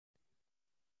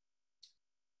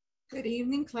Good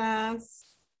evening,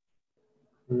 class.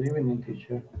 Good evening,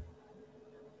 teacher.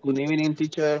 Good evening,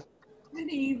 teacher. Good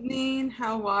evening.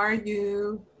 How are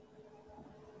you?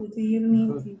 Good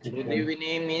evening, Good teacher. Good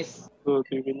evening, Miss. Good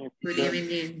evening. Good teacher.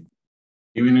 evening.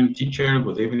 Evening, teacher.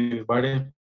 Good evening, everybody.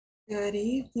 Good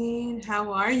evening.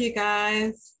 How are you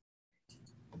guys?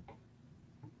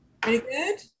 Pretty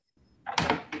good?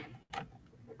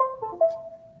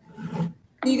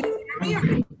 Can you guys hear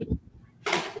me?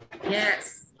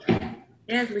 Yes.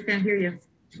 Yes, we can hear you.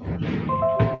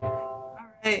 All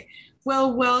right.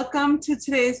 Well, welcome to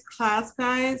today's class,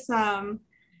 guys.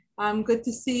 Good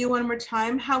to see you one more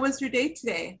time. How was your day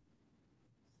today?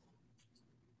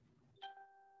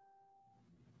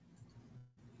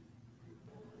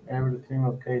 Everything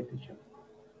okay, teacher?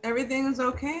 Everything is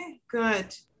okay?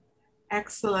 Good.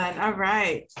 Excellent. All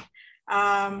right.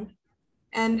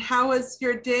 And how was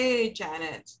your day,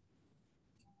 Janet?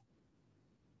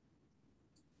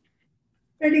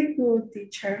 Very good,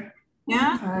 teacher.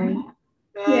 Yeah? Fine.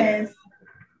 Good. Yes.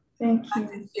 Thank Glad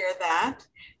to you. hear that.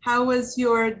 How was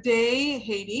your day,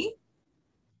 Haiti?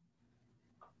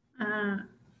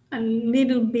 A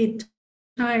little bit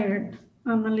tired.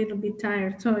 I'm a little bit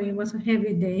tired, so it was a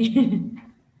heavy day.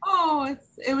 Oh,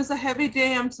 it was a heavy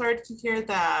day. I'm sorry to hear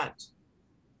that.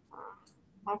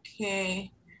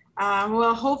 Okay.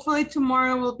 Well, hopefully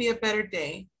tomorrow will be a better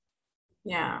day.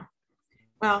 Yeah.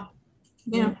 Well,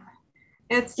 you know,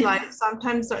 it's like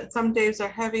sometimes some days are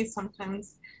heavy,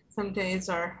 sometimes some days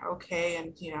are okay,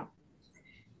 and you know,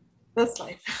 that's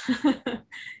life.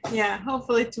 Yeah,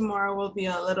 hopefully tomorrow will be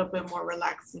a little bit more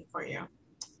relaxing for you.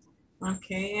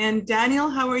 Okay, and Daniel,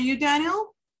 how are you,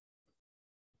 Daniel?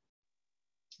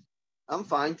 I'm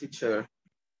fine, teacher.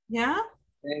 Yeah?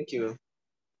 Thank you.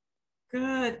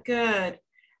 Good, good.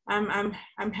 I'm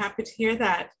happy to hear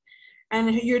that.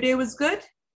 And your day was good?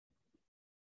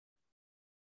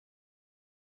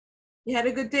 You had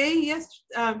a good day? Yes.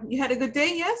 You had a good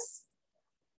day? Yes.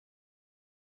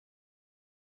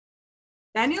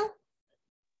 Daniel?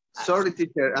 Sorry,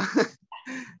 teacher.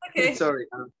 Okay. Sorry.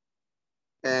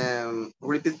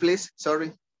 Repeat, please.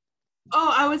 Sorry.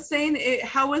 Oh, I was saying,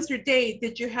 how was your day?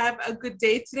 Did you have a good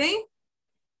day today?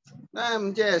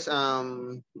 Yes. I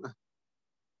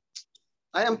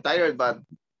am tired, but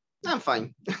I'm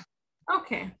fine.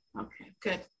 Okay. Okay.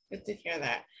 Good. Good to hear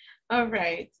that. All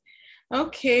right.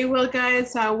 Okay. Well,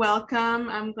 guys, welcome.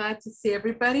 I'm glad to see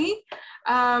everybody.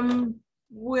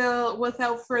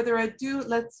 Without further ado,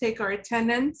 let's take our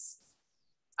attendance.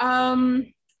 Do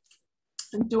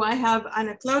I have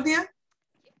Ana Claudia?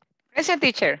 Present,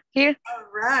 teacher. Here. All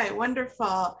right,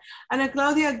 wonderful. Ana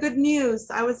Claudia, good news.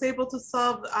 I was able to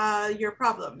solve your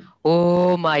problem.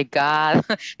 Oh my God.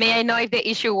 May I know if the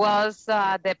issue was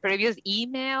the previous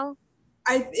email?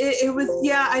 It was,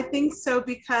 yeah, I think so,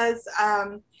 because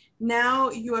now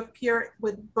you appear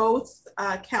with both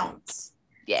accounts.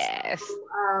 Yes.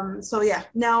 So yeah,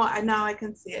 now I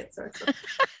can see it. So it's okay.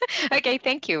 Okay,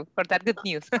 thank you for that good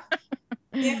news.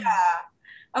 Yeah.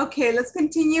 Okay, let's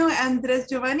continue. Andres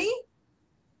Giovanni.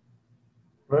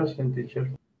 Present, teacher.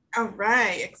 All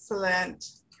right, excellent.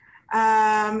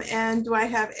 And do I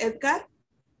have Edgar?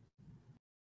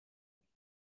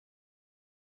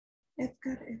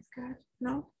 Edgar,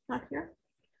 no, not here.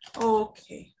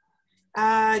 Okay.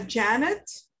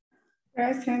 Janet?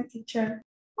 Present, teacher.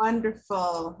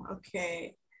 Wonderful,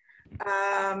 okay.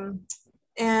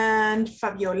 And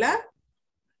Fabiola?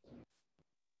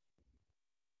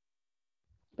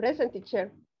 Present,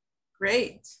 teacher.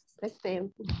 Great.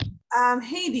 Present.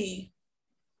 Haiti?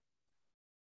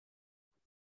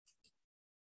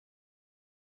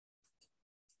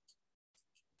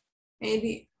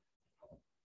 Maybe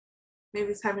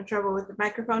he's having trouble with the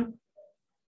microphone.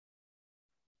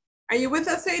 Are you with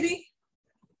us, Haiti?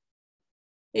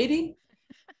 Haiti?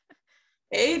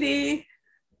 Haiti?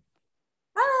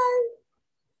 Hi.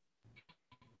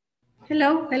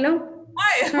 Hello, hello.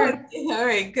 Hi. Sorry. All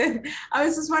right, good. I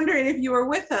was just wondering if you were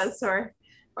with us or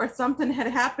something had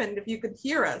happened, if you could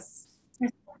hear us.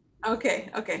 Okay,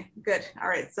 good. All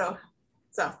right, so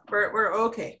we're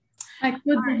okay. I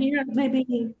couldn't hear,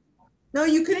 maybe. No,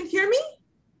 you couldn't hear me?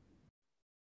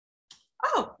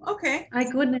 Oh, okay. I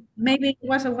couldn't, maybe it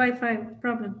was a Wi-Fi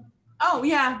problem. Oh,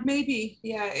 yeah, maybe.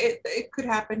 Yeah, it could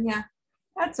happen. Yeah,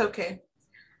 that's okay.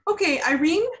 Okay,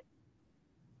 Irene?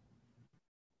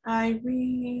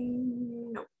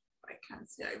 Irene, no, I can't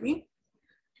see Irene.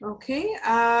 Okay,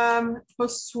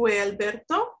 Josué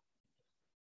Alberto?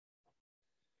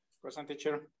 Present,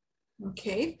 teacher.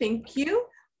 Okay, thank you.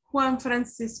 Juan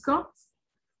Francisco?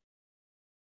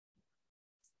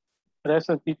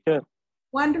 Present, teacher.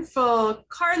 Wonderful.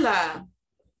 Carla?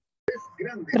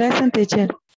 Present, teacher.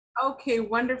 Okay,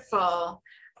 wonderful.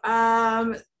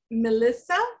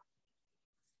 Melissa?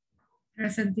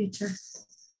 Present, teacher.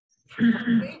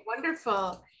 Okay,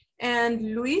 wonderful.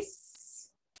 And Luis?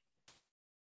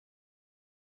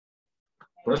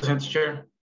 Present, teacher.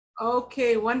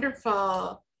 Okay,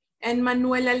 wonderful. And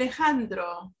Manuel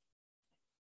Alejandro?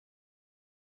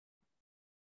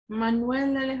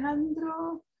 Manuel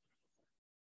Alejandro?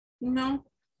 No,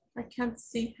 I can't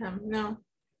see him, no.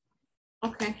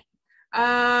 Okay.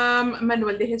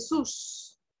 Manuel de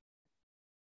Jesus?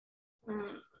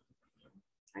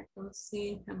 I don't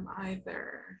see him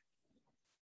either.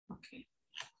 Okay.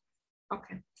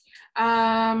 Okay.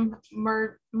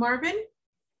 Marvin?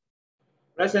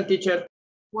 Present, teacher.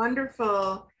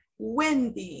 Wonderful.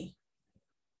 Wendy?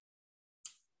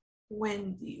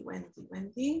 Wendy?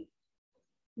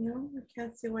 No, I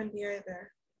can't see Wendy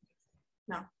either.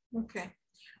 No, okay.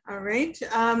 All right.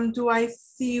 Do I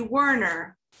see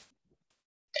Werner?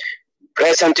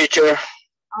 Present, teacher.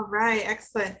 All right,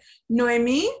 excellent.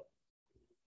 Noemi?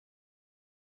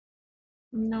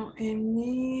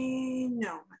 Noemi,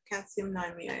 no, I can't see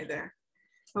Noemi either.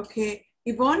 Okay,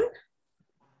 Yvonne?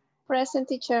 Present,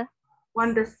 teacher.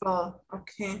 Wonderful,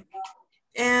 okay.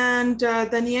 And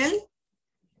Daniel?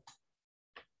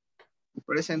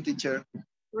 Present, teacher.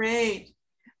 Great.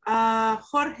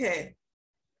 Jorge?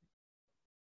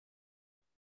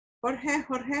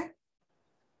 Jorge?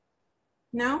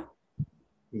 No?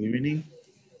 Good evening.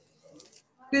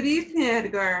 Good evening,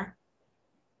 Edgar.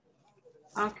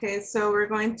 Okay, so we're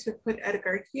going to put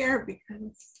Edgar here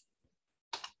because,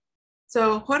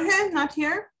 so Jorge, not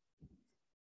here?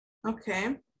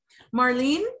 Okay.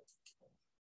 Marlene?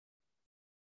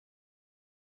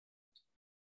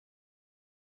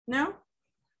 No?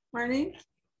 Marlene?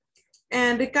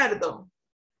 And Ricardo?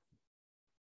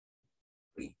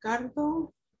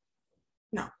 Ricardo?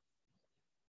 No.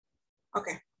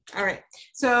 Okay. All right.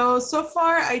 So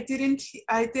far I didn't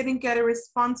get a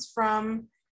response from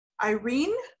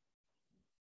Irene,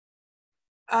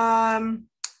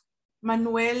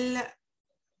 Manuel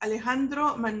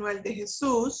Alejandro, Manuel de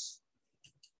Jesus,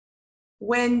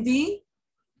 Wendy,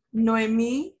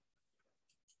 Noemi,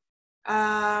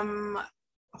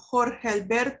 Jorge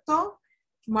Alberto,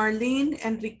 Marlene,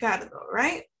 and Ricardo,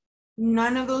 right?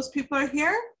 None of those people are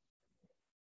here?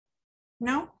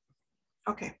 No?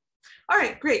 Okay. All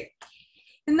right, great.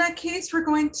 In that case, we're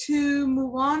going to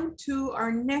move on to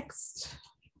our next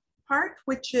part,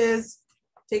 which is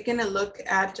taking a look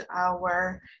at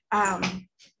our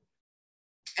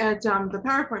the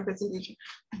PowerPoint presentation.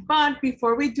 But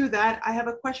before we do that, I have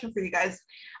a question for you guys.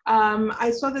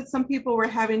 I saw that some people were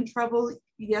having trouble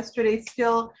yesterday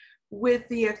still with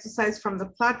the exercise from the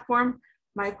platform.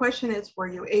 My question is, were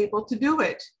you able to do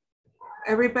it?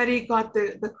 Everybody got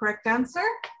the correct answer?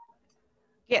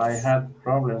 Yes. I had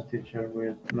problems, teacher,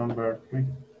 with number 3.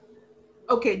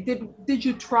 Okay, did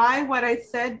you try what I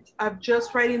said of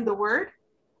just writing the word?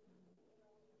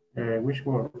 Which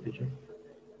word, teacher?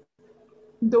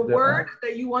 The word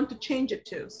that you want to change it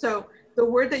to. So the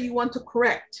word that you want to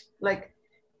correct, like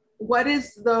what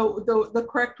is the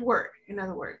correct word, in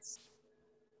other words?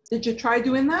 Did you try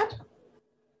doing that?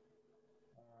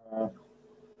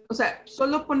 O sea,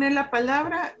 solo poner la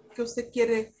palabra que usted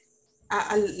quiere,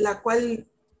 a la cual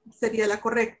sería la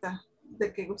correcta,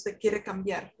 de que usted quiere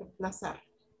cambiar, reemplazar.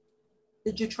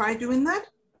 Did you try doing that?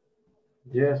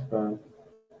 Yes, but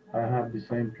I have the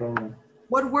same problem.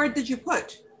 What word did you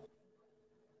put?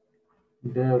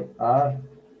 There are.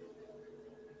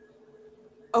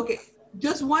 Okay,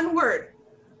 just one word.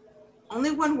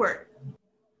 Only one word.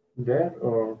 There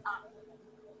or?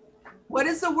 What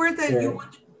is the word that you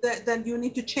want that you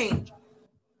need to change?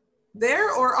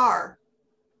 There or are?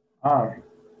 Are.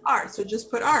 Are, so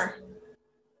just put are.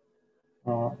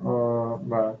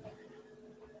 But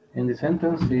in the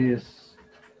sentence is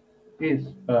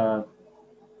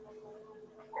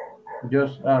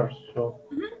just are, so.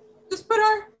 Just put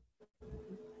are.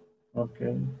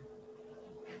 Okay.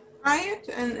 Try it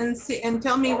and see and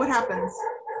tell me what happens.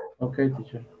 Okay,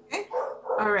 teacher. Okay,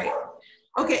 all right.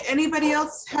 Okay, anybody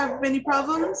else have any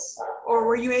problems or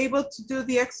were you able to do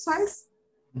the exercise?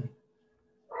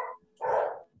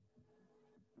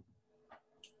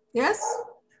 Yes,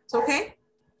 it's okay.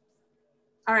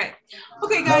 All right.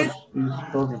 Okay, guys.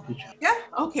 Perfect, teacher. Yeah,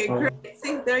 okay, great.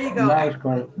 See, there you go. Nice,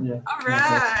 yeah. All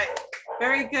right,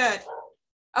 very good.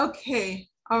 Okay,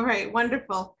 all right,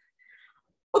 wonderful.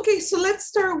 Okay, so let's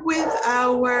start with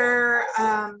our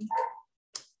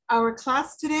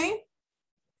class today.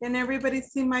 Can everybody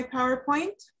see my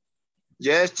PowerPoint?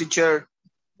 Yes, teacher.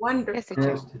 Wonderful.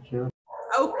 Yes, teacher.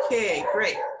 Okay,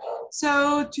 great.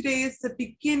 So today is the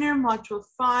beginner module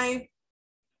 5.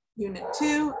 Unit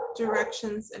 2,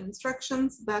 directions and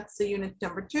instructions. That's the unit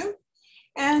number 2.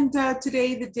 And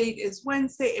today the date is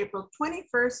Wednesday, April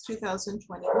 21st,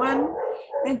 2021.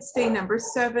 It's day number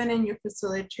 7 and your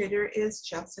facilitator is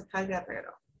Jessica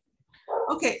Guerrero.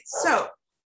 Okay, so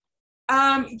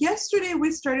yesterday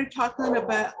we started talking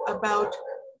about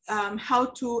how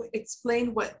to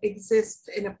explain what exists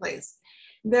in a place.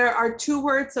 There are 2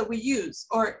 words that we use,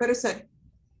 or better said,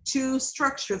 2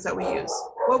 structures that we use.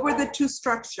 What were the 2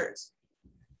 structures?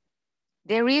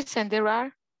 There is and there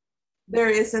are. There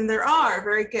is and there are,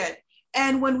 very good.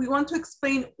 And when we want to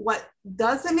explain what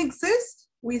doesn't exist,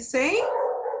 we say?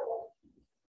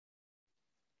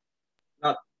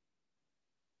 Not.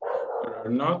 There are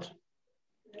not.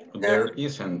 There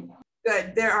isn't.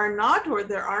 Good. There are not or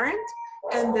there aren't,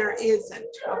 and there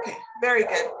isn't. Okay, very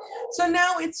good. So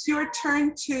now it's your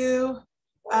turn to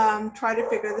try to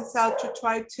figure this out, to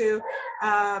try to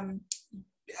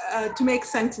make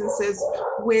sentences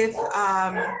with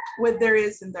there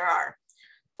is and there are.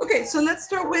 Okay, so let's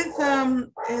start with the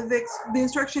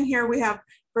instruction here. We have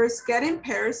first get in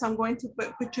pairs. I'm going to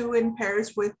put you in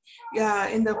pairs with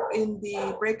in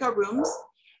the breakout rooms,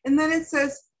 and then it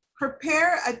says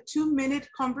prepare a 2-minute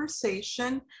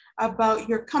conversation about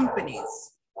your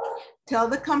companies. Tell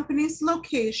the company's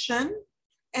location,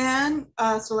 and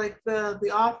so like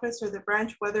the office or the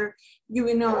branch, whether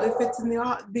you know if it's in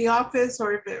the office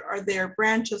or if it are their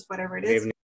branches, whatever it is.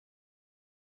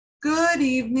 Good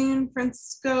evening,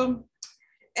 Francisco.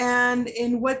 And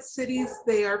in what cities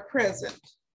they are present.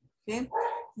 Okay.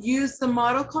 Use the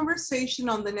model conversation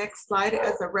on the next slide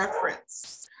as a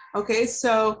reference. Okay,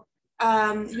 so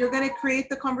you're going to create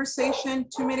the conversation,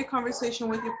 2-minute conversation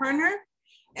with your partner,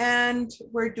 and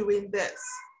we're doing this.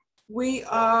 We're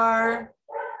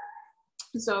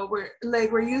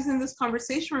using this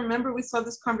conversation. Remember, we saw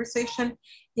this conversation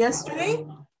yesterday,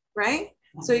 right?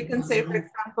 So you can say, for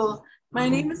example, my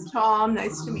name is Tom,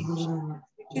 nice to meet you.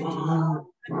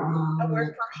 I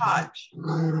work for Hodge.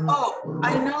 Oh,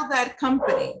 I know that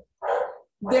company.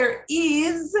 There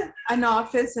is an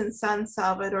office in San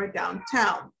Salvador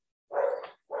downtown.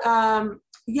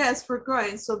 Yes, we're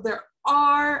growing. So there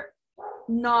are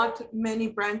not many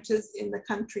branches in the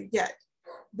country yet.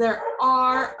 There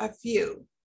are a few,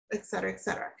 et cetera, et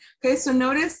cetera. Okay, so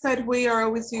notice that we are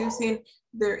always using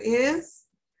there is,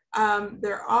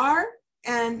 there are,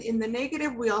 and in the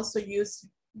negative, we also use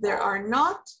there are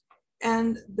not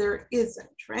and there isn't,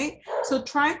 right? So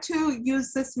try to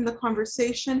use this in the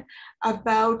conversation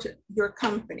about your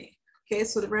company. Okay,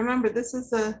 so remember, these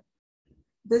are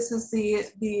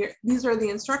the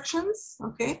instructions,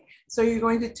 okay? So you're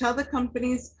going to tell the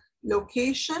company's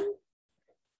location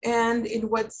and in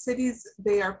what cities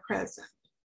they are present.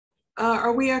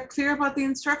 Are we clear about the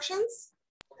instructions?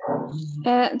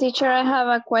 Teacher, I have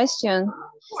a question.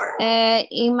 Sure.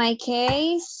 In my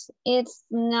case, it's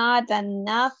not an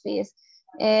office.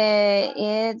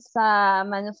 It's a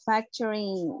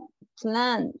manufacturing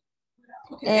plant.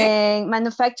 Okay.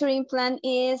 Manufacturing plant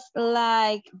is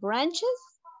like branches,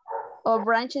 or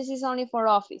branches is only for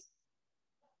office?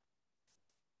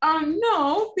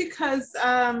 No, because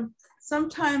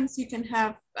sometimes you can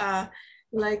have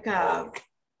like a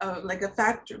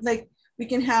factory, like we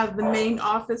can have the main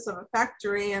office of a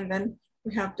factory and then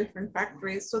we have different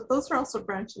factories. So those are also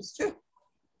branches too.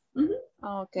 Mm-hmm.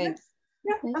 Okay.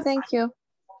 Yeah, thank you.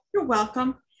 You're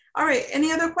welcome. All right,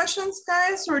 any other questions,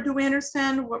 guys, or do we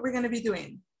understand what we're going to be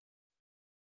doing?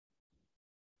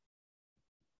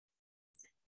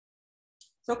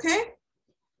 It's okay?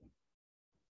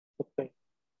 Okay.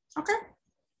 Okay.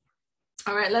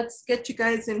 All right, let's get you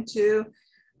guys into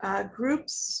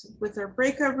groups with our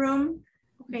breakout room.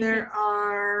 Okay.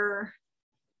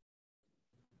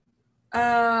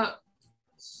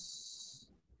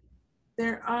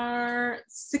 There are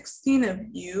 16 of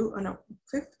you, oh no,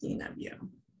 15 of you.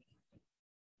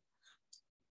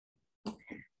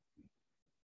 Okay.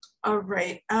 All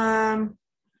right. Okay,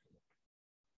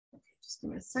 just give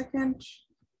me a second.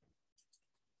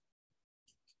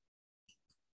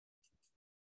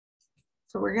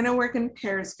 So we're gonna work in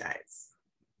pairs, guys.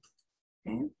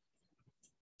 Okay.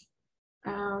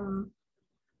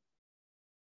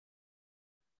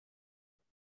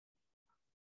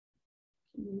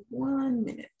 Give me 1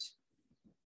 minute.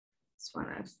 Just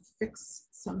wanna fix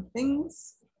some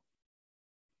things.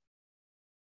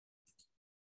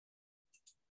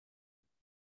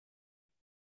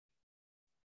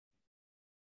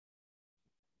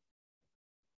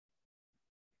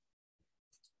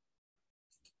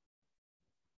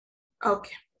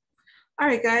 Okay. All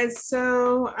right, guys,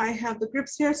 so I have the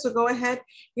groups here, so go ahead.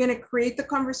 You're gonna create the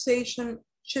conversation,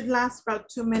 should last about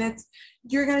 2 minutes.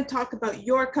 You're going to talk about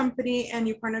your company and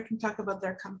your partner can talk about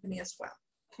their company as well.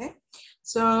 Okay,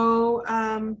 so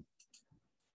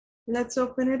let's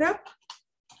open it up.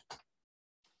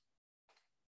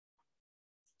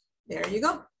 There you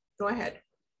go. Go ahead.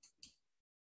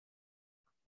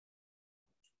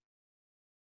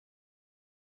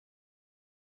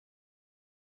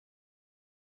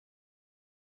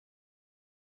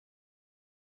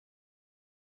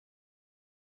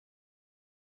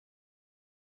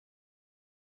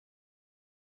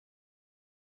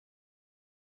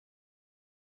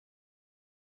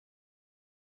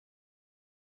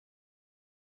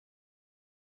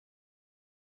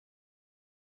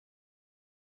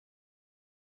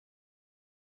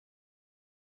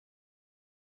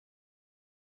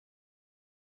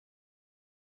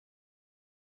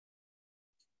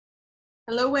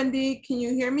 Hello, Wendy. Can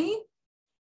you hear me?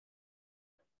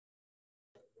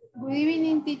 Good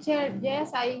evening, teacher.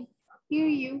 Yes, I hear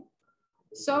you.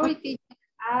 Sorry, teacher.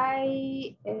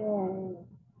 I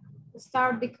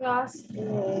start the class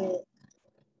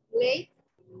late.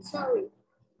 Sorry.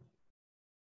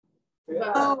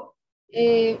 Oh.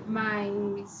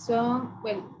 My son,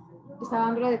 well, estaba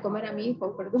dándole de comer a mi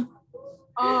hijo, perdón.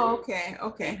 Oh, okay,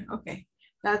 okay, okay.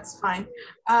 That's fine.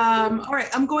 All right,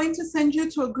 I'm going to send you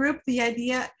to a group. The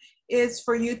idea is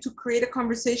for you to create a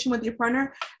conversation with your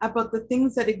partner about the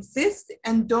things that exist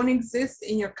and don't exist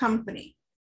in your company,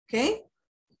 okay?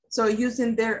 So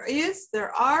using there is,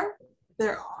 there are,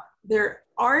 there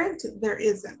aren't, there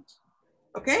isn't,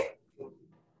 okay?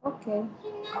 Okay.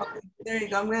 Okay, there you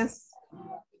go, miss.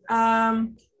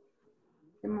 Un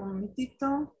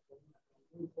momentito.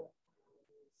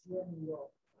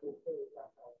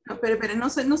 No, espere, no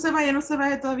se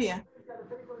vaya todavía.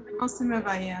 No se me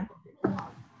vaya.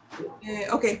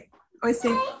 Ok, hoy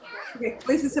sí. Okay,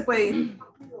 hoy sí se puede ir.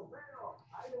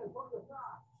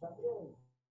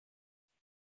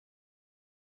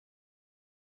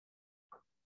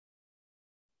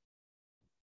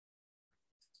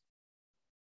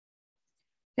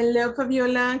 Hello,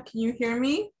 Fabiola, can you hear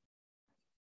me?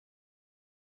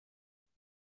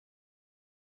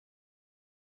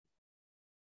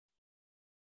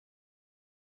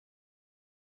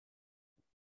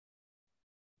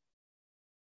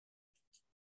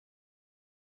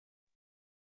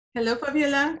 Hello,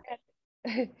 Fabiola.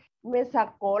 Me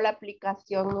sacó la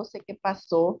aplicación, no sé qué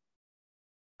pasó.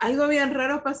 Algo bien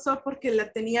raro pasó porque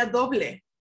la tenía doble.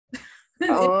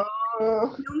 Oh.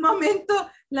 En un momento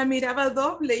la miraba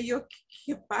doble y yo,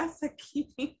 ¿qué pasa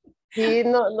aquí? Sí,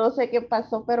 no sé qué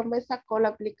pasó, pero me sacó la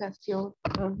aplicación.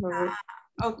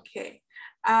 Okay.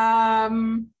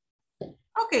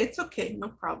 Okay, it's okay,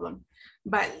 no problem.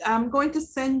 But I'm going to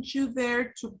send you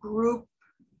there to group.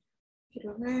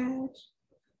 Quiero ver.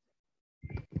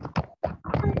 I'm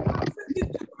going to send you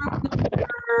to group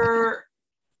number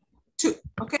 2,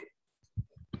 okay?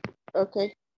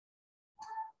 Okay.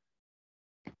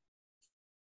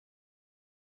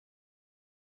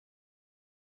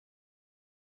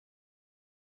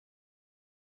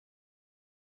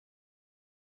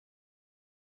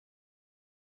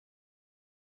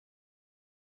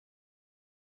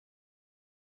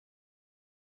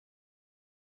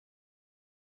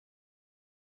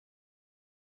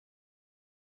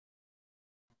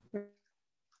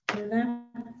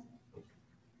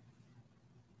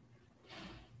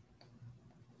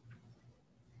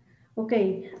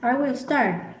 Okay, I will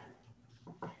start.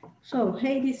 So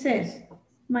Heidi says,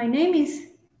 my name is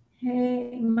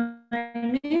Heidi.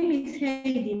 Nice to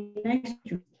meet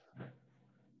you.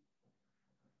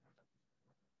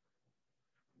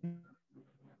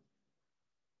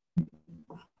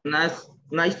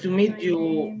 Nice to meet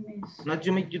you. Nice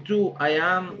to meet you too. I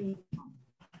am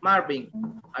Marvin.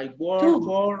 I work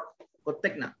for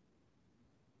Cotecna.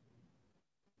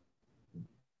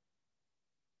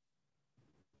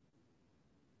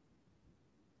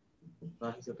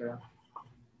 Nice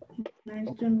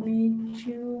to meet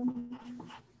you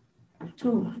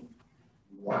too.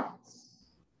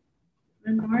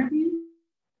 And Marvin?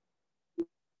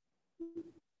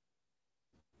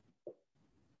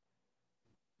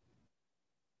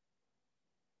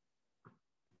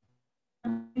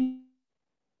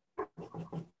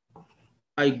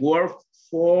 I work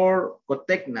for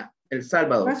Cotecna, El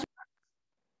Salvador.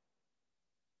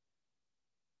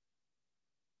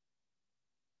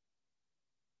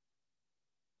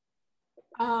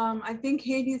 I think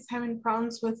Heidi's having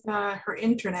problems with her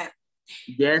internet.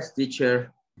 Yes,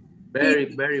 teacher.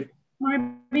 Very.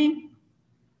 Marvin?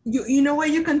 You know what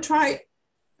you can try?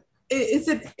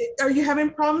 Are you having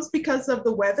problems because of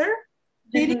the weather?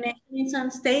 The connection is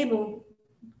unstable.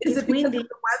 Is It's it because windy. of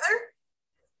the weather?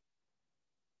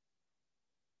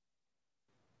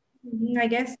 I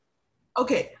guess.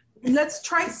 Okay, let's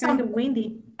try It's kind of something.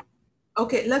 windy.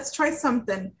 Okay, let's try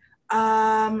something.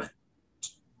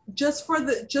 Just for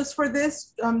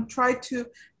this, try to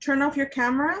turn off your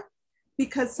camera,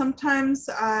 because sometimes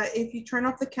if you turn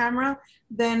off the camera,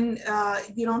 then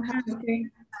you don't have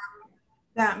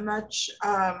that much,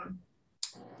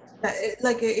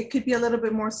 it could be a little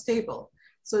bit more stable.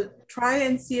 So try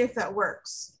and see if that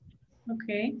works.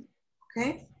 Okay.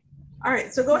 Okay. All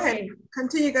right, so go ahead.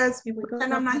 Continue, guys. Here we go.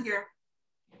 Pretend I'm not here.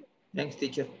 Thanks,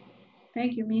 teacher.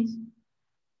 Thank you, Miss.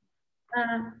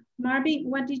 Marvin,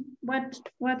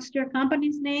 what's your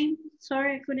company's name?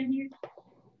 Sorry, I couldn't hear.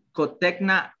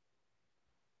 Cotecna,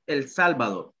 El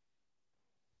Salvador.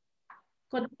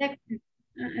 Cotecna.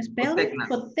 Spell it.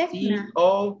 Cotecna.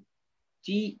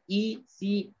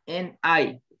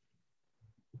 C-O-T-E-C-N-I.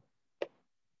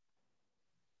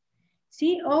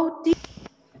 C-O-T.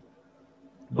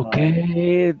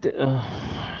 Okay.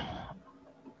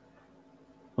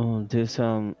 This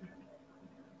Hi,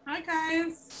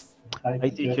 guys. Hi,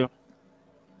 teacher.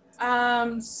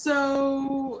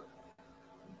 So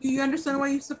do you understand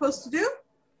what you're supposed to do?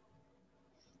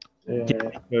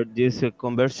 Yeah, this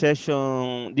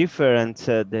conversation different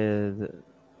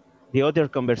the other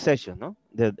conversation, no?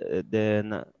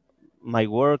 My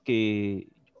work or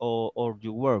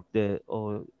your work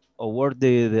or work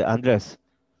the Andres.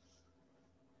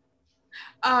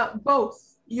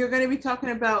 Both. You're going to be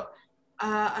talking about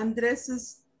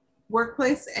Andres's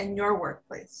workplace and your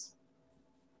workplace.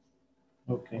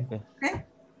 Okay.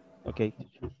 Okay. Okay.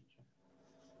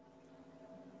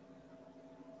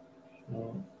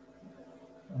 So,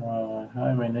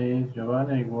 hi, my name is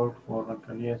Giovanni. I work for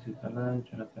Alcaldía Citalán,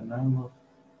 Chalatenango.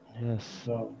 Yes.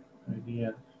 So, hoy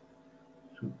día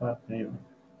su parte.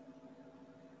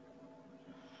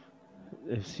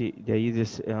 Sí, de ahí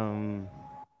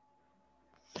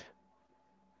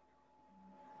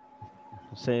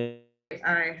say.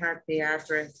 I have the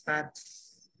address, but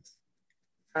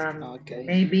Okay.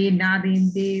 maybe not in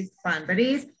this one, but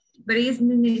it's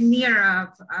near of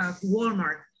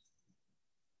Walmart.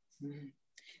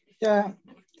 Yeah,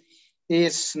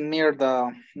 it's near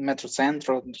the Metro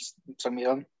Centro, San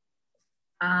Miguel.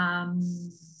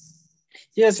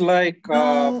 Yes, like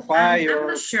No, 5 I'm or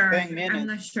not sure. 10 minutes. I'm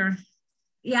not sure.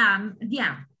 Yeah,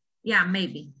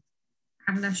 maybe.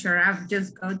 I'm not sure. I'll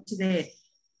just go to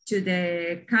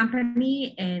the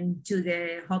company and to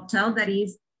the hotel that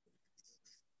is,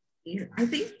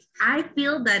 I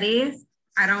feel that is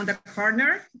around the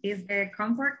corner is the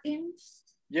Comfort Inn.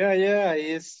 Yeah,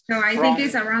 it's. So I think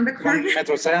it's around the corner.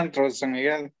 Metro Centro, San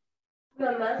Miguel.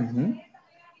 Mamá,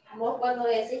 vos cuando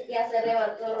decís que ya se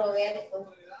levantó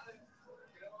Roberto,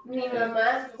 mi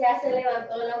mamá ya se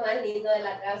levantó la más linda de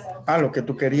la casa. Ah, lo que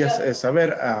tú querías es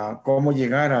saber cómo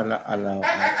llegar a la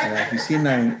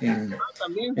oficina en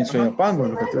Soyapango,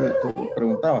 lo que tú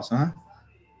preguntabas. Ajá.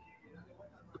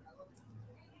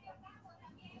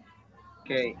 Ok,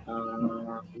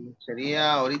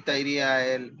 sería, ahorita iría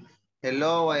el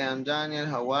hello, I am Daniel,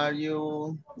 how are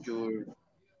you?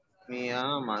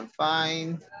 I'm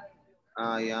fine.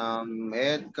 I am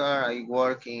Edgar, I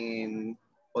work in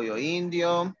Pollo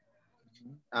Indio.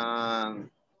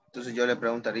 Entonces yo le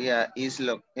preguntaría,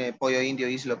 Pollo Indio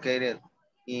is located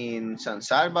in San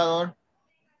Salvador.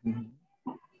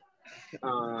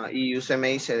 Y usted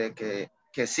me dice de que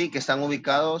sí, que están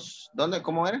ubicados, ¿dónde?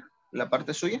 ¿Cómo era? ¿La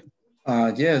parte suya?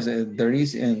 Yes, there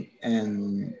is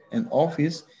an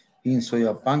office in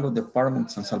Soyapango Department,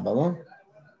 San Salvador.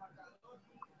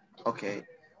 Ok.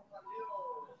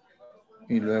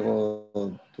 Y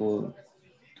luego tú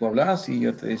hablas y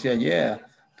yo te decía, yeah.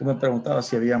 Tú me preguntabas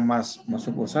si había más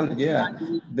sucursales. Yeah,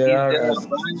 there are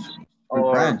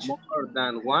or branch. more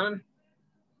than one.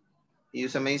 Y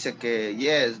usted me dice que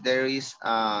yes, there is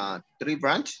 3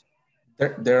 branches.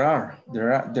 There are 3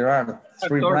 branches. There are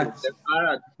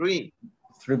 3.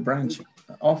 3 branch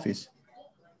office.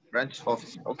 Branch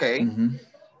office, ok.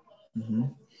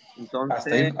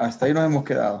 Entonces, hasta ahí nos hemos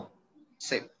quedado.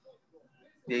 Sí.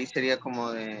 Y ahí sería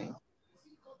como de...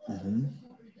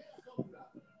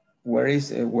 Where is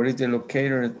the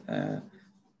located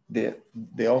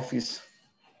the office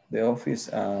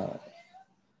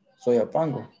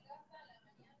Soyapango?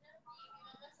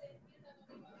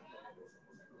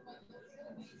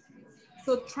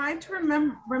 So try to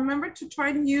remember to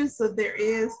try to use the there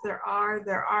is, there are,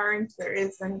 there aren't, there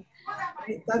isn't.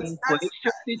 That's question,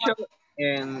 teacher,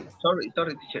 and sorry,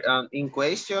 teacher. In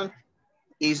question,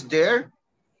 is there?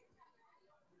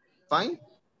 Fine,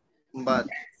 but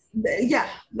yeah,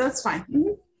 that's fine.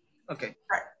 Okay.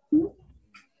 Right.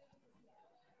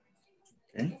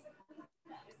 Okay.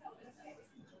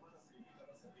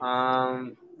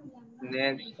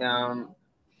 Next,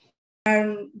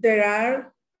 And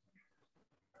there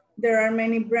are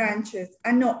many branches.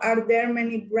 No, are there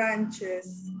many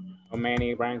branches? How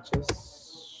many branches?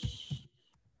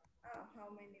 How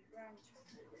many branches?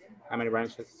 How many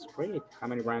branches? Great. How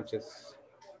many branches?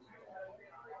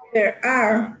 There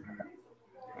are.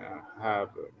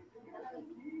 Have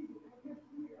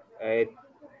a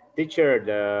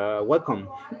teacher. Welcome.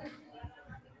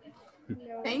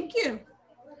 Thank you.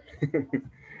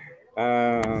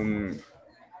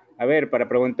 A ver, para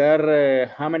preguntar,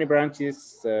 how many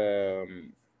branches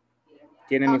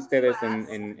tienen ustedes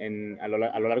a lo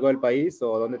largo del país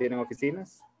o dónde tienen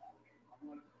oficinas?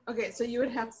 Okay, so you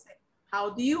would have to say, how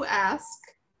do you ask?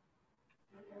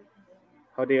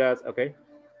 How do you ask? Okay.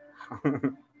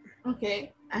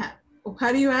 Okay.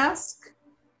 How do you ask?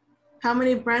 How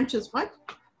many branches? What?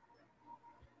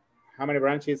 How many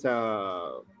branches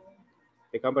the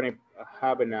company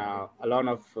have in along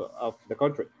of the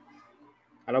country?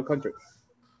 Along country.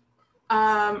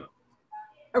 Around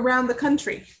the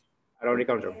country. Around the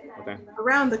country. Okay.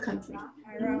 Around the country.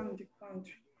 Around the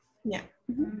country. Yeah.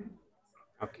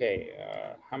 Okay.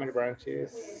 How many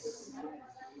branches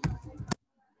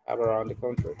have around the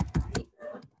country?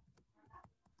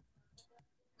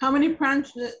 How many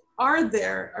branches are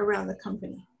there around the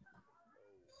company?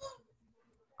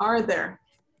 Are there?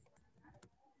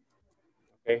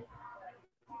 Okay.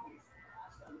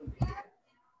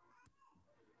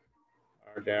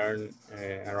 Are there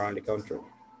around the country?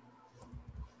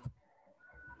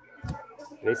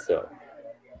 Lisa.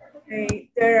 Okay.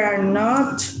 There are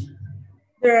not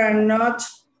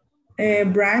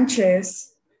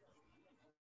branches.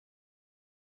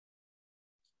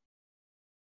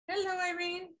 Hello,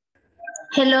 Irene.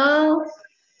 Hello.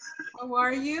 How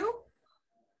are you?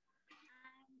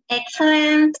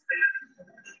 Excellent.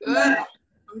 Good.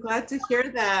 I'm glad to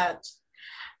hear that.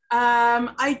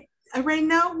 Right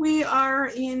now we are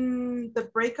in the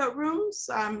breakout rooms.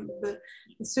 The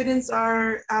students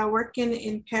are working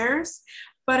in pairs,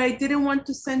 but I didn't want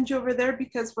to send you over there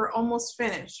because we're almost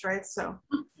finished, right? So,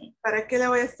 ¿para qué le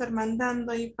voy a estar mandando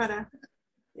ahí para?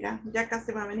 Ya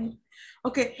casi va a venir.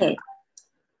 Okay.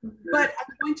 But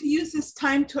I'm going to use this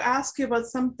time to ask you about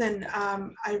something,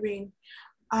 Irene.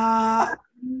 I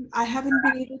haven't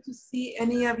been able to see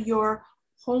any of your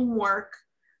homework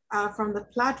from the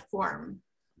platform.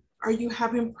 Are you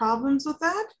having problems with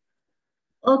that?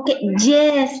 Okay,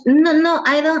 yes. No,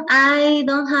 I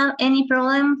don't have any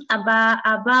problem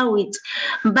about it,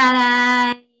 but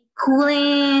I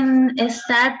couldn't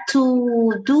start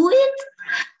to do it.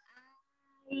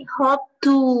 I hope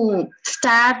to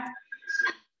start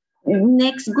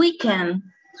next weekend.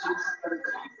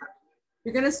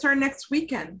 You're gonna start next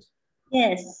weekend?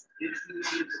 Yes.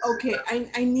 Okay,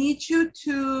 I need you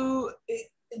to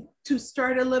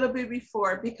start a little bit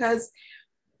before, because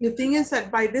the thing is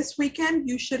that by this weekend,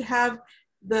 you should have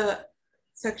the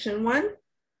section 1,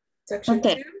 section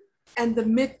 2, and the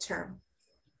midterm.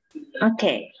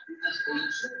 Okay.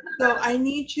 So I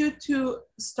need you to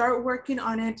start working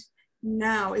on it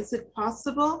now. Is it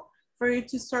possible for you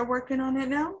to start working on it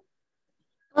now?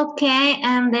 Okay,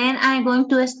 and then I'm going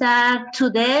to start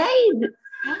today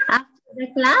after the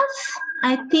class,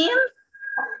 I think.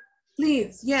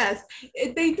 Please, yes.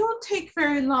 They don't take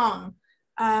very long.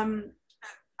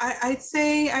 I'd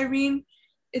say, Irene,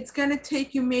 it's gonna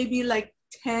take you maybe like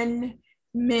 10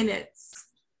 minutes.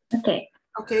 Okay.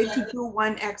 Okay, to do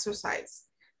one exercise.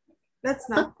 That's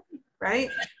not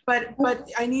right, but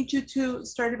I need you to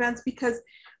start advance, because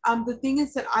the thing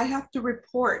is that I have to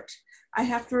report. I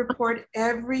have to report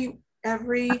every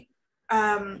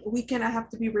weekend. I have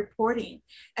to be reporting,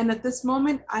 and at this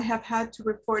moment I have had to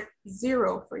report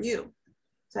 0 for you.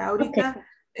 O sea, ahorita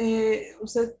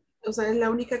usted es la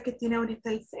única que tiene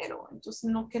ahorita el 0, entonces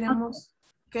no queremos.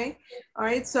 Okay, all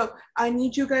right. So I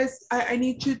need you guys. I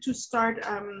need you to start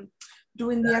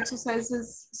doing the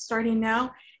exercises starting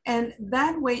now, and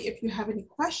that way, if you have any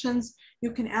questions,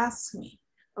 you can ask me.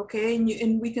 Okay,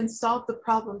 and we can solve the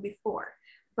problem before.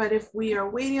 But if we are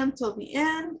waiting until the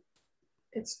end,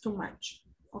 it's too much.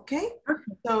 Okay?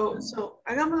 So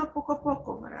hagámoslo poco a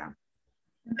poco, ¿verdad?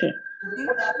 Okay.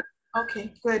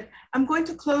 Okay, good. I'm going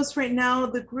to close right now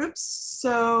the groups,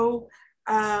 so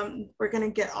we're going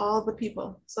to get all the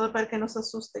people. Solo para que no se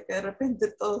asuste que de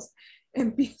repente todos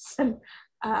empiezan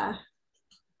a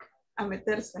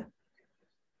meterse.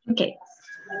 Okay.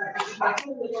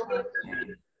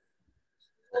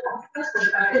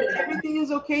 Everything is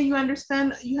okay? You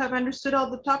understand? You have understood all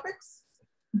the topics?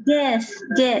 Yes,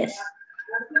 yes.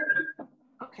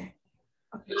 Okay.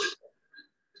 Okay.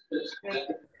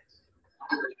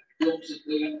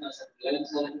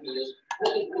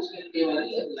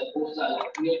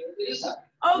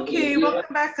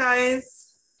 back, guys.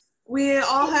 We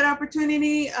all had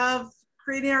opportunity of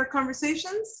creating our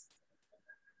conversations.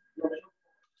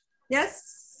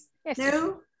 Yes? Yes.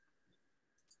 No?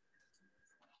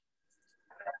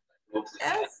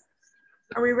 Yes?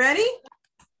 Are we ready?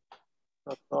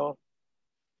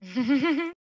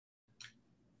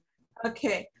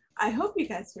 Okay, I hope you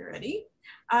guys are ready.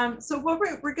 So what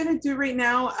we're gonna do right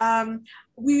now,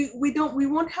 we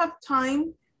won't have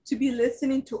time to be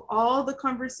listening to all the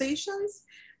conversations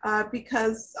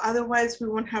because otherwise we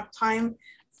won't have time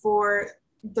for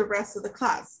the rest of the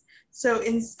class. So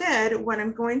instead, what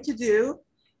I'm going to do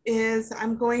is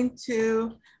I'm going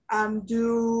to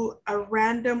do a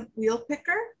random wheel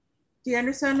picker. Do you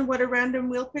understand what a random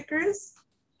wheel picker is?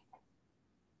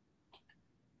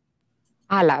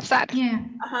 Al azar.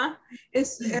 Yeah.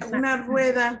 Es una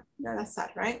rueda al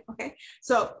azar, right? Okay.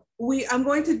 So I'm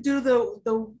going to do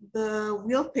the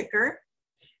wheel picker,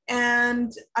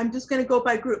 and I'm just going to go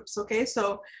by groups. Okay.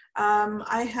 So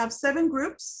I have 7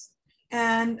 groups,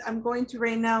 and I'm going to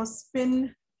right now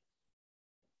spin.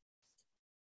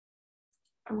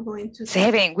 I'm going to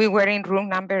 7. We were in room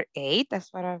number 8.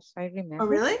 That's what I remember. Oh,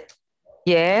 really?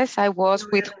 Yes, I was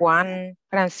with Juan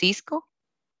Francisco.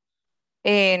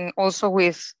 And also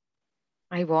with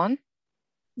Ivonne.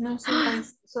 No,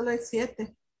 solo hay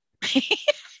 7.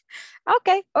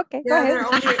 Okay, Yeah, go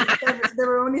ahead. there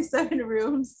were only 7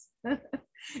 rooms.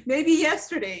 Maybe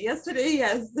yesterday, yes,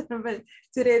 but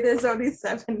today there's only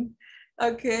 7.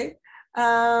 Okay.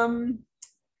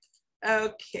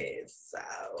 Okay, so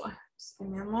just give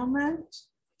me a moment.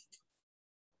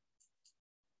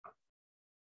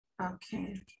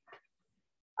 Okay.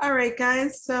 All right,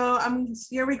 guys, so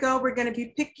here we go. We're gonna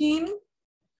be picking.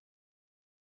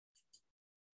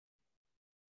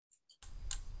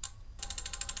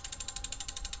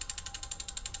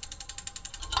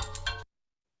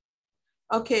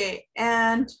 Okay,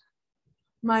 and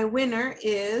my winner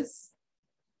is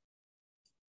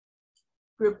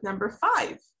group number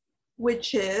 5,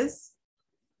 which is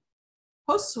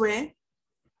Josue,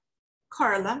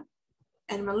 Carla,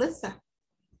 and Melissa.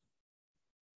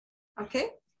 Okay.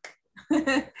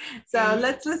 So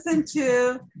let's listen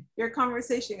to your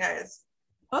conversation, guys.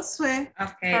 Josue,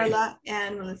 Carla,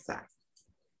 and Melissa.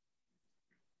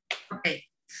 Okay.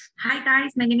 Hi,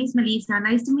 guys. My name is Melissa.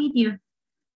 Nice to meet you.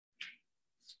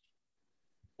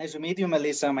 Nice to meet you,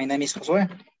 Melissa. My name is Josue.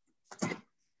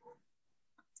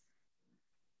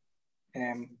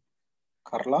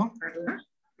 Carla.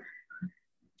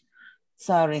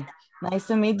 Sorry. Nice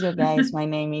to meet you guys. My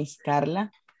name is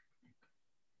Carla.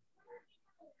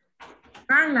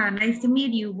 Carla, nice to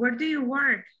meet you. Where do you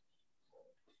work?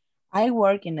 I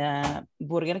work in a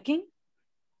Burger King.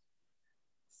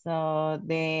 So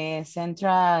the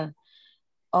central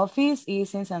office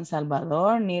is in San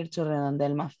Salvador, near to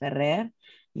Redondel Masferrer.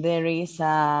 There is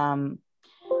a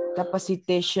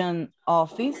capacitation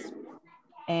office.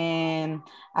 And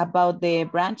about the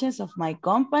branches of my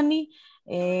company,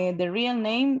 the real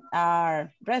name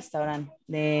are restaurant.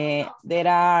 There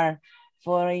are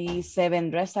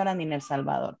 47 restaurants in El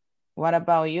Salvador. What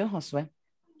about you, Josue?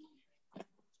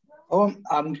 Oh,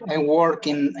 I work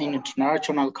in an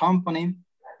international company.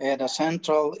 The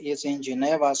central is in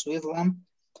Geneva, Switzerland.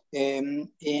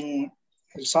 In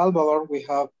El Salvador, we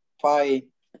have 5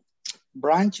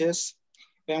 branches,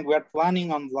 and we are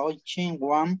planning on launching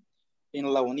one in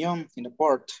La Union, in the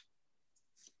port.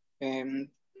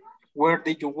 Where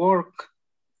did you work,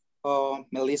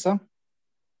 Melissa?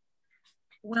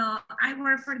 Well, I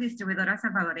work for Distribuidora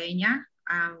Salvadoreña.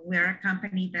 We're a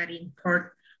company that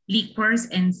import liquors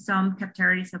and some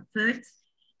categories of foods.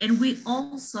 And we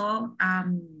also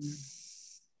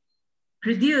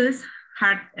produce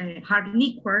hard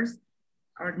liquors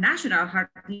or national hard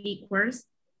liquors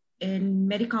and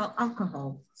medical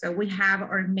alcohol. So we have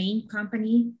our main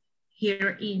company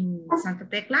here in Santa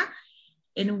Tecla,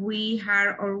 and we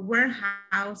have our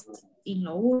warehouse in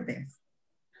Lourdes.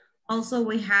 Also,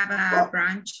 we have a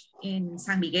branch in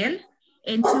San Miguel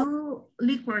and 2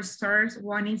 liquor stores,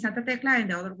 one in Santa Tecla and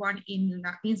the other one in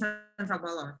San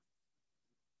Salvador.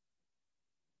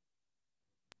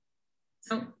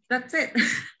 So that's it.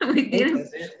 we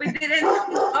didn't make the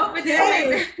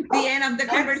end of the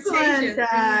conversation.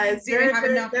 Guys. We didn't have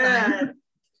enough time.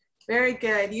 Very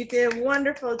good. You did a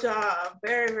wonderful job.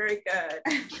 Very, very good.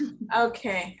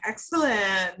 Okay,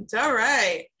 excellent. All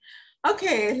right.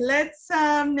 Okay, let's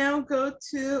now go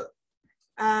to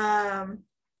the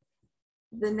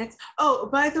next. Oh,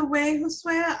 by the way,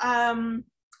 Josue,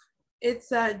 it's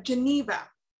Geneva.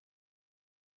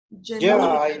 Yeah,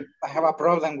 I have a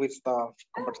problem with the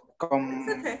It's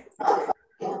okay.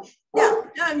 Yeah,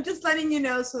 I'm just letting you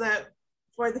know so that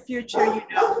for the future, you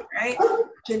know, right?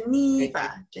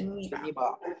 Geneva, Geneva.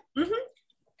 Mm-hmm.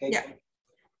 Okay. Yeah.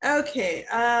 Okay.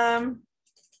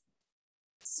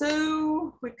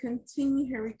 So we continue.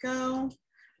 Here we go.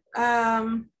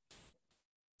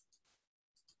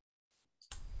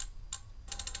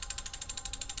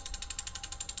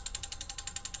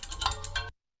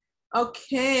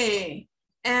 Okay,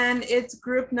 and it's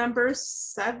group number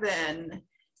 7.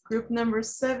 Group number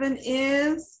 7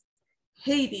 is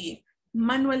Haiti,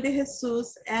 Manuel de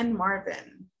Jesus, and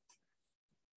Marvin.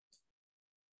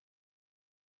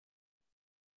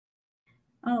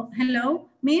 Oh, hello,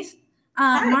 Miss.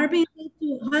 Marvin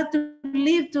had to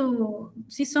leave to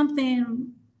see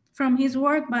something from his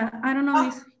work, but I don't know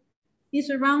if he's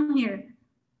around here.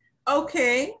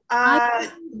 Okay.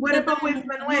 What about with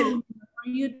Manuel?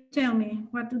 You tell me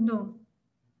what to do.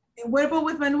 What about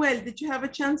with Manuel? Did you have a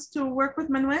chance to work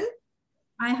with Manuel?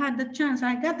 I had the chance.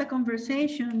 I got the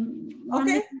conversation.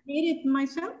 Okay. Read it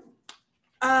myself.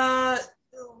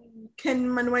 Can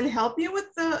Manuel help you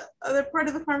with the other part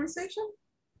of the conversation?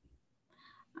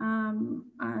 I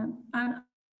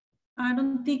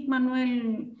don't think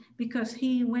Manuel, because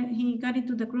he got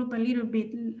into the group a little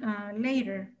bit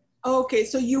later. Okay,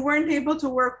 so you weren't able to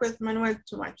work with Manuel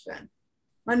too much then.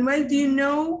 Manuel, do you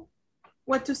know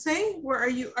what to say? Where are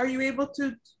you able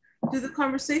to do the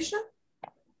conversation?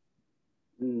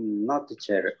 Not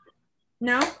teacher.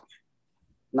 No?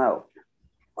 No.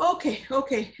 Okay,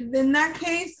 okay. In that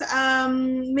case,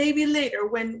 maybe later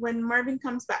when Marvin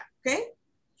comes back, okay?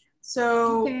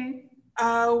 So okay.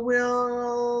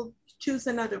 We'll choose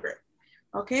another group.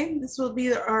 Okay, this will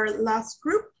be our last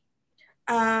group.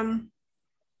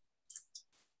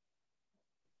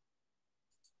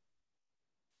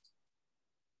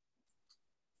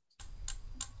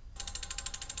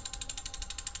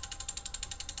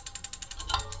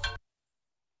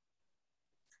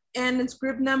 And it's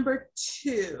group number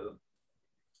 2.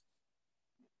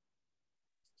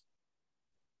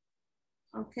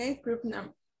 Okay, group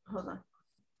number, hold on.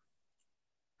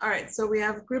 All right, so we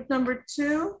have group number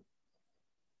 2.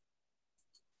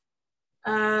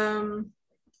 And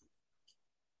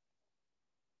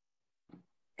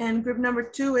group number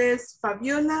 2 is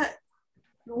Fabiola,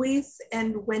 Luis,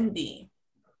 and Wendy.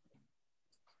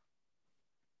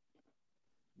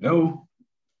 Hello.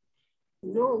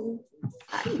 No.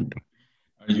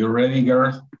 Are you ready,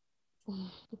 girls?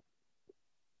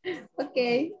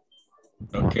 Okay.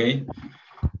 Okay.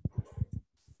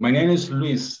 My name is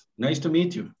Luis. Nice to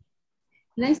meet you.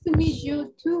 Nice to meet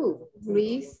you too,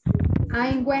 Luis.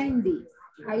 I'm Wendy.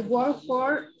 I work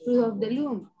for Fruit of the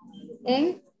Loom.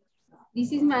 And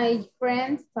this is my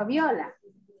friend, Fabiola.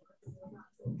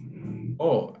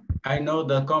 Oh, I know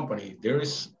the company. There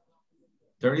is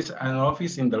an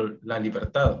office in the La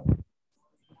Libertad.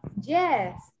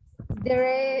 Yes,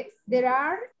 there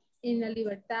are in La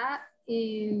Libertad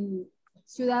in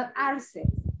Ciudad Arce.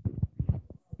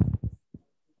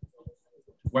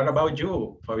 What about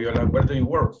you, Fabiola? Where do you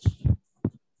work?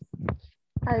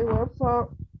 I work for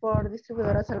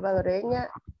Distribuidora Salvadoreña.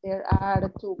 There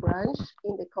are 2 branches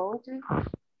in the country.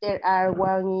 There are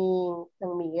one in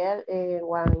San Miguel and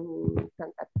one in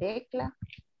Santa Tecla.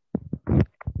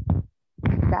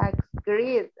 That's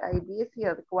great. I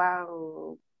visited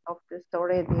one of the store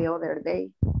the other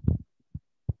day.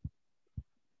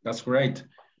 That's great.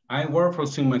 I work for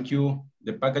SIMAQ,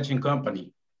 the packaging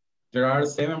company. There are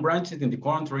 7 branches in the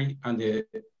country and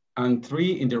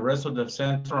 3 in the rest of the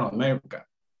Central America.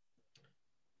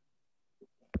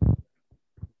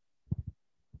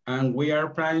 And we are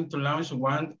planning to launch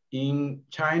one in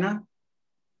China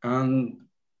and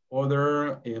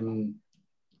other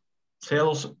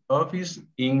sales office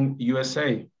in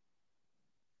USA.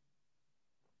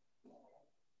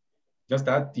 Just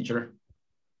that, teacher.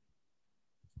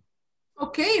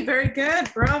 Okay, very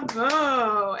good.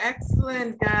 Bravo.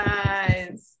 Excellent,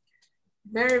 guys.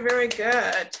 Very, very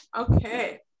good.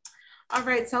 Okay. All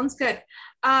right, sounds good.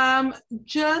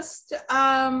 Just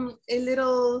a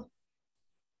little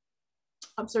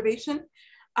observation.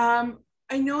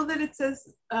 I know that it says,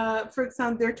 for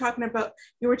example, they're talking about,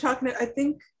 you were talking, I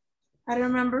think, I don't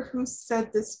remember who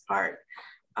said this part.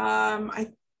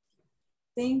 I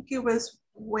think it was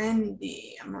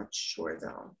Wendy, I'm not sure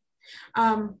though.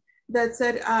 That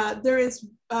said,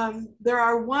 there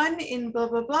are 1 in blah,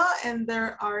 blah, blah, and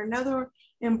there are another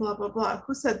in blah, blah, blah.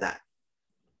 Who said that?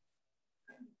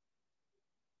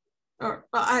 Or,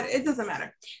 well, it doesn't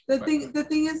matter. The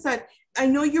thing is that I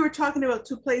know you were talking about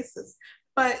 2 places,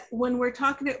 but when we're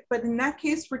talking, but in that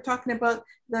case, we're talking about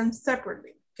them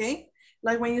separately, okay?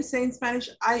 Like when you say in Spanish,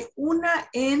 hay una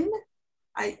en,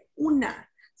 hay una.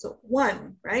 So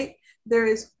 1, right? There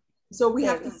is So we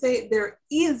have to say there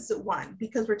is one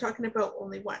because we're talking about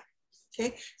only one.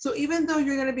 Okay, so even though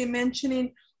you're going to be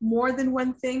mentioning more than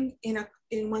one thing in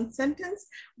one sentence,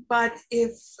 but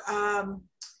if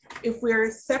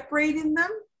we're separating them,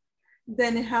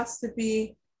 then it has to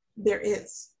be there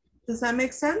is. Does that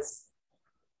make sense?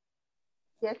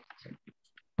 Yes.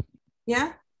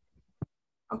 Yeah?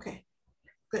 Okay,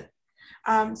 good.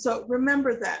 So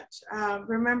remember that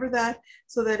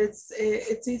so that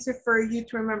it's easier for you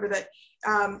to remember that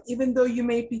even though you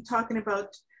may be talking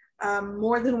about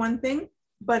more than one thing,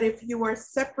 but if you are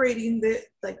separating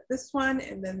like this one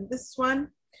and then this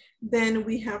one, then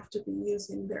we have to be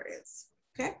using there is.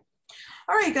 Okay.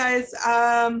 All right, guys.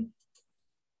 All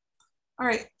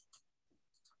right.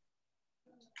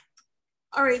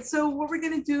 All right, so what we're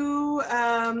gonna do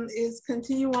is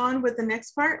continue on with the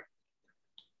next part.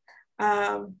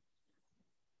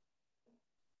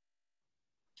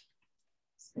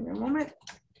 Just give me a moment.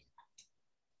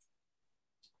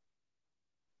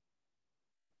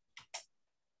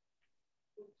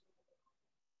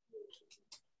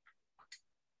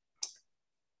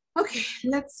 Okay,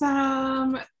 let's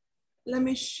let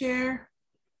me share.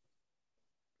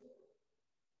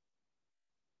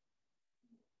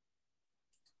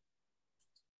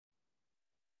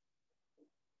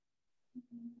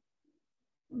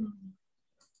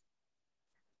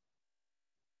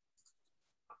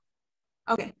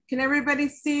 Okay, can everybody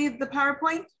see the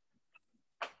PowerPoint?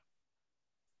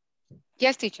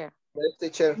 Yes, teacher. Yes,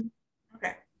 teacher.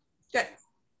 Okay, good.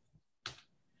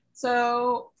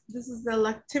 So this is the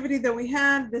activity that we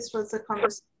had. This was a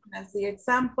conversation as the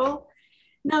example.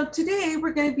 Now today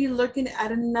we're going to be looking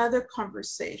at another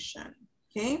conversation,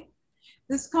 okay?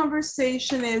 This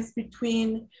conversation is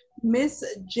between Miss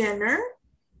Jenner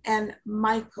and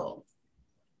Michael,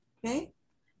 okay?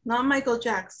 Not Michael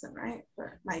Jackson, right?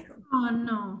 But Michael. Oh,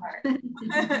 no.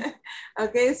 Right.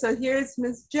 Okay, so here's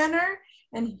Miss Jenner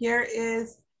and here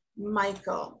is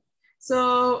Michael.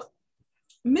 So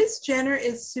Miss Jenner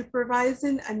is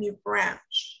supervising a new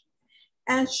branch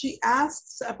and she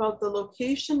asks about the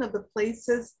location of the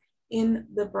places in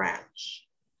the branch.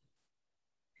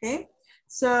 Okay,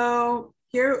 so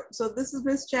this is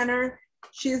Miss Jenner.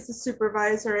 She is the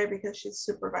supervisor, right? Because she's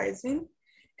supervising.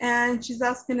 And she's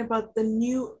asking about the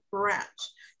new branch.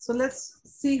 So let's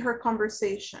see her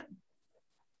conversation.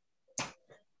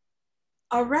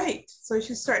 All right, so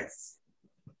she starts.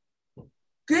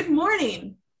 Good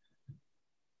morning.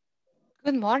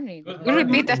 Good morning. You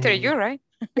repeat after you, right?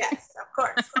 Yes, of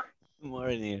course. Good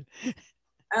morning.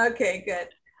 Okay, good.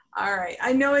 All right.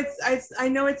 I know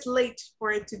it's late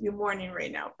for it to be morning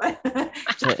right now, but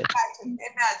imagine,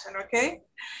 okay?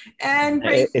 And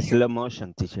great. It's slow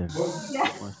motion, teacher.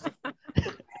 Yeah.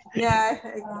 Yeah,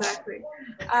 exactly.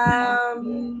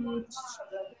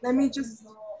 Let me just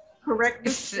correct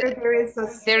this.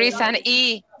 There is an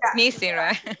E missing,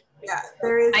 right? Yeah,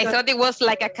 there is. I thought it was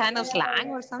like a kind of slang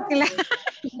or something like that.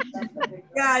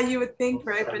 Yeah, you would think,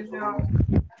 right? But no.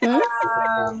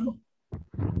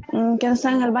 ¿Qué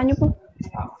está en el baño?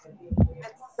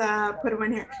 Let's put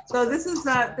one here. So this is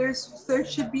there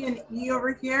should be an E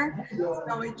over here.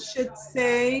 So it should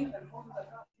say.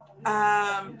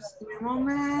 Just give me a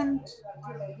moment.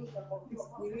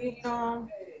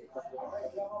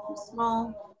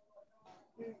 Small.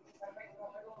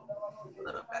 A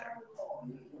little better.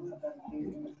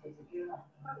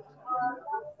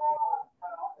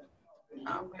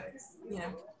 Okay,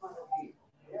 yeah.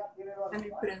 Let me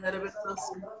put it a little bit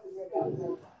closer.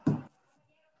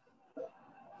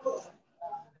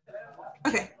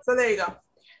 Okay, so there you go.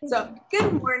 So,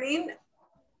 good morning.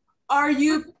 Are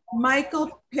you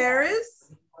Michael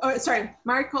Paris? Oh, sorry,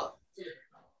 Michael.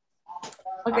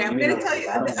 Okay, I'm going to tell you,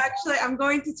 actually, I'm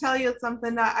going to tell you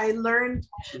something that I learned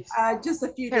just a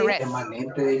few days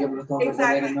ago.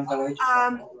 Exactly.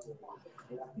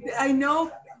 I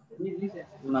know.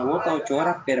 Una bota 8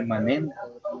 horas permanente.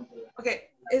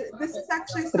 Okay, this is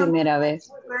actually something I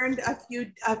learned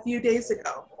a few days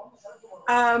ago.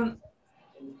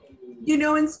 You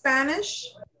know, in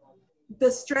Spanish,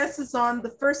 the stress is on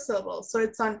the first syllable, so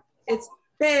it's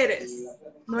Pérez,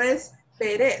 no es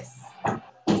Pérez.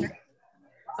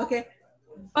 Okay,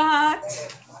 but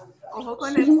ojo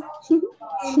con eso.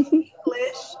 In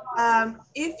English,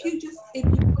 if you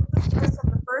put the stress on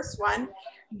the first one,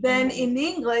 then in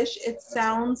English it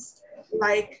sounds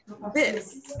like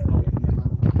this,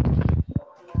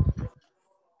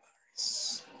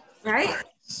 right?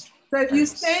 So if you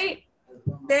say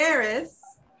Paris,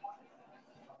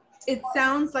 it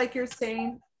sounds like you're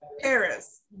saying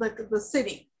Paris, like the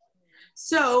city.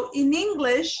 So in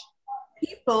English,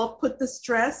 people put the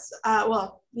stress,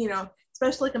 well, you know,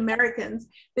 especially like Americans,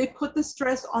 they put the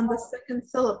stress on the second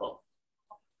syllable.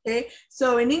 Okay,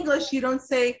 so in English, you don't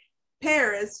say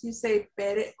Paris, you say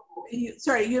Pere, you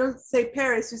don't say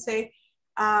Paris, you say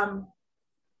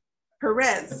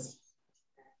Perez.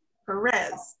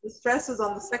 Perez. The stress is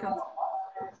on the second.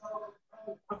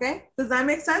 Okay, does that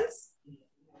make sense?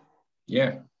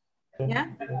 Yeah. Yeah.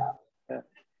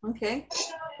 Okay.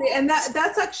 And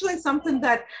that's actually something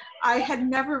that I had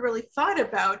never really thought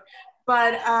about,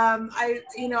 but I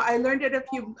learned it a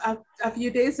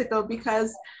few days ago,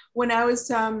 because when I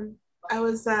was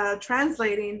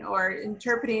translating or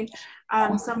interpreting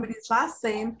somebody's last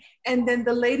name, and then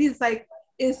the lady's like,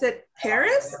 is it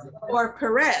Paris or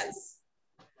Perez?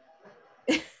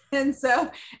 And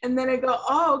then I go,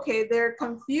 oh, okay, they're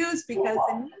confused, because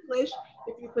in English,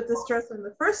 if you put the stress on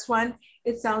the first one,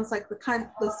 it sounds like the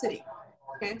city.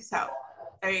 Okay, so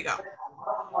there you go.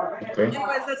 Okay.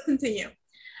 Anyways, let's continue.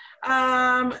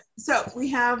 So we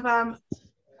have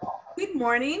good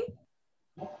morning.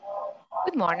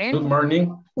 Good morning. Good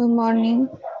morning. Good morning.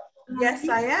 Yes,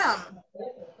 I am.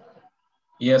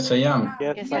 Yes, I am.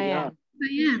 Yes, I am.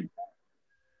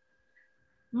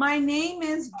 My name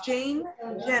is Jane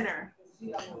Jenner.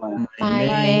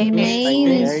 My name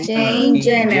is Jane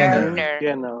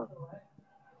Jenner.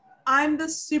 I'm the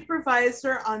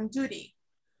supervisor on duty.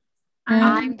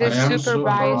 I'm the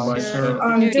supervisor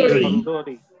On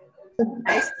duty.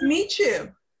 Nice to meet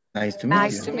you. Nice to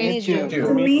Nice to meet you.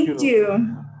 To meet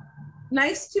you.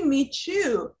 Nice to meet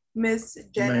you, Miss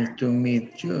Jenner. Nice to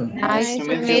meet you. Nice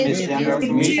to meet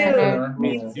you.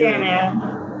 Miss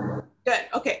Jenner. Good.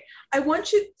 Okay. I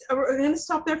want you. We're going to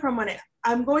stop there for a minute.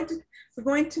 We're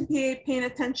going to be paying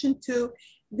attention to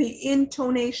the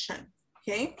intonation.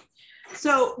 Okay.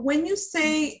 So when you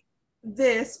say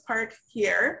this part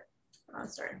here,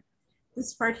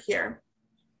 this part here,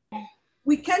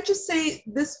 we can't just say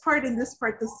this part and this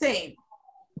part the same.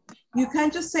 You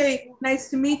can't just say nice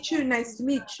to meet you, nice to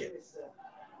meet you.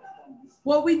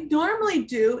 What we normally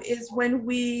do is when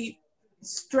we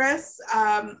stress,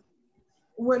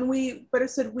 when we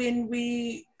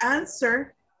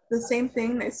answer the same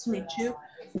thing, nice to meet you,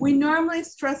 we normally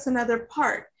stress another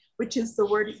part, which is the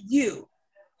word you.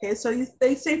 Okay, so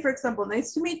they say, for example,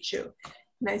 nice to meet you.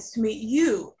 Nice to meet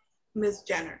you, Ms.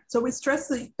 Jenner. So we stress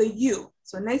the you.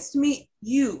 So nice to meet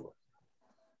you.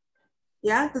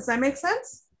 Yeah, does that make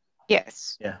sense?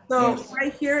 Yes. Yeah. So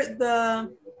right here,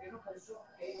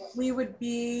 we would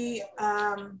be,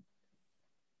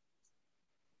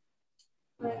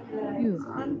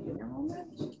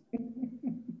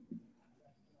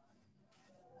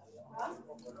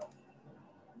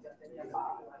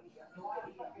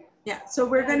 yeah, so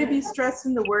we're going to be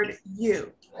stressing the word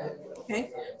you.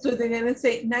 Okay, so they're going to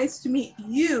say, nice to meet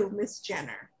you, Miss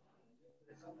Jenner.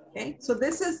 Okay, so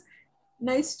this is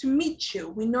nice to meet you.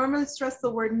 We normally stress the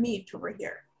word meet over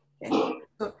here. Okay,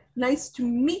 so nice to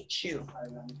meet you.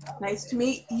 Nice to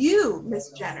meet you,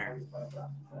 Miss Jenner.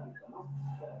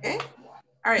 Okay,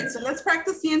 all right, so let's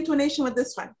practice the intonation with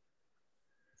this one.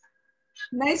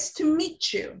 Nice to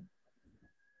meet you.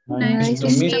 Nice to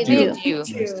meet you.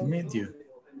 Nice to meet you.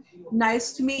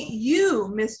 Nice to meet you,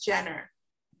 Miss Jenner.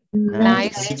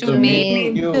 Nice to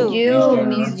meet You,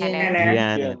 Miss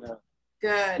Jenner.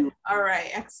 Good. All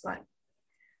right. Excellent.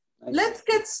 Let's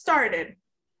get started.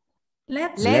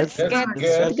 Let's get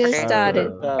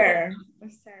started.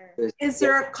 Is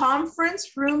there a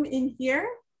conference room in here?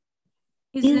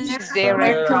 Is there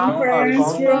a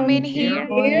conference room in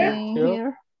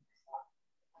here?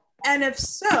 And if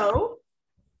so,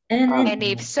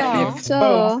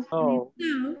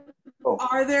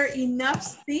 are there enough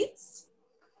seats?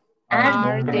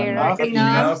 Are there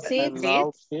enough seats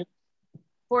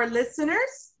For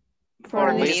listeners?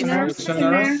 for listeners?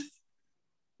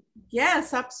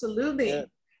 Yes, absolutely.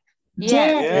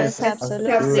 Yes,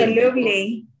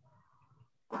 Absolutely.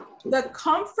 The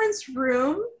conference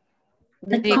room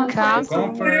The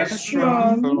conference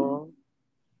room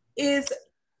is,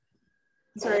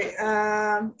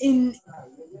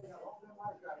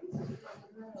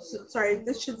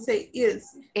 this should say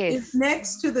is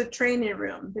next to the training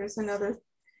room. There's another.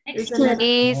 Is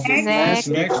next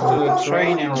to the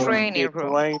training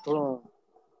room.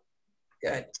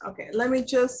 Good. Okay, let me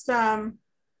just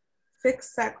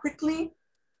fix that quickly.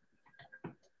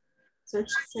 So it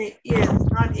should say is,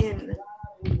 not in.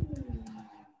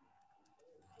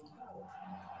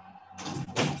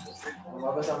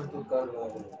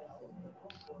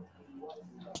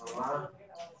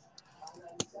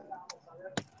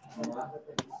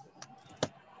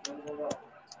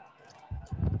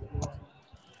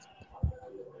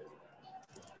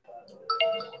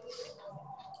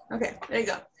 Okay, there you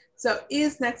go. So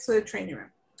is next to the training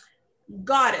room.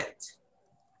 Got it.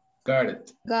 Got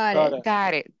it. Got it.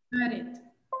 Got it. Got it.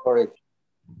 Correct.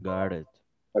 Got it.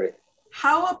 Correct.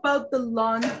 How about the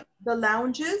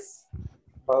lounges?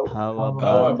 How How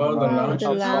about about the lounge?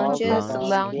 The lounges.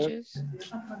 Lounges.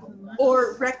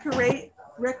 Or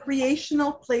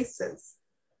recreational places?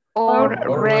 Or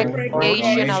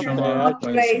recreational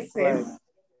places.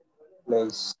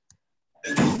 Place.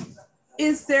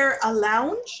 Is there a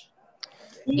lounge?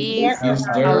 Is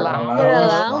there a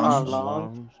lounge?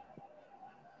 Lounge.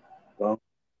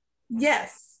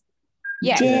 Yes.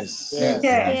 Yes.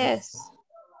 Yes.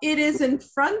 It is in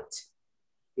front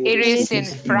It is in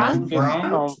front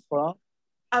of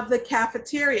the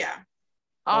cafeteria.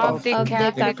 of the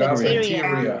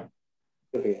cafeteria.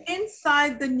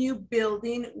 Inside the new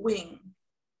building wing.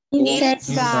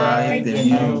 Inside the the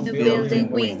new building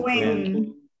building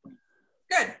wing.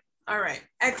 Good. All right.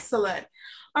 Excellent.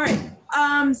 All right.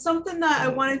 Something that I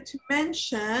wanted to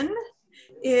mention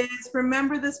is,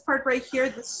 remember this part right here,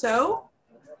 the so?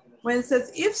 When it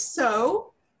says if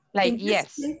so, like in this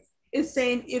yes. case, it's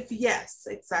saying if yes,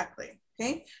 exactly.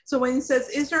 Okay. So when it says,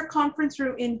 is there a conference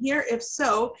room in here? If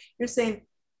so, you're saying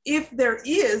if there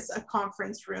is a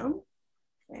conference room.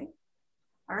 Okay.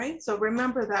 All right. So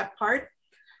remember that part.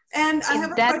 And I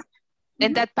have a question.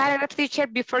 In that paragraph, teacher,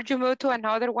 before you move to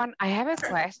another one, I have a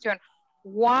question.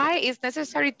 Why is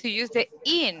necessary to use the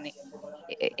in?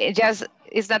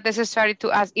 It's not necessary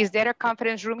to ask, is there a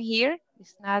conference room here?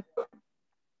 It's not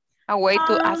a way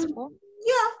to ask for?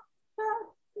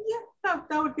 Yeah,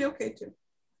 that would be okay too.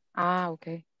 Ah,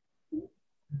 okay.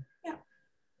 Yeah,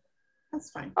 that's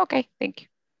fine. Okay, thank you.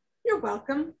 You're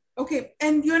welcome. Okay,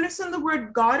 and you understand the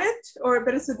word got it, or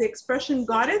better said the expression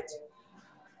got it?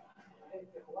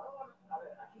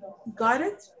 Got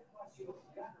it?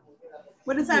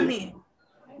 What does that mean?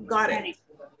 Got it.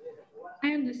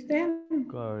 I understand.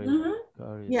 Got it.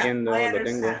 Got it. Yeah, Entiendo, I lo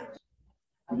tengo.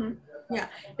 understand. Yeah,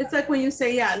 it's like when you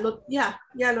say, yeah, lo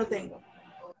tengo.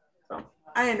 So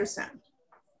I understand.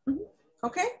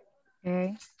 Okay.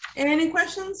 Okay. Any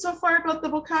questions so far about the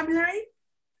vocabulary?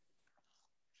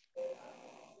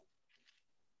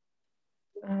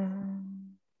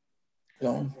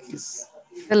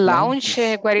 The lounge,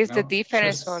 what is the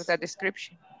difference or the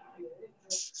description?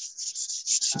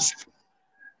 It's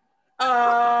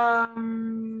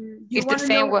the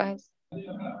same one.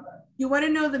 You want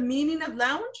to know the meaning of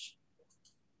lounge?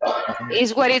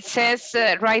 Is what it says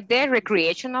right there,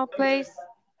 recreational place?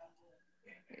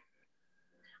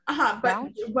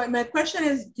 But my question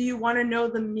is, do you want to know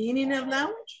the meaning of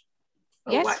lounge?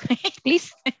 Yes,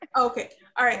 please. Okay,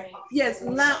 all right. Yes,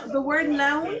 the word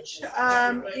lounge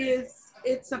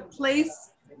it's a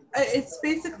place, it's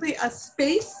basically a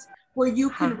space where you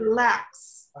can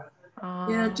relax.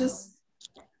 You know, just,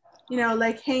 you know,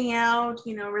 like hang out,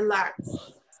 you know, relax.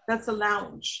 That's a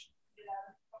lounge.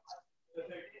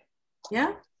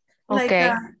 Yeah? Okay.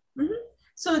 Like,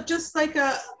 so just like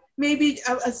maybe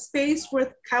a space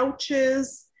with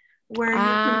couches where you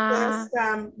can just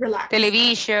relax.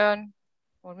 Television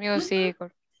or music.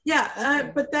 Or... Yeah,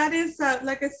 but that is,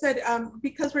 like I said,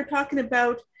 because we're talking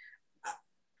about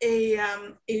a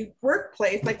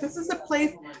workplace, like this is a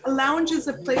place, a lounge is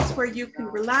a place where you can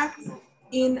relax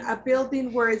in a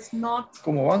building where it's not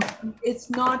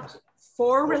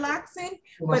for relaxing,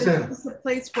 but it's a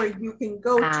place where you can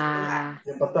go to relax.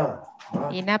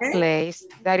 In a place,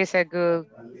 that is a good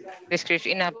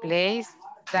description. In a place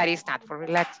that is not for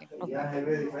relaxing.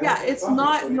 Okay. Yeah, it's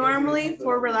not normally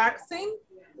for relaxing.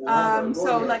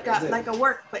 So like a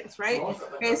workplace, right?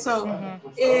 Okay, so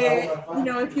you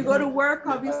know, if you go to work,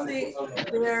 obviously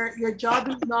your job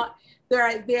is not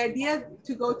there. The idea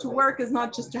to go to work is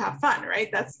not just to have fun, right?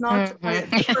 That's not what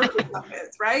the purpose of it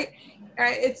is, right?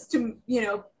 It's to, you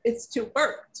know, it's to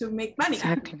work, to make money,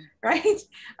 right?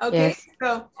 Okay, yes.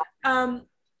 So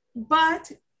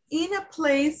but in a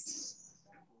place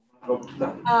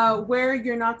where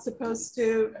you're not supposed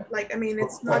to, like, I mean,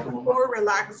 it's not for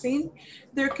relaxing,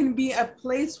 there can be a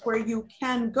place where you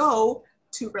can go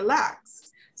to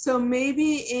relax. So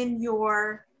maybe in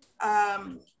your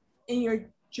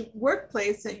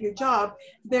workplace, at your job,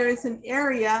 there is an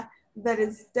area that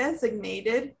is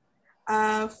designated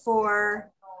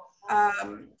for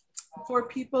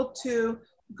people to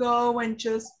go and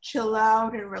just chill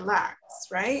out and relax,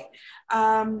 right?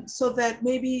 So that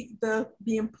maybe the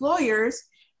employers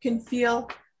can feel,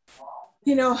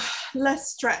 you know,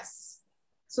 less stress.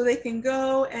 So they can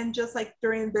go and just like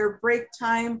during their break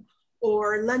time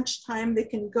or lunchtime, they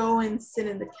can go and sit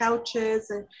in the couches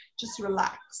and just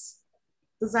relax.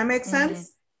 Does that make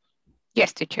sense?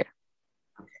 Yes, teacher.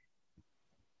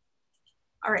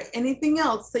 All right, anything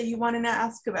else that you want to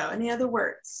ask about? Any other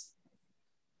words?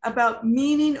 About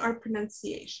meaning or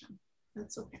pronunciation?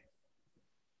 That's okay.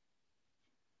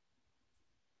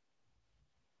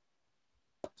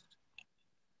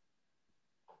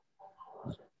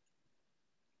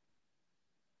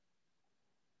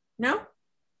 No?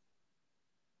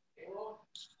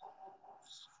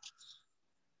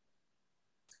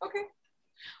 Okay.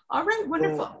 All right,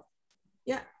 wonderful.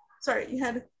 Yeah, sorry, you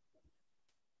had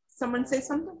someone say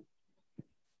something?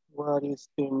 What is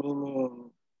the meaning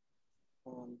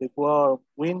of the word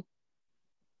win?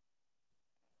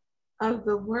 Of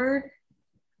the word?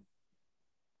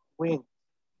 Win.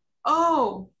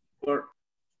 Oh.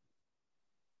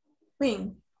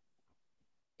 Wing.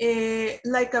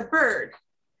 Like a bird.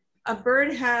 A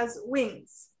bird has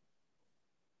wings,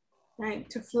 right?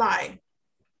 To fly.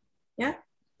 Yeah,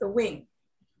 the wing.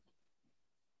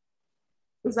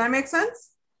 Does that make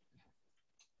sense?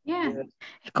 Yeah.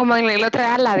 Como en la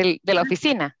otra ala de la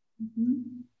oficina.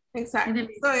 Exactly.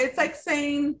 So it's like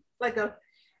saying like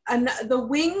the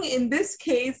wing in this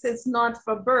case is not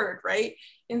for bird, right?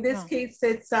 In this case,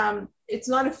 it's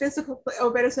not a physical,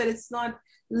 or better said, it's not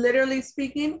literally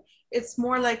speaking. It's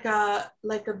more like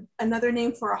another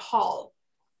name for a hall,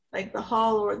 like the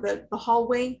hall or the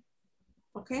hallway.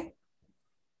 Okay.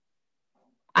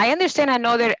 I understand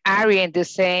another area in the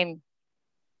same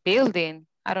building.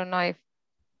 I don't know if.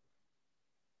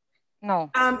 No.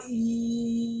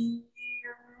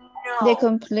 The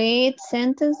complete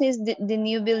sentence is the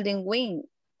new building wing.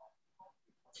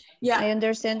 Yeah. I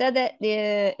understand that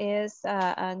there is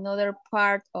another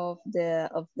part of the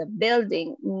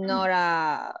building, not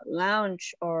a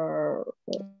lounge or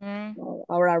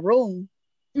a room.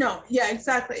 No, yeah,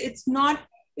 exactly. It's not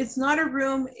a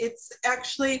room, it's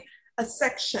actually a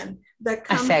section that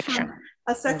comes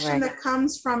that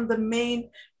comes from the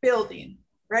main building,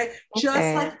 right? Okay.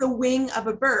 Just like the wing of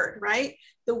a bird, right?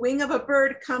 The wing of a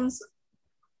bird comes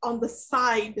on the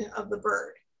side of the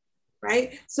bird,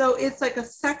 right? So it's like a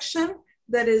section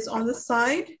that is on the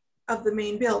side of the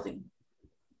main building.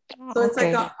 So it's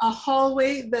like a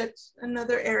hallway, that's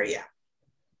another area.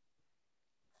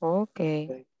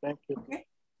 Okay. Thank you. Okay.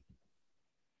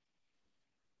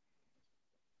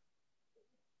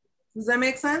 Does that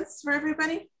make sense for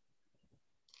everybody?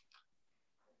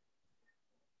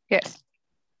 Yes.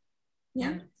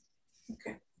 Yeah.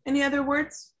 Okay. Any other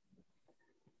words?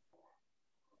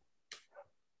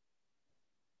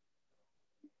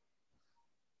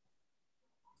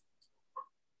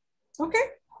 Okay.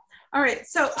 All right.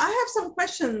 So I have some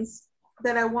questions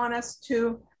that I want us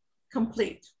to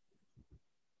complete.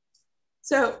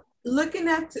 So looking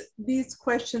at these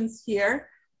questions here,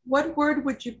 what word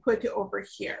would you put over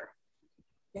here?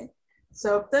 Okay.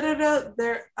 So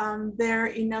there are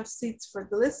enough seats for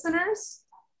the listeners,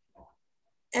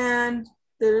 and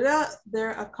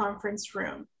they're a conference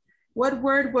room. What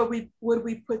word would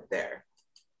we put there?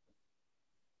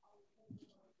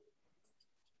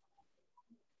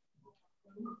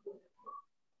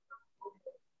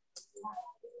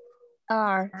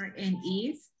 Are and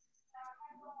is.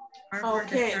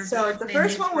 Okay, so the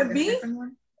first one would be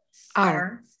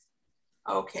are.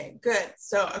 Okay, good.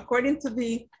 So according to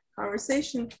the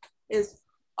conversation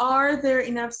are there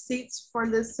enough seats for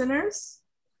listeners?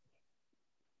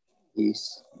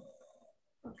 Is.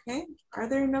 Okay, are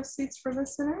there enough seats for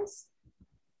listeners?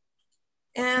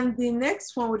 And the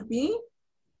next one would be?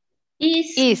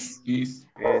 Is.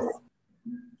 Good.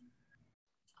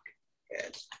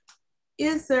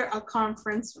 Is there a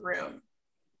conference room?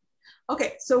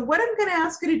 Okay, so what I'm gonna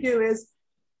ask you to do is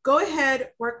go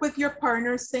ahead, work with your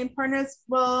partners, same partners.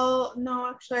 Well, no,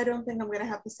 actually, I don't think I'm gonna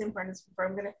have the same partners before.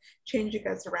 I'm gonna change you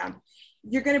guys around.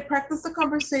 You're gonna practice the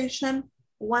conversation.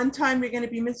 One time you're gonna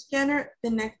be Miss Jenner,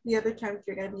 the other time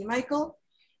you're gonna be Michael,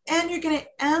 and you're gonna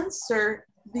answer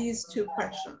these two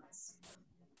questions.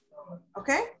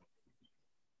 Okay?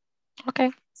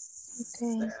 Okay.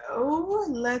 So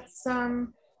let's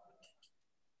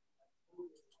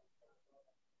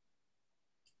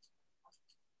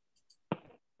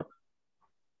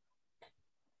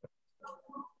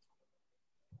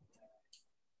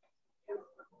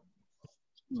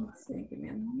let's see, give me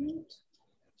a moment.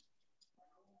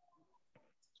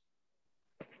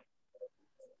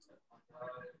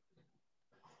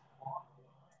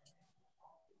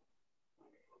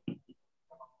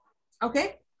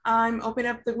 Okay, I'm opening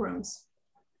up the rooms.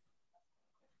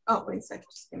 Oh, wait a second,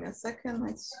 just give me a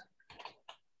second.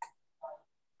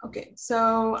 Okay,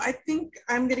 so I think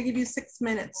I'm gonna give you 6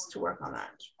 minutes to work on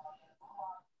that.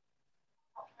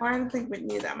 I don't think we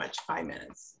need that much, 5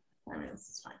 minutes. 5 minutes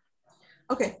is fine.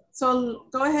 Okay, so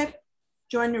go ahead,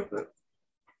 join your group.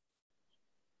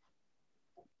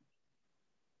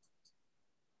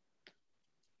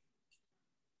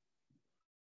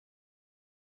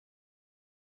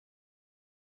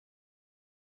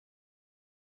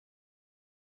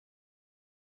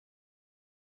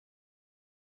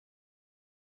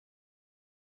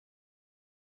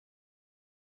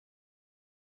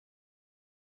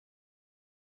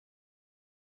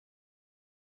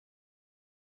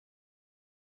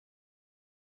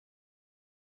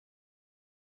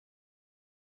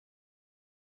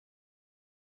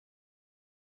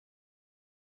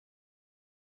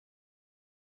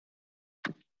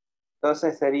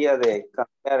 Entonces sería de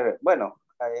cambiar, bueno,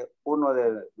 uno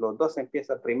de los dos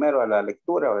empieza primero a la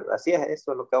lectura, ¿verdad? Así es,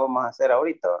 eso es lo que vamos a hacer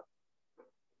ahorita, ¿verdad?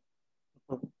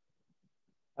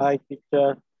 Hi,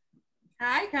 teacher.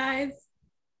 Hi, guys.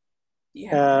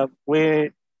 Yeah.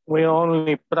 We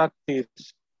only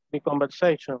practice the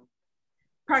conversation.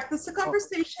 Practice the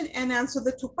conversation and answer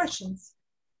the 2 questions.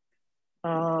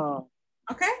 Ah,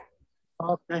 Okay?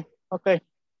 okay, okay.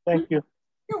 Thank you.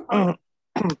 You're welcome.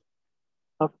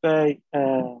 Okay.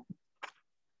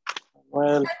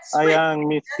 Well, I am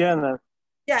Miss Jenner.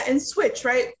 Yeah, and switch,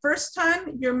 right? First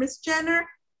time, you're Miss Jenner.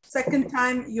 Second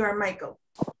time, you are Michael.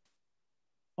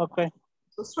 Okay.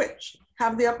 So switch.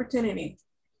 Have the opportunity.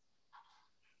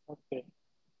 Okay.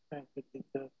 Thank you,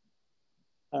 teacher.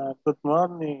 Good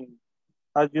morning.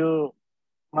 Are you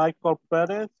Michael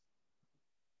Perez?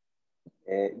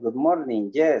 Good morning.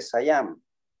 Yes, I am.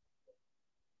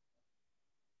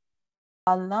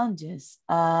 Lounges,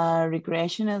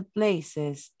 recreational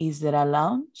places. Is there a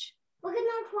lounge?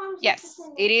 Yes,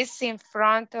 it is in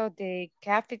front of the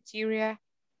cafeteria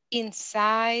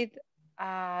inside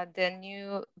the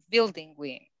new building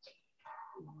wing.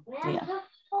 Yeah.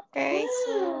 Okay,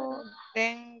 so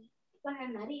then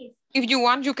if you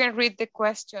want, you can read the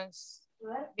questions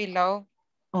below.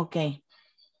 Okay.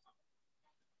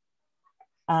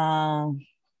 Are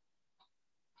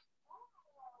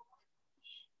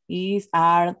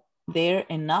there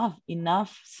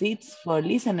enough seats for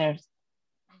listeners?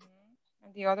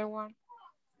 And the other one?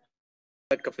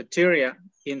 The cafeteria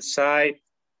inside.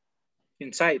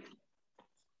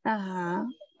 Uh-huh.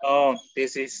 Oh,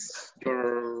 this is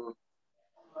your.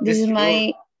 This is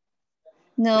my.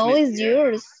 No, it's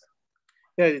yours.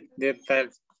 Yeah, that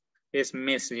is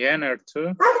Miss Jenner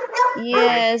too.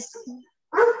 Yes.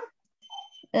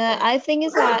 I think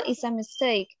it's a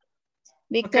mistake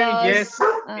because okay, yes,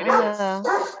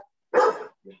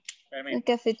 the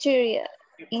cafeteria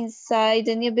inside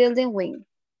the new building wing.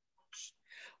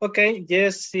 Okay,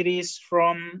 yes, it is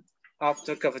from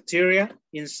after cafeteria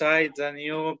inside the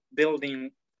new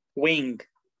building wing.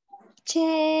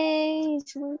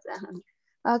 Change.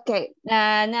 Okay,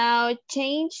 now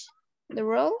change the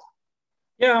role.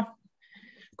 Yeah.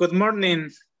 Good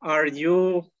morning. Are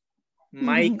you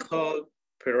Michael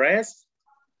Perez?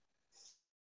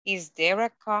 Is there a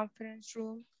conference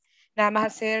room? Nada más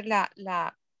hacer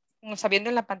como sabiendo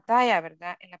en la pantalla,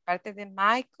 ¿verdad? En la parte de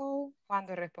Michael,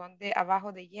 cuando responde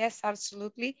abajo de yes,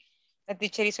 absolutely, la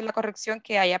teacher hizo la corrección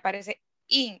que ahí aparece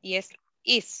in y es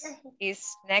is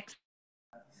next.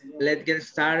 Let's get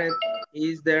started.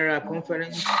 Is there a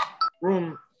conference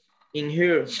room in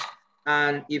here?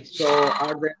 And if so,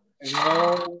 are there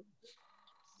no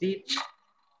seats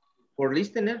for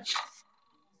listeners?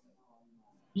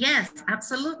 Yes,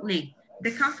 absolutely.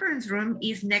 The conference room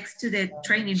is next to the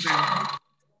training room.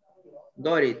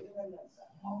 Got it.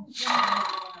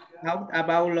 How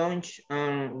about lunch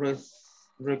and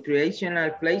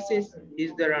recreational places?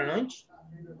 Is there a lunch?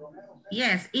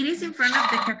 Yes, it is in front of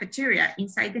the cafeteria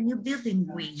inside the new building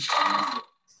wing.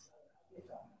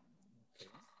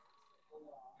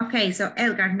 Okay, so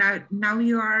Edgar, now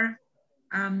you are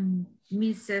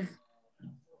Mrs.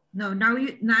 No, now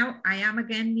I am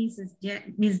again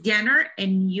Miss Jenner,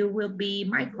 and you will be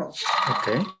Michael.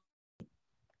 Okay.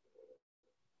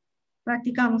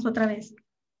 Practicamos otra vez.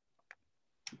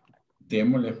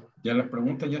 Démosle. Ya las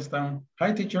preguntas ya están.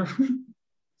 Hi, teacher.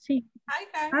 Sí. Hi,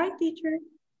 guys. Hi, teacher.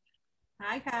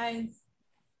 Hi, guys.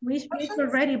 We speak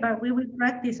already, but we will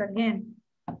practice again.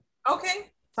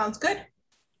 Okay, sounds good.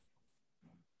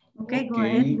 Okay, go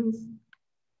ahead, please.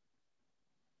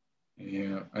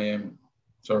 Yeah, I am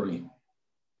sorry.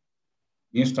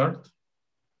 You start?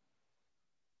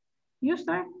 You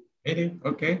start.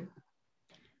 Okay.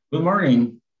 Good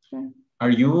morning. Sure.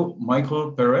 Are you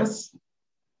Michael Perez?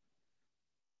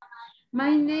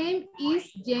 My name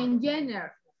is Jane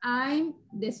Jenner. I'm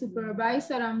the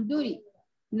supervisor on duty.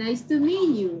 Nice to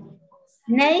meet you.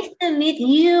 Nice to meet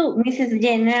you, Mrs.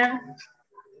 Jenner.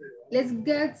 Let's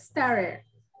get started.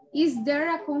 Is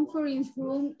there a conference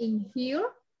room in here?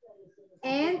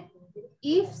 And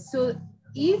if so,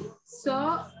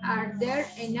 are there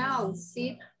enough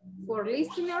seats for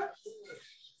listeners?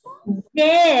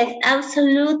 Yes,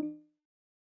 absolutely.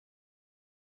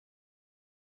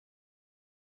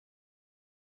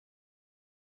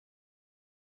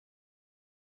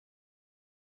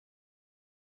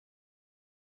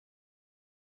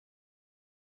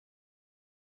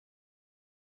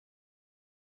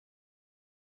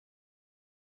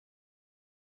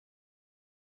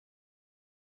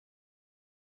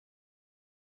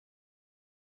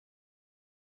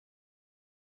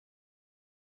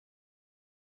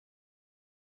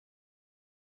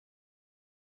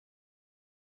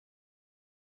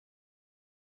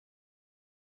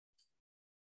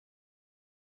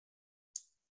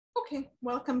 Okay,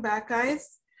 welcome back,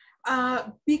 guys.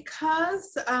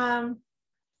 Because, come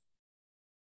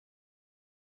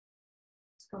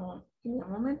on, give me a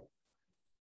moment.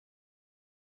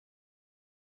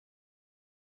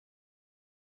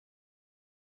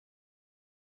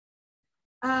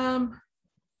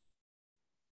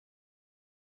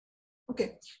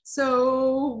 Okay,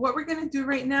 so what we're going to do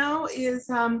right now is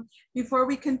before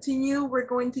we continue, we're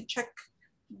going to check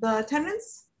the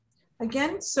attendance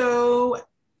again. So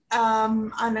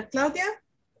Ana Claudia.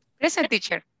 Present,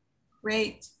 teacher.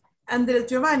 Great. Andres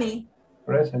Giovanni.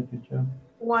 Present, teacher.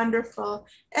 Wonderful.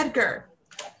 Edgar.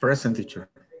 Present, teacher.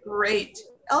 Great.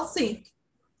 Elsie.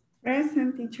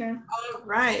 Present, teacher. All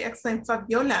right, excellent.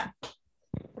 Fabiola.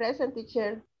 Present,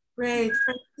 teacher. Great.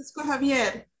 Francisco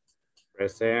Javier.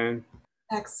 Present.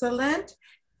 Excellent.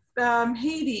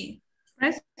 Haiti.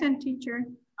 Present, teacher.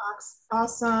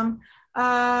 Awesome.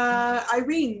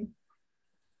 Irene.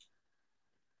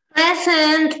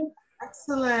 Present.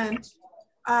 Excellent.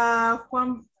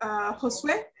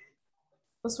 Josué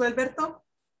Alberto.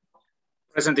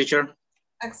 Present, teacher.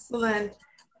 Excellent.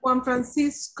 Juan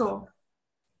Francisco.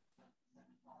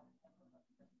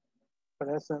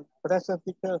 Present. Present,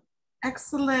 teacher.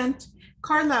 Excellent.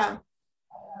 Carla.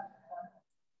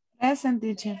 Present,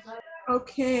 teacher.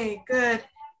 Okay, good.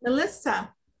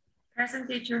 Melissa. Present,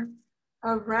 teacher.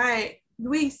 All right.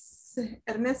 Luis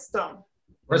Ernesto.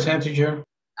 Present, teacher.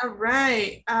 All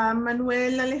right.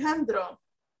 Manuel Alejandro.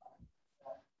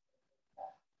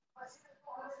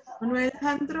 Manuel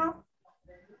Alejandro.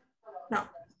 No.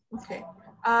 Okay.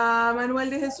 Manuel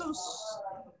de Jesus.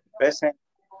 Present.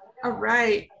 All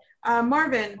right.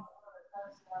 Marvin.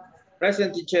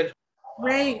 Present, teacher.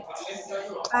 Great.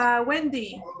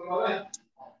 Wendy.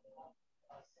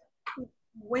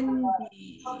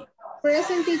 Wendy.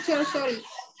 Present, teacher, sorry.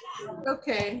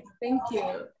 Okay, thank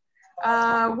you.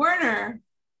 Werner.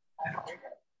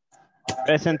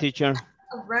 Present, teacher.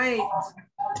 All right.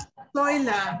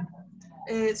 Zoila.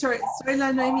 Sorry,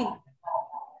 Zoila Noemi.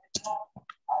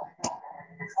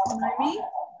 Noemi?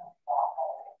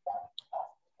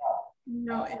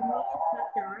 No, Emily is not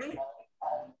here, right?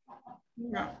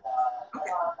 No.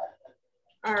 Okay.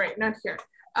 All right, not here.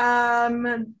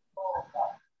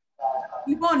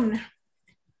 Yvonne.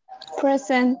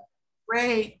 Present.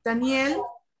 Great. Daniel.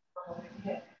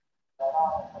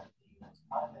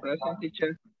 Present,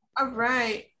 teacher. All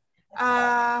right.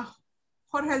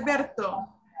 Jorge Alberto.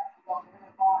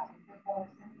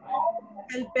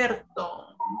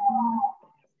 Alberto.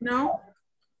 No?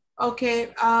 Okay.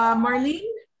 Marlene?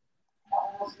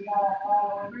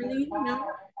 Marlene, no?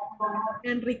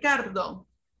 And Ricardo?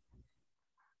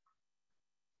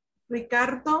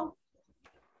 Ricardo?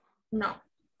 No.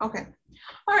 Okay.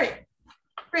 All right.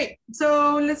 Great.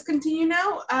 So let's continue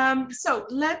now. So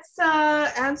let's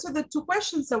answer the two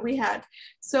questions that we had.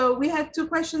 So we had two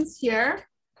questions here.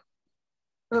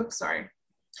 Oops, sorry.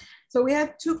 So we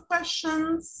had two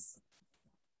questions,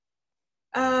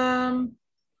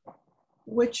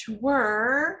 which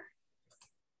were,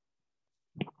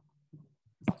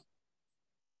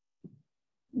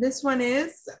 this one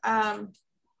is,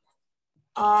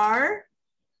 are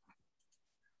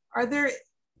there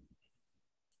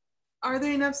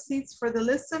enough seats for the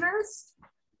listeners?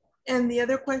 And the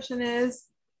other question is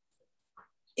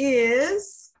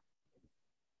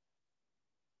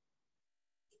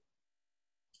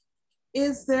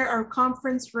there a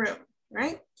conference room,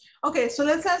 right? Okay, so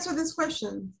let's answer this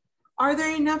question. Are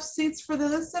there enough seats for the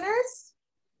listeners?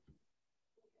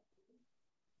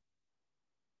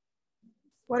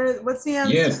 What's the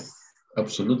answer? Yes,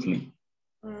 absolutely.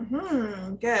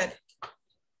 Mm-hmm, good.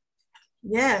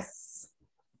 Yes.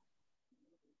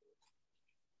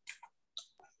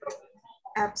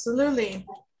 Absolutely.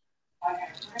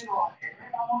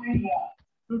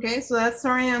 Okay, so that's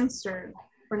our answer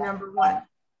for number one.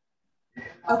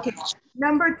 Okay,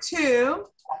 number two,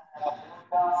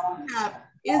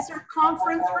 is there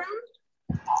conference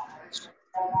room?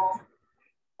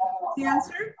 The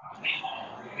answer?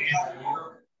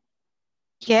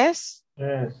 Yes.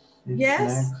 Yes.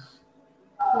 Yes.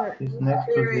 It's next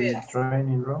to the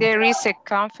training room. There is a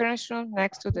conference room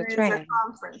next to the training. There is a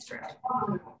conference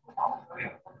room.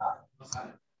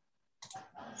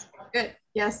 Good.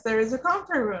 Yes, there is a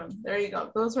conference room. There you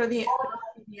go. Those are the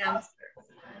answers.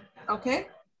 Okay.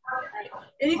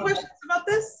 Any questions about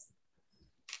this?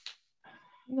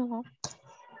 No.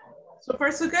 So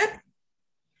far, so good?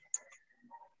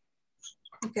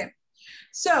 Okay.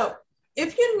 So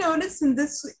if you notice in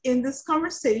this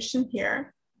conversation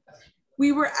here,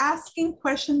 we were asking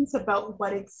questions about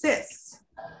what exists.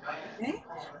 Okay.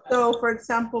 So for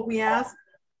example, we asked,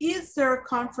 is there a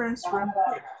conference room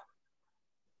here?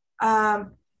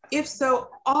 If so,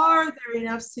 are there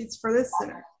enough seats for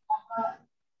listeners?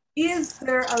 Is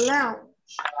there a lounge?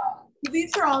 So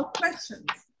these are all questions.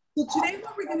 So today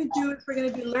what we're going to do is we're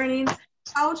going to be learning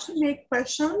how to make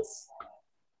questions.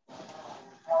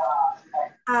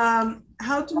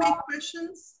 How to make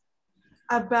questions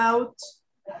about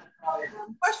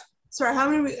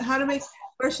how to make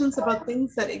questions about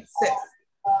things that exist.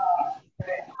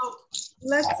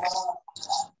 So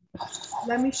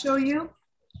let me show you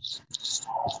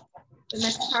the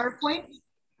next PowerPoint.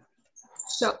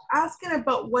 So asking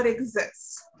about what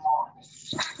exists.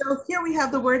 So here we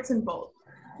have the words in bold.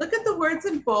 Look at the words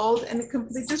in bold and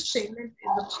complete the statement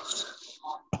in the bold.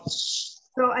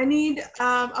 So I need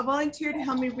a volunteer to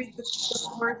help me read the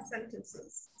 4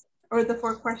 sentences, or the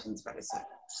 4 questions, better said.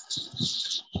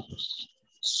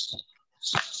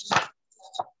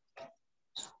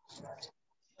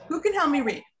 Who can help me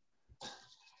read?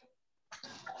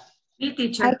 Me,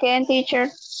 teacher. I can, teacher.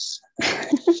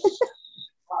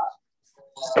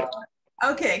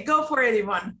 Okay, go for it,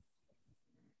 Yvonne.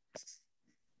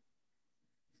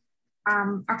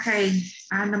 Okay,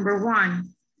 number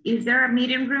 1, is there a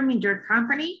meeting room in your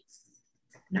company?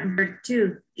 Number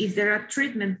 2, is there a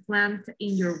treatment plant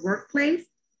in your workplace?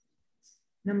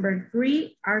 Number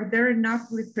 3, are there enough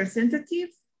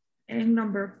representatives? And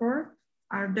number 4,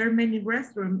 are there many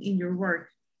restrooms in your work?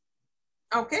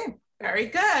 Okay, very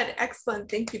good. Excellent.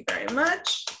 Thank you very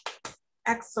much.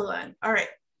 Excellent. All right.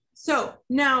 So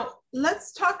now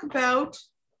let's talk about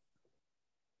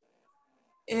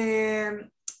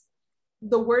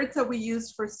the words that we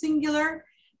use for singular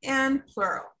and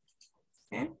plural.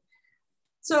 Okay.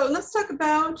 So let's talk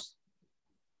about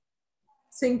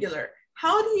singular.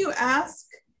 How do you ask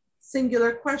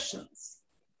singular questions?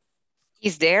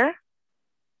 Is there?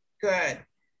 Good.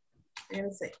 I'm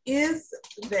gonna say, is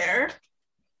there,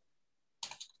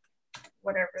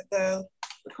 whatever the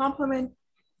complement,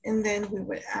 and then we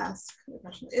would ask the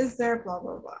question, is there, blah,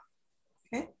 blah, blah.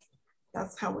 Okay,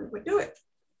 that's how we would do it.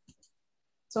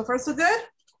 So far, so good?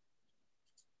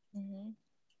 Mm-hmm.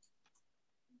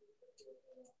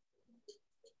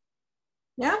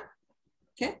 Yeah,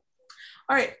 okay.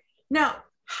 All right, now,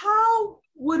 how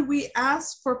would we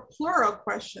ask for plural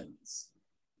questions?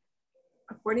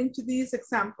 According to these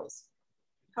examples,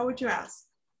 how would you ask?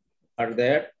 Are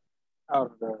there?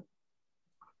 Are there?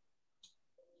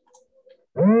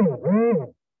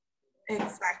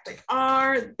 Exactly,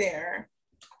 are there?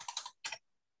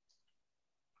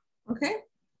 Okay,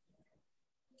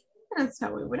 that's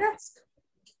how we would ask.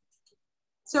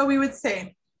 So we would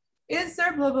say, is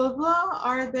there blah, blah, blah,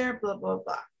 are there blah, blah,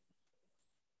 blah.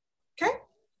 Okay,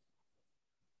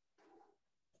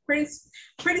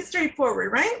 pretty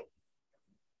straightforward, right?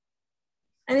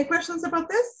 Any questions about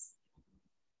this?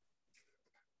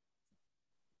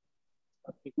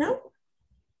 No?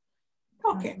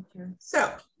 Okay,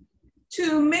 so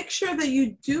to make sure that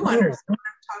you do understand what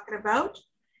I'm talking about,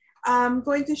 I'm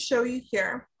going to show you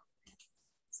here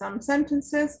some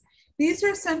sentences. These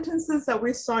are sentences that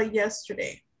we saw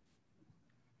yesterday.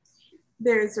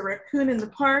 There's a raccoon in the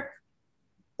park.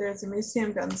 There's a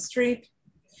museum down the street.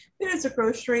 There's a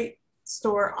grocery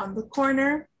store on the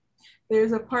corner.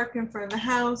 There's a park in front of the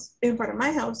house, in front of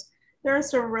my house. There are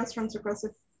several restaurants across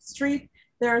the street.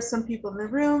 There are some people in the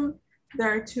room.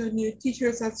 There are 2 new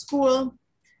teachers at school.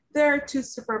 There are 2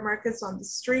 supermarkets on the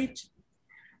street.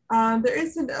 There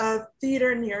isn't a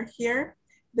theater near here.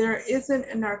 There isn't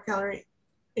an art gallery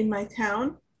in my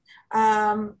town.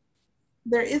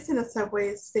 There isn't a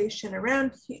subway station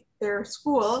around their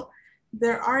school.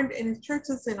 There aren't any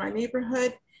churches in my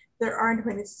neighborhood. There aren't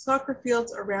many soccer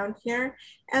fields around here,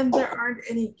 and there aren't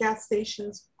any gas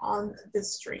stations on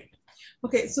this street.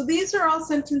 Okay, so these are all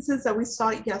sentences that we saw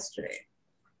yesterday.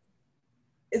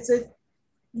 Do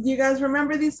you guys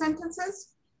remember these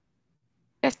sentences?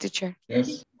 Yes, teacher.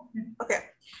 Yes. Okay,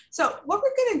 so what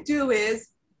we're gonna do is,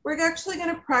 we're actually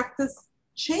gonna practice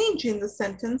changing the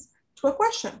sentence to a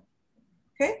question,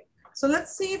 okay? So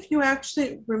let's see if you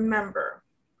actually remember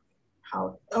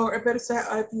how, or better say,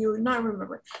 if you not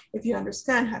remember, if you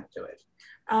understand how to do it.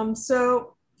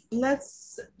 So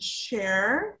let's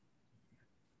share.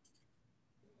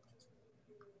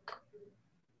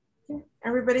 Okay.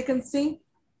 Everybody can see?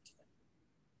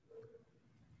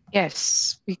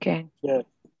 Yes, we can. Yes.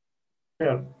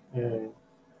 Yeah.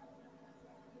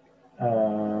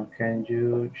 Can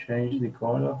you change the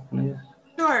color, please?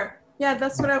 Sure. Yeah,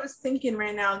 that's what I was thinking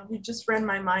right now. You just read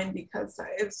my mind because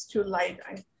it's too light.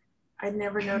 I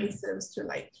never noticed it was too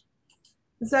light.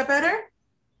 Is that better?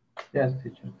 Yes,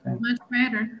 teacher. Thanks. Much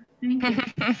better. Thank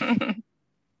you.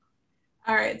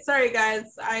 All right, sorry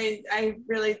guys. I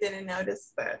really didn't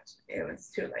notice that it was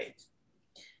too late.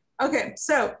 Okay,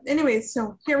 so anyways,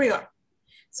 so here we are.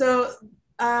 So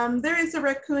there is a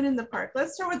raccoon in the park.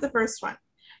 Let's start with the first one.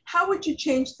 How would you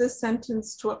change this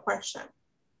sentence to a question?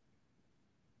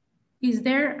 Is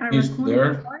there a Is raccoon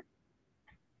there? in the park?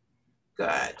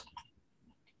 Good.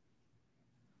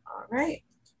 All right.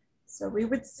 So we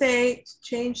would say, to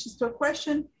change this to a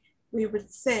question, we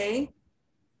would say,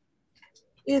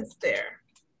 is there?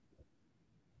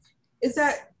 Is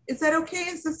that okay?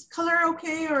 Is this color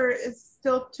okay, or is it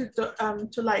still too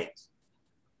light?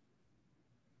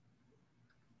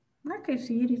 I can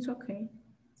see it, it's okay.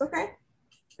 It's okay.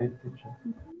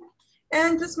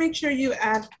 And just make sure you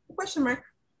add a question mark.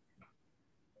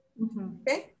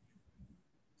 Okay?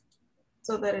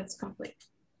 So that it's complete.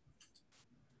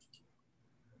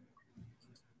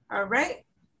 All right.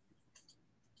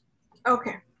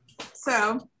 Okay.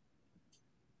 So,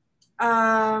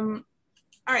 all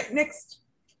right, next.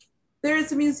 There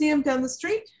is a museum down the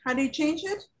street. How do you change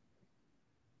it?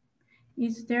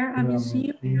 Is there a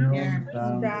museum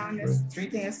Down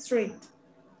the street.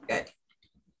 Good.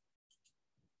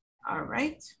 All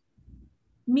right.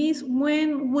 Miss,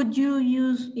 when would you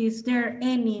use is there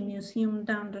any museum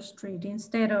down the street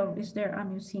instead of is there a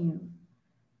museum?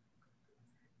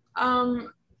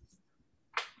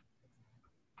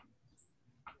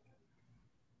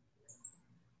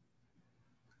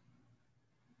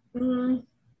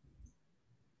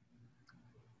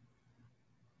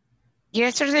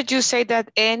 Yesterday you said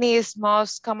that any is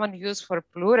most common use for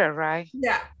plural, right?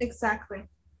 Yeah, exactly.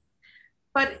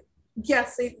 But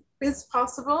yes, it is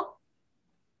possible.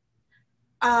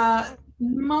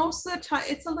 Most of the time,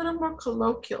 it's a little more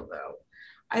colloquial though.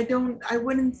 I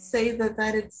wouldn't say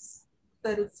that it's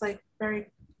like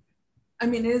very, I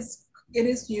mean, it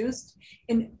is used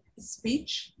in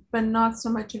speech, but not so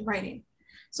much in writing.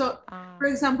 So for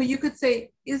example, you could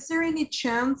say, is there any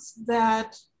chance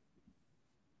that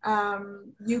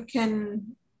we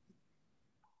can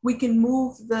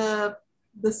move the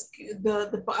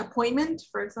appointment,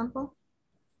 for example?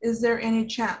 Is there any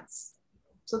chance?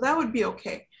 So that would be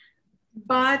okay,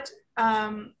 but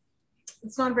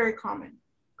it's not very common,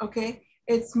 okay?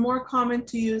 It's more common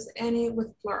to use any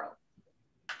with plural.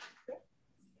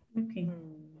 Okay.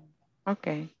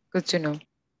 Okay, good to know.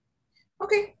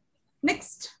 Okay,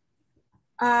 next.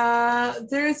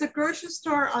 There is a grocery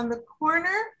store on the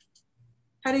corner.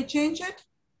 How do you change it?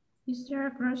 Is there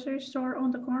a grocery store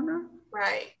on the corner?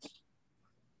 Right.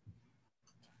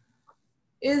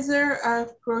 Is there a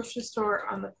grocery store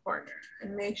on the corner?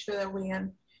 And make sure that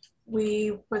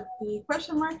we put the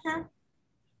question mark here.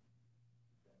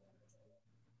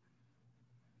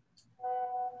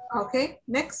 Okay,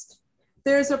 next.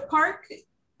 There's a park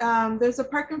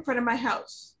in front of my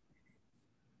house.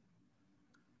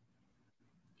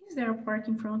 Is there a park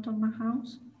in front of my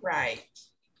house? Right.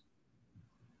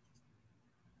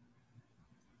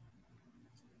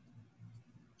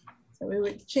 So we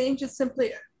would change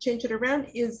it around,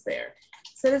 is there.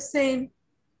 Instead of saying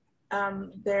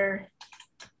there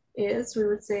is, we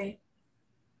would say,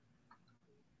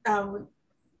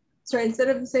 sorry, instead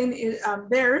of saying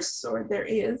there's or there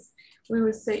is, we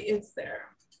would say is there.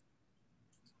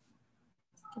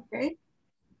 Okay.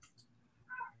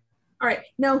 All right,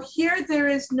 now here there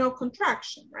is no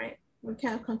contraction, right? We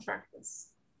can't contract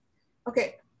this.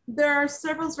 Okay, there are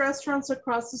several restaurants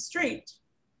across the street.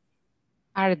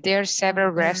 Are there several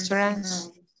restaurants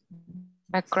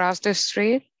across the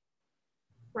street?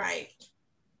 Right.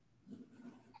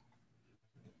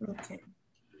 Okay.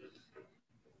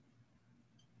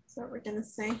 So we're gonna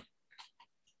say,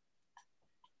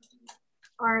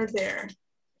 are there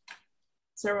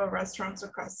several restaurants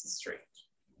across the street?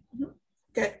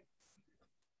 Good.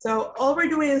 So all we're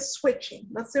doing is switching.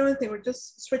 That's the only thing. We're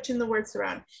just switching the words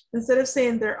around. Instead of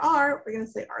saying there are, we're gonna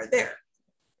say are there.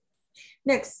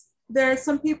 Next, there are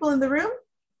some people in the room.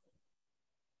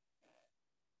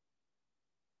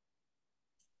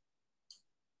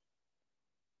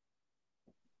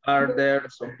 Are there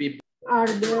some people? Are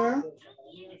there?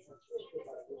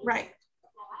 Right.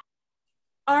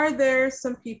 Are there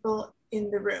some people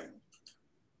in the room?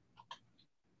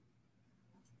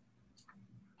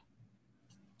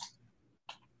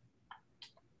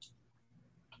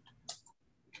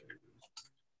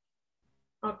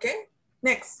 Okay,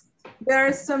 next. There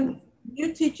are some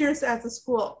new teachers at the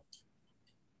school.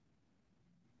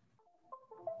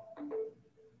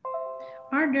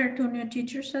 Are there 2 new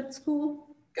teachers at school?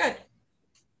 Good.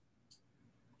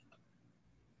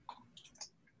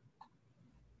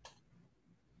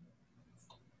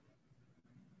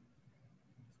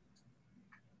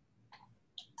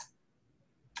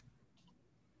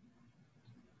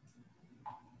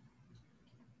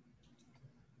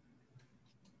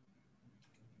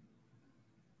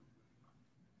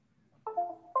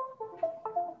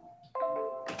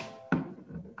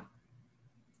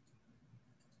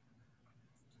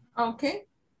 Okay.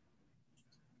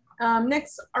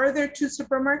 Next, are there 2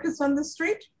 supermarkets on the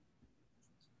street?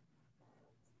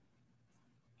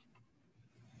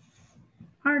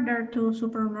 Are there 2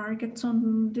 supermarkets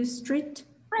on this street?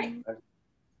 Right.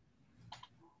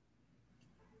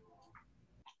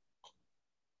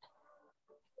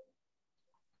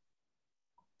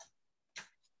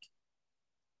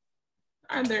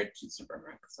 Are there 2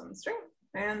 supermarkets on the street?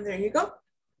 And there you go.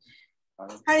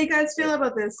 How you guys feel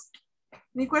about this?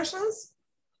 Any questions?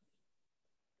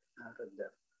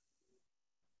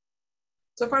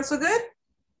 So far, so good?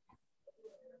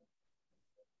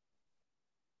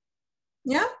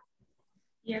 Yeah?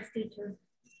 Yes, teacher.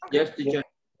 Yes, teacher.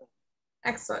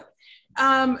 Excellent.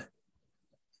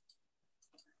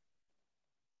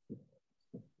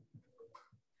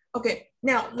 Okay,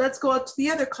 now let's go out to the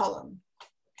other column.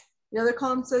 The other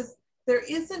column says, there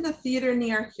isn't a theater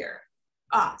near here.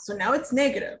 Ah, so now it's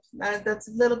negative. That's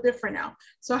a little different now.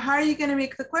 So how are you going to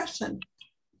make the question?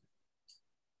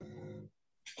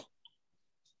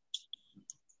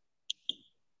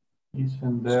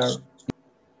 Isn't there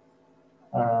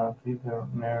a theater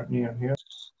near here?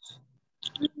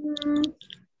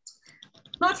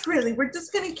 Not really. We're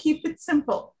just going to keep it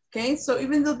simple. Okay, so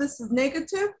even though this is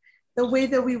negative, the way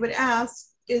that we would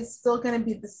ask is still going to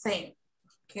be the same.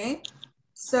 Okay,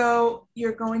 so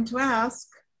you're going to ask,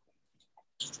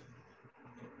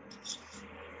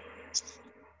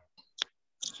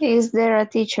 Is there a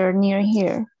teacher near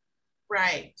here?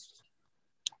 right.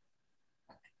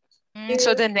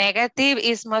 So the negative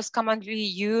is most commonly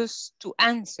used to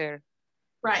answer.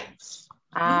 Right.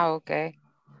 Ah, okay.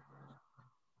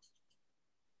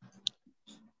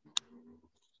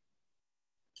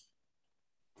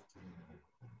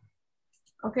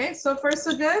 Okay, so far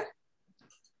so good?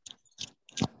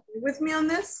 You with me on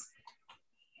this?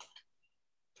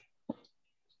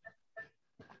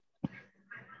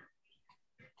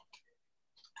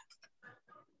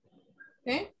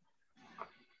 Okay.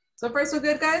 So far so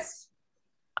good, guys?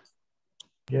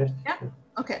 Yes. Yeah,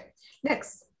 okay.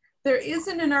 Next, there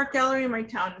isn't an art gallery in my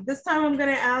town. This time I'm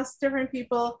gonna ask different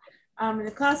people in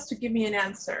the class to give me an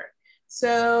answer.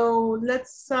 So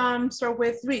let's start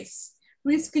with Luis.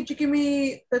 Luis, could you give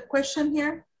me the question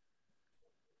here?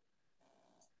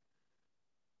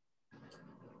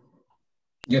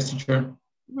 Yes, teacher.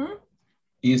 Mm-hmm.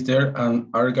 Is there an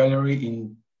art gallery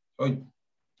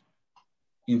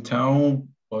in town,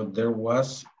 or there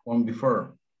was one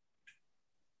before?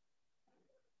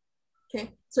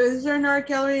 Okay, so is there an art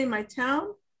gallery in my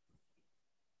town?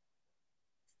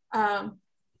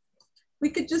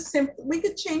 We could just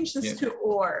change this to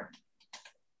or.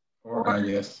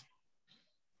 Yes.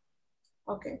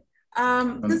 Okay.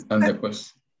 The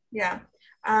question. Yeah.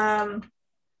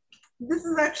 This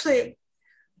is actually,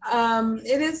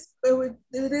 it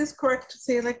is correct to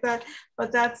say it like that,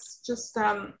 but that's just,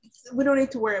 we don't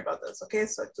need to worry about this, okay?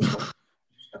 So just,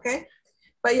 okay?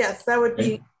 But yes, that would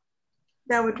be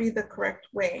the correct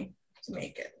way to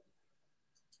make it.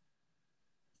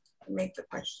 Make the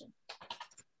question.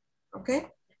 Okay,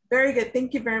 very good.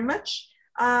 Thank you very much.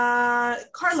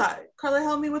 Carla,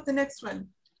 help me with the next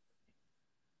one.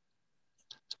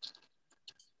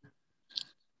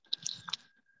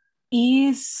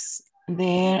 Is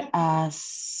there a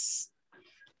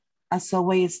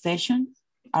subway station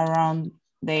around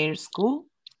their school?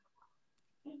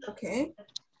 Okay.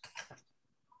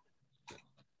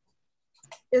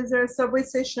 Is there a subway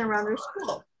station around their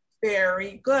school?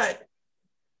 Very good.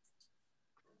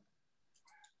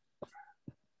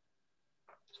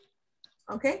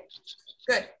 Okay,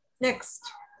 good. Next,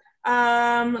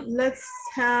 let's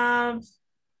have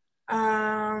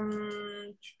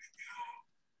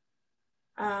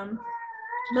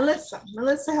Melissa.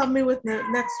 Melissa, help me with the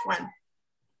next one.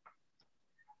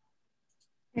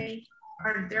 Okay,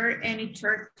 are there any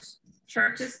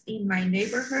churches in my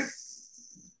neighborhood?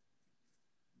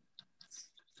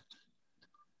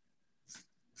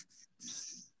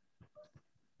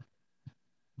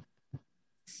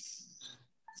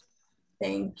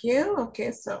 Thank you.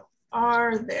 Okay, so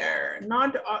are there,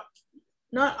 not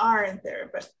aren't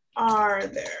there, but are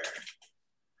there?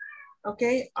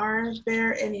 Okay, are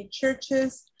there any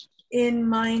churches in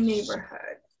my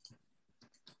neighborhood?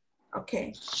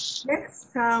 Okay,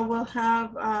 next we'll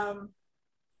have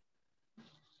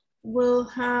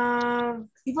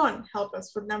Yvonne help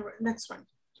us with next one.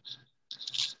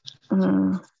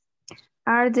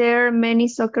 Are there many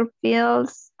soccer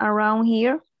fields around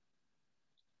here?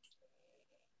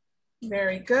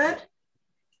 Very good.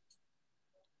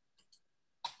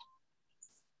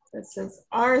 It says,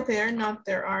 are there, not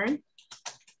there aren't,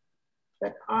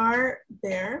 but are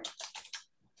there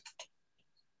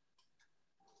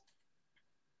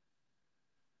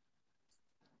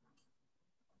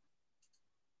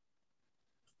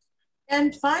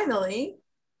And finally,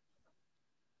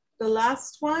 the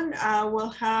last one will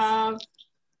have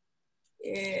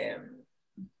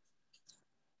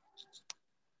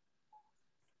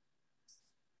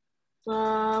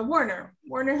Warner.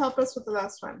 Warner, help us with the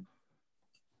last one.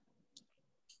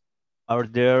 Are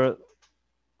there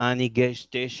any gas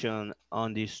station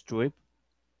on this trip?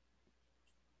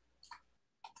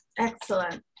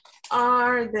 Excellent.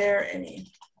 Are there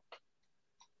any?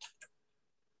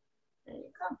 There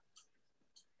you go.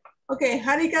 Okay,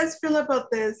 how do you guys feel about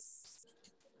this?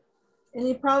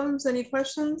 Any problems, any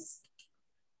questions?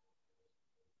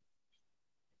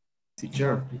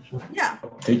 Teacher. Yeah.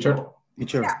 Teacher.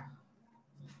 Teacher. Yeah.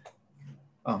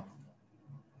 Oh.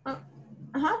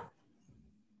 Uh-huh.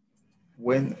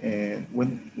 When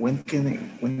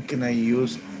can I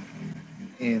use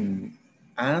an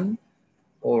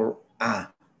or a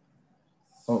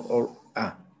or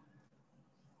a?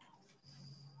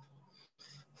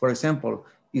 For example,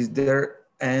 is there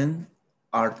an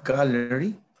art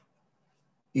gallery?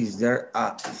 Is there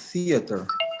a theater?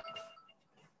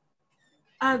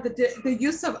 The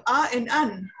use of a and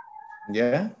an.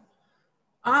 Yeah.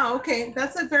 Okay,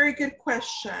 that's a very good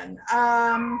question.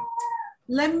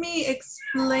 Let me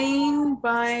explain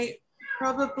by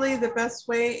probably the best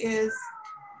way is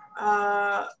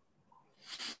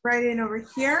writing over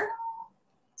here.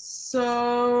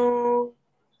 So,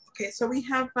 okay, so we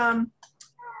have a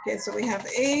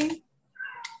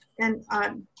and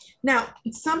an. Now,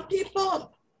 some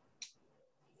people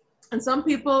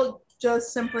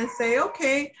just simply say,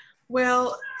 okay,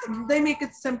 well, they make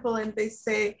it simple and they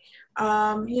say,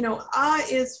 you know, a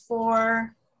is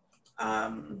for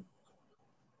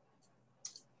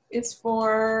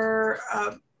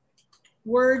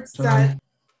words that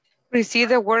receive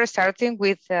the word starting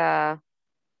with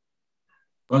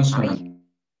consonant.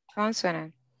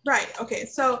 Consonant. Right. Okay.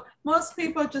 So most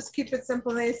people just keep it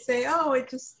simple. They say, oh, it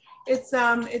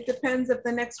depends if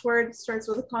the next word starts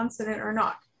with a consonant or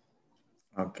not.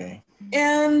 Okay.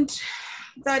 And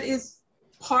that is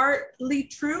partly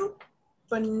true,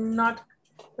 but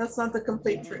that's not the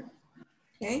complete truth.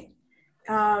 Okay.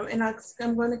 And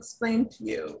I'm going to explain to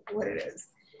you what it is.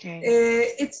 Okay.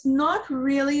 It's not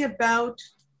really about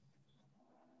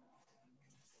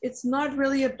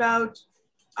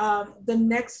the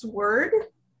next word.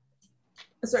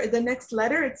 Sorry, the next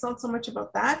letter. It's not so much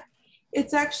about that.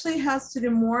 It actually has to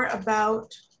do more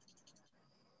about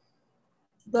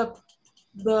the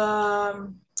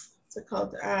what's it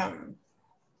called?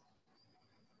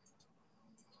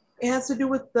 It has to do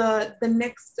with the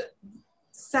next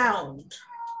sound.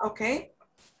 Okay.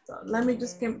 So let me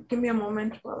just give me a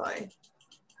moment while I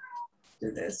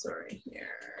do this over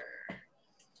here.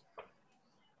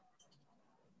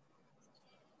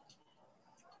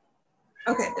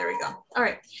 Okay, there we go. All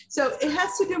right. So it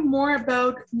has to do more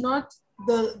about not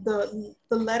the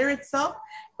letter itself,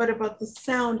 but about the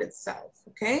sound itself.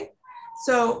 Okay.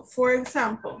 So for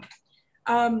example,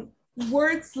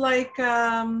 words like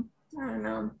I don't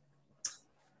know,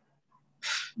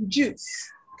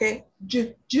 juice. Okay,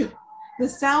 the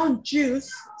sound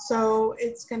juice. So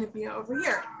it's going to be over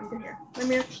here, under here. Let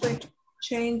me actually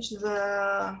change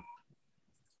the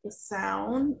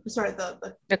sound. Sorry,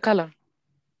 the color.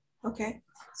 Okay,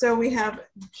 so we have,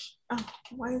 oh,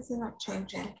 why is it not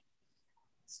changing?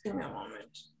 Just give me a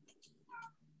moment.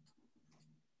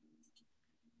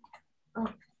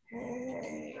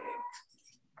 Okay.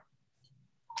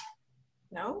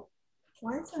 No,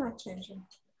 why is it not changing?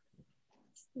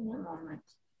 Just give me a moment.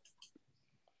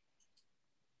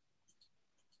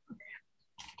 Okay.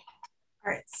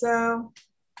 All right, so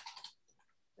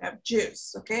we have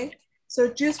juice, okay?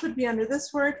 So juice would be under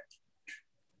this word.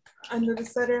 Under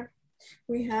this letter,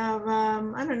 we have,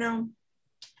 I don't know,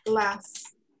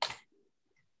 glass,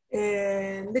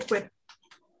 liquid,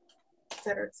 et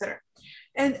cetera, et cetera.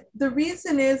 And the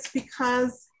reason is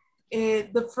because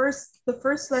the first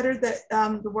letter that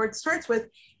the word starts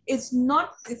with is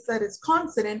not, it's that it's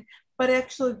consonant, but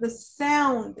actually the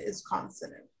sound is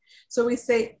consonant. So we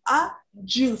say a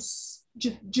juice,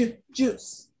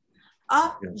 juice,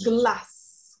 a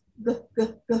glass, the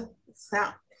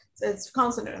sound. It's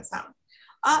consonant sound.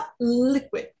 A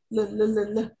liquid,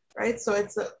 right? So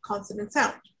it's a consonant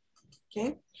sound,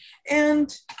 okay?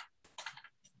 And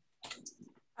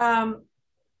for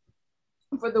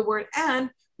the word and,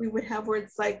 we would have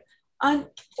words like an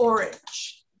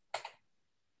orange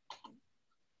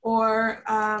or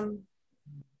an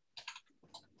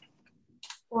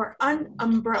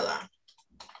umbrella,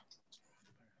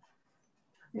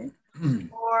 okay?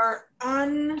 Or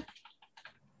an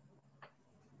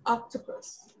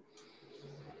octopus,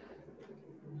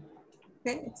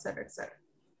 okay, et cetera, et cetera.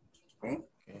 Okay.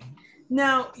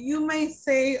 Now you may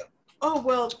say, oh,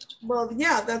 well,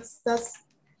 yeah, that's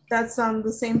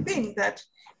the same thing, that,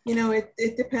 you know, it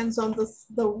depends on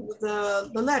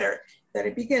the letter that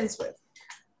it begins with.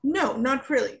 No, not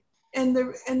really. And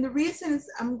the reason is,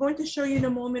 I'm going to show you in a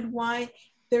moment why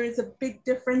there is a big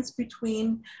difference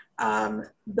between the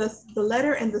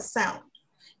letter and the sound.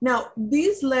 Now,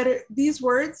 these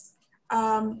words,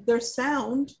 their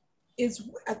sound is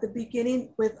at the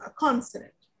beginning with a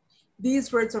consonant.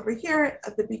 These words over here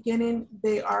at the beginning,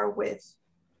 they are with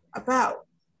a vowel,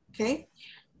 okay?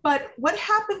 But what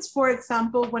happens, for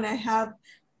example, when I have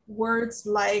words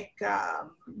like,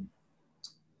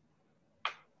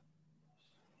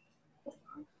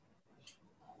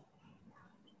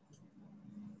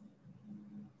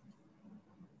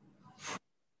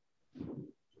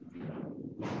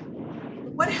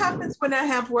 what happens when I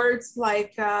have words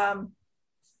like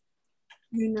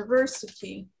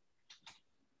university,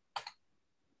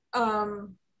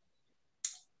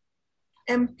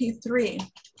 MP3,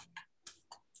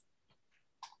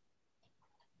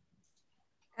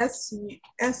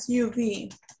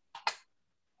 SUV,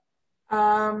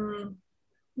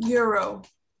 Euro?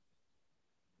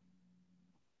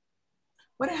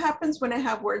 What happens when I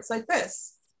have words like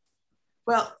this?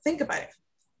 Well, think about it.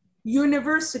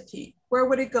 University, where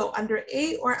would it go? Under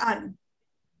A or an?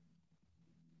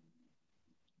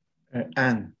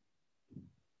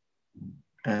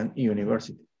 And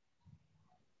university.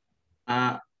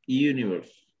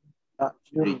 Universe.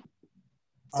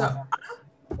 So,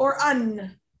 or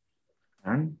un?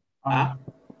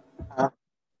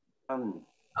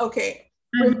 Okay.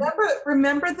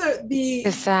 Remember the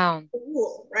sound. The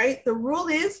rule, right? The rule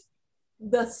is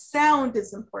the sound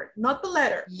is important, not the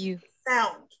letter. The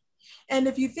sound. And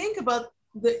if you think about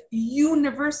the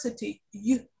university,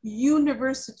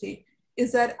 university,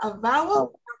 is that a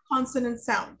vowel or consonant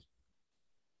sound?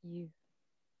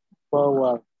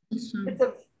 Vowel. It's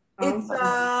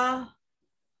a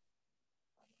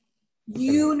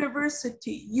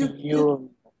university. University.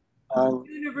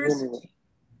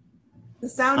 The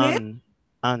sound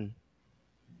is?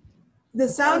 The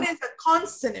sound is a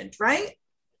consonant, right?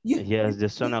 Yes, the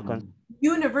sound of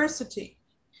University.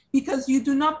 Because you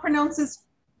do not pronounce this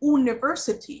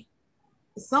university.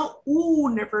 It's not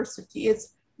university,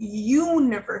 it's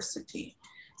university.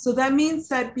 So that means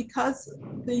that because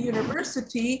the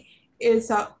university is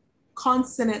a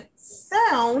consonant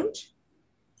sound,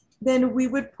 then we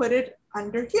would put it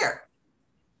under here.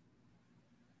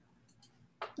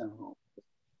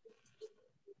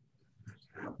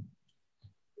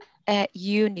 At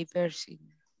university.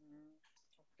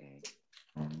 Okay.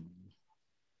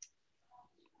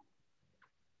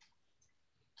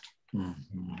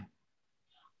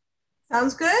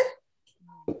 Sounds good?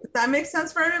 Does that make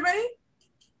sense for everybody?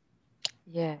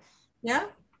 Yes. Yeah?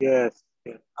 Yes.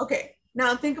 Okay,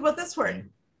 now think about this word.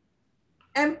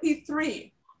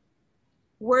 MP3.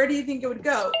 Where do you think it would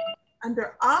go?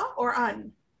 Under a or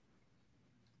an?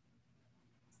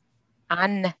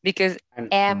 An, because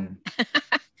M.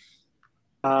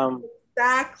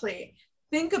 Exactly.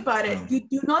 Think about it. You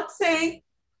do not say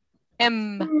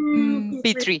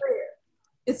MP3.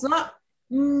 It's not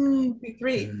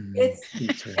MP3. It's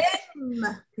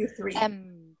MP3.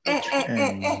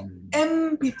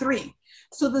 MP3.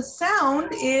 So the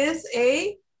sound is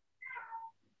a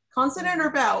consonant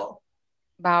or vowel?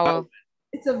 Vowel.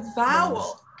 It's a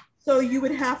vowel. So you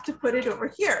would have to put it over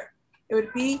here. It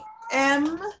would be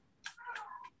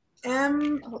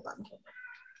hold on.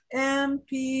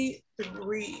 MP3.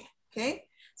 Okay.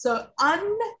 So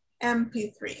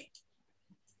MP3.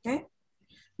 Okay.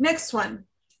 Next one.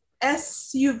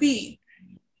 SUV.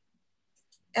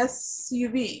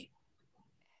 SUV.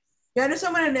 You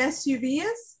understand what an SUV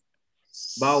is?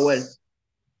 Vowel.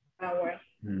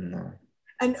 No.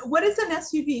 And what is an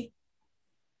SUV?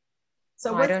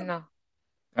 So I don't know.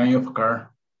 Kind of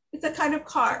car. It's a kind of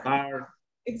car.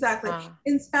 Exactly.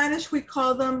 In Spanish, we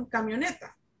call them camioneta.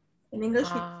 In English,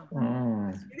 we call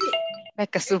them SUV.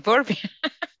 Like a suburban.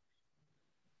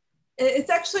 It's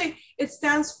actually, it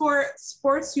stands for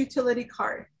sports utility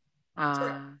car.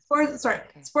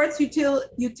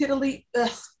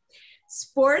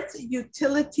 Sports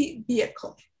utility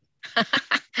vehicle.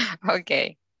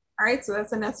 Okay. All right, so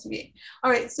that's an SUV.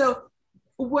 All right, so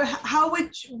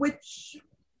which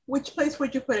place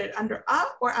would you put it, under a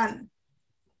or an?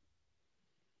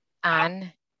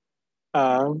 An.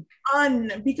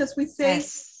 An, because we say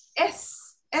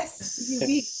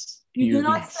SUV. You do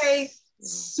not say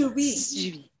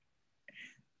SUV.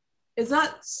 It's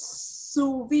not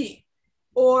SUV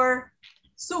or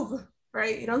SUV,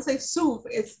 right? You don't say SUV,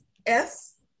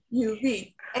 it's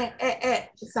UV.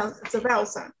 It sounds, it's a vowel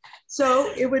sound.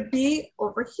 So it would be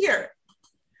over here.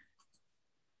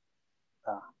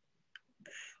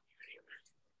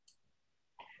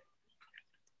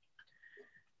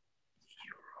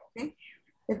 Okay,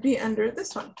 it'd be under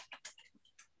this one.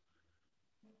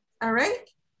 All right.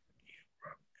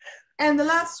 And the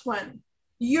last one,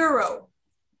 euro.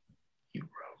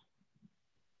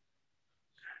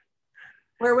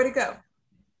 Where would it go?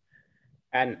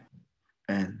 And.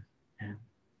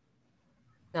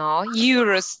 No,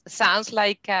 euros sounds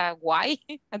like Y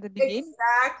at the beginning.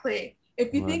 Exactly.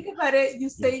 If you think about it, you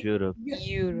say Euro.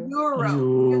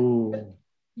 Euro.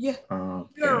 Yeah,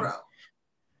 euro.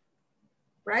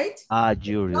 Right?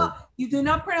 Euro. No, you do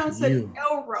not pronounce it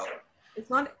euro. It's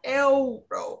not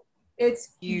euro. It's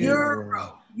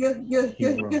euro.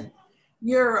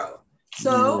 Euro.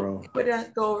 So it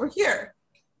would go over here.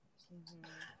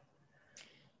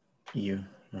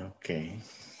 Okay.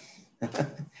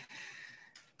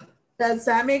 Does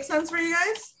that make sense for you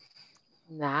guys?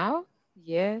 Now,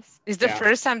 yes. It's the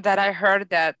first time that I heard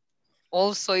that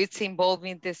also it's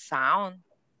involving the sound.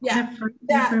 Yeah,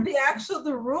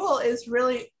 the rule is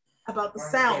really about the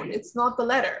sound. It's not the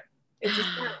letter. It's the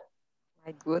sound.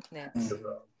 My goodness.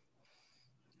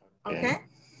 Okay.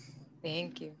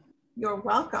 Thank you. You're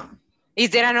welcome.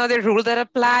 Is there another rule that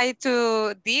apply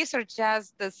to this or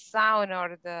just the sound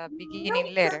or the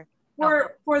beginning letter?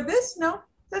 For this, no.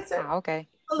 That's it. Okay.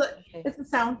 It's the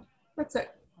sound. That's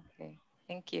it. Okay.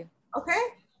 Thank you. Okay.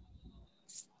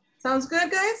 Sounds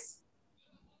good, guys?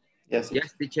 Yes,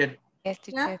 teacher. Yes,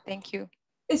 teacher. Yeah? Thank you.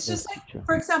 It's just like,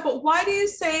 for example, why do you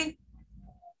say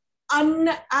an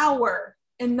hour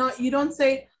and not, you don't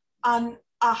say an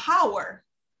a hour?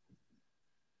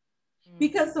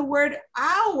 Because the word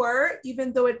hour,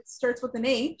 even though it starts with an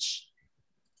H,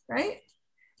 right?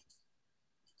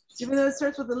 Even though it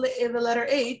starts with the letter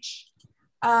H,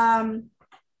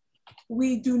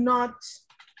 we do not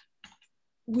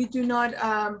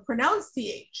pronounce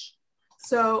the H.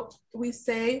 So we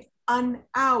say an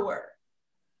hour.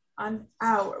 An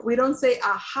hour. We don't say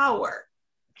a hour.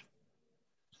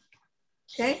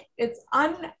 Okay, it's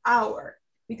an hour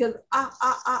because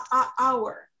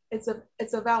hour. It's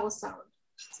a vowel sound.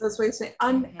 So that's why you say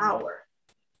an hour.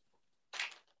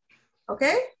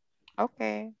 Okay?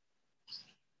 Okay.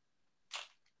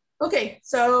 Okay,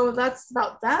 so that's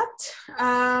about that.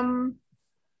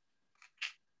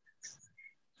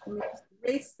 Let me just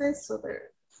erase this so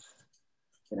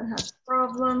we don't have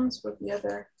problems with the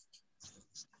other.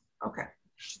 Okay.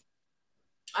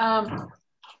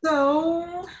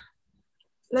 So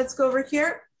let's go over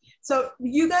here. So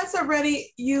you guys are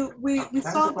ready. We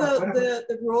saw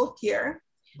the rule here.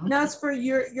 Now it's for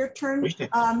your turn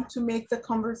to make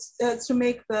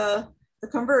the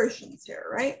conversions here,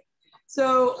 right?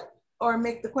 So, or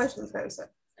make the questions, better said.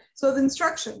 So the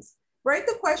instructions, write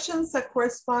the questions that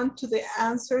correspond to the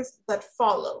answers that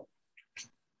follow.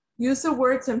 Use the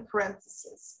words in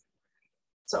parentheses.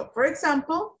 So for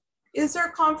example, is there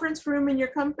a conference room in your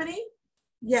company?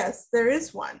 Yes, there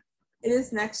is one. It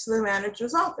is next to the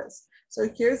manager's office. So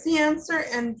here's the answer,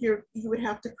 and you would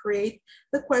have to create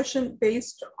the question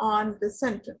based on the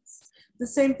sentence. The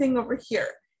same thing over here.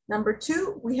 Number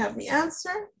 2, we have the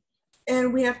answer,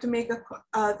 and we have to make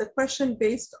the question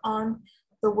based on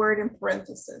the word in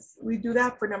parentheses. We do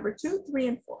that for number 2, 3,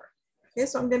 and 4. Okay,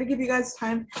 so I'm going to give you guys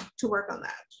time to work on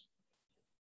that.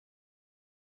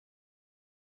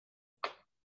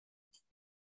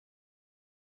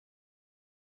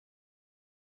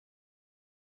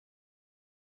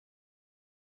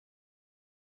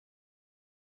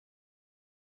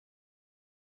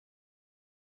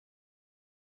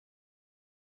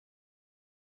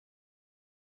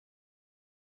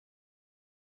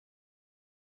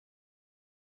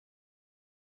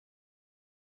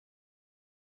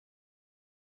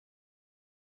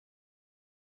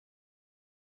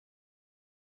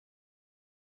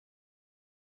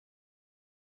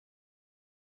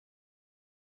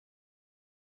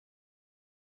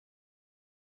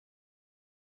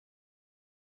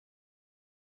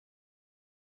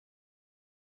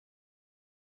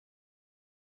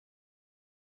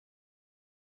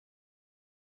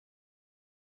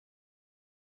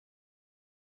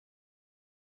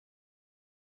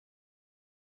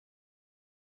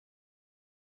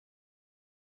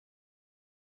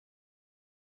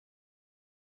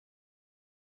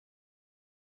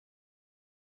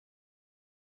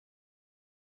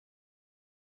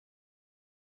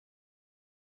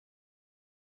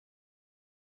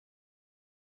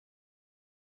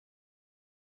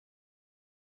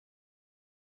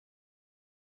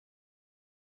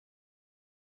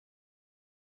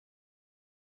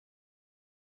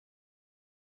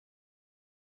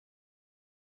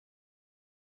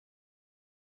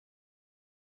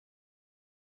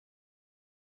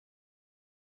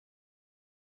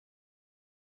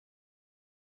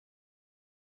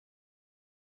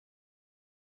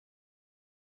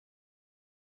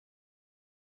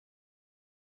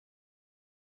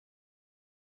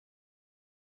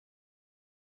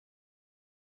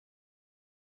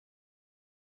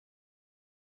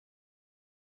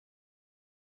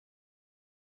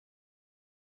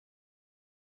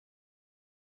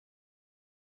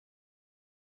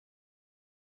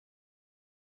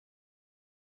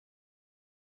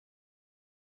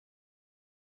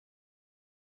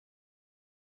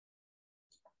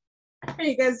 are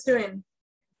you guys doing?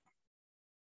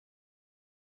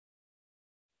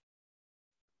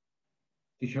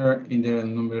 Teacher, in the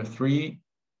number 3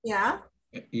 Yeah.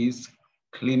 is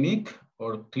clinic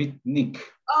or clinic.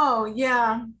 Oh,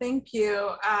 yeah, thank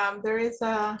you. There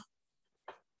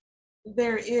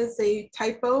is a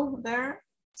typo there.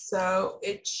 So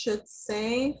it should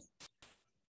say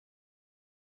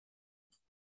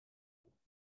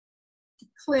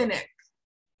clinic.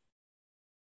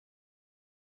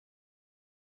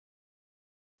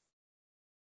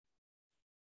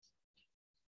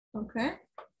 Okay.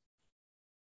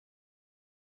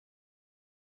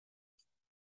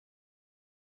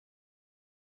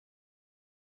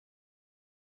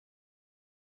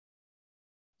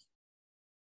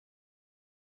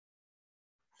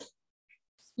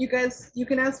 You guys, you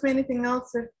can ask me anything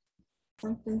else if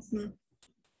something's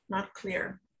not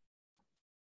clear.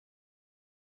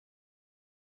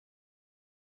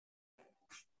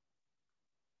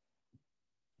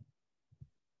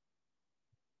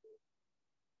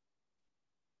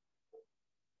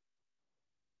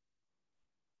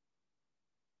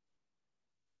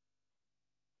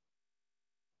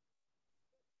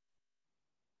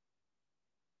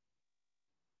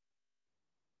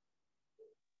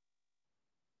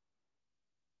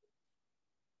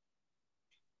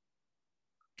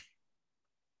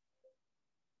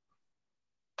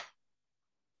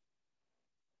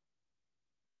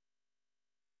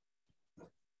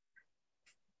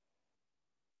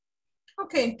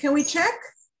 Okay, can we check?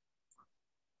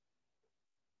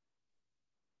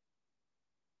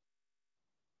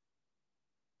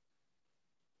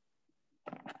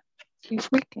 If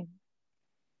we can.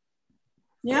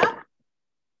 Yeah?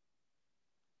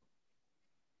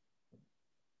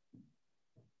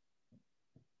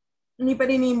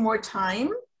 Anybody need more time?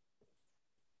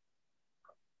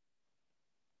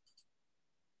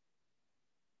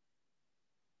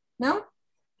 No?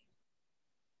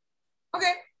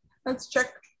 Okay, let's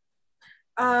check.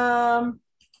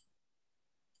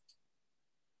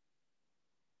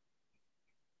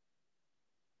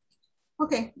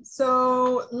 Okay,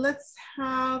 so let's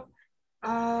have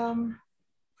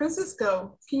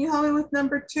Francisco. Can you help me with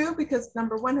number 2? Because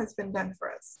number 1 has been done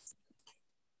for us.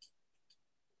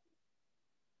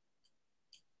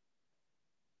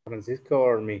 Francisco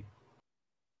or me?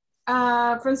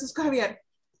 Francisco Javier.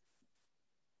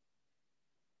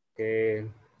 Okay.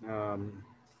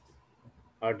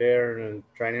 Are there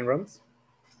training rooms?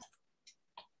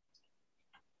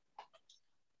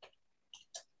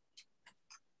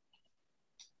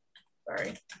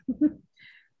 Sorry.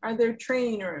 Are there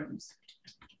training rooms?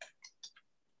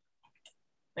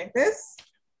 Like this?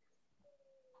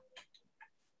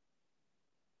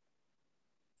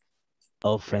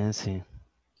 Oh, fancy.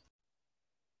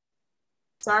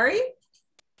 Sorry?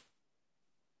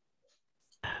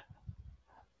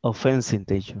 Offensive,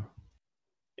 teacher.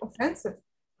 Offensive.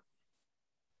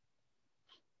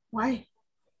 Why?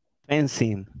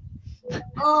 Fencing.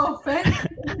 Oh, fencing.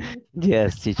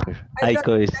 Yes, teacher. I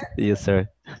coached you, sir.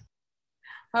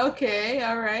 Okay,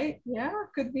 all right. Yeah,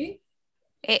 could be.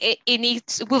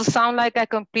 It will sound like a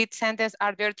complete sentence.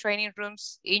 Are there training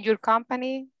rooms in your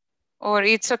company? Or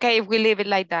it's okay if we leave it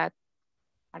like that?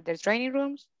 Are there training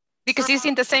rooms? Because it's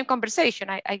in the same conversation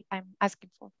I'm asking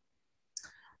for.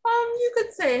 You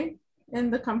could say in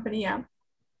the company, yeah.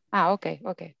 Ah, okay,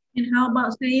 okay. And how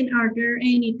about saying, are there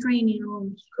any training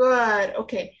rooms? Good,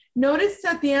 okay. Notice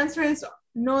that the answer is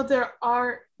no, there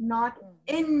are not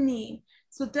any.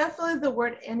 So definitely the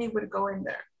word any would go in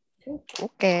there.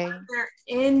 Okay. Are there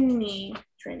any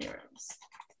training rooms?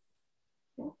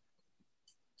 Okay.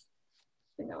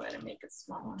 I think I'm gonna make it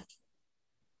smaller.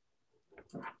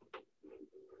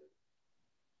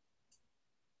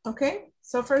 Okay,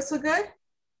 so far so good?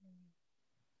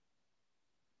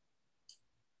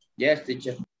 Yes,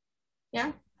 teacher.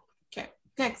 Yeah, okay,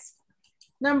 next.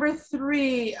 Number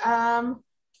 3,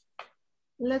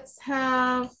 let's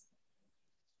have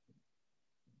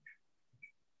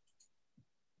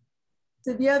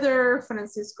the other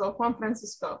Francisco, Juan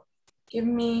Francisco. Give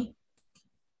me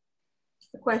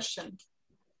the question.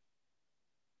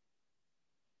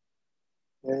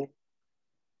 Okay.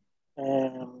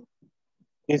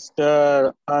 Is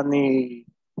there any?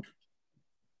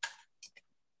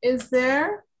 Is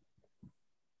there?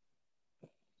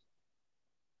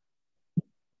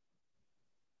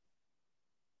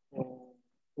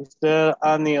 Is there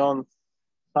any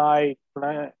on-site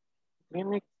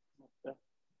clinic?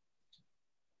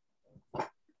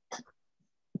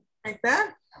 Like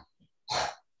that?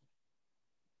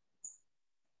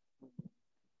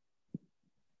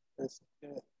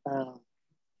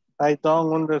 I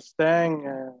don't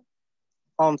understand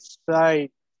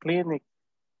On-site clinic.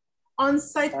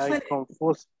 On-site I clinic.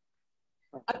 confused.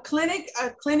 A clinic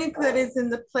that is in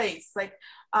the place. Like,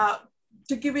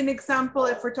 to give you an example,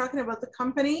 if we're talking about the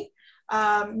company,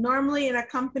 normally in a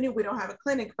company, we don't have a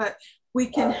clinic, but we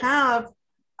can have,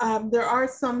 there are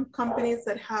some companies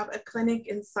that have a clinic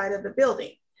inside of the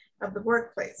building, of the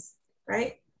workplace,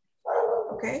 right?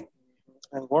 Okay.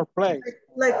 And workplace.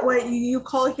 Like what you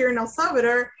call here in El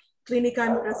Salvador, Clínica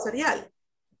Empresarial,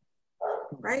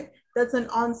 right? That's an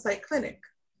on-site clinic.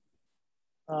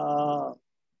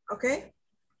 Okay.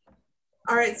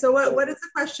 All right, so what is the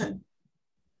question?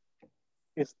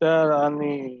 Is there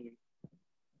any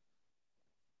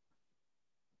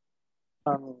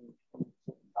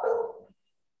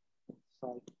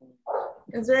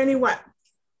is there any what?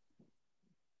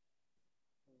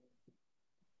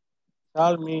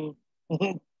 Tell me.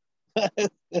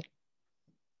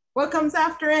 What comes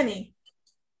after any?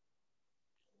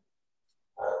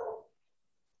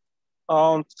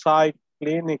 On-site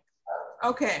clinic.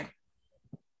 Okay.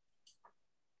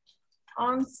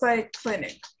 On-site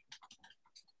clinic.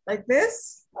 Like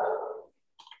this?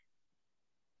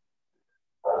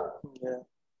 Yeah.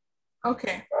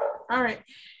 Okay. All right.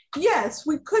 Yes,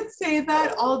 we could say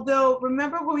that, although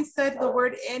remember when we said the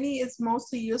word any is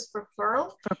mostly used for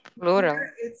plural? For plural.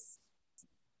 Here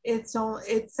it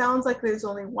sounds like there's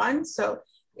only one. So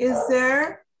is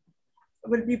there,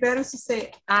 would it be better to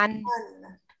say an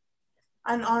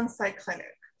on-site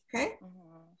clinic, okay?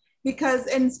 Because,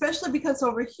 and especially because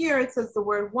over here it says the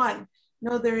word one.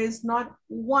 No, there is not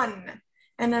one.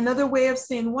 And another way of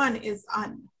saying one is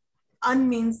un. Un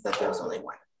means that there's only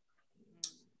one.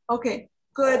 Okay,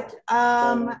 good.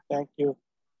 Thank you.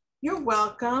 You're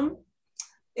welcome.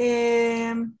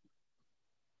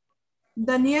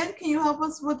 Daniel, can you help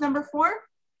us with number 4?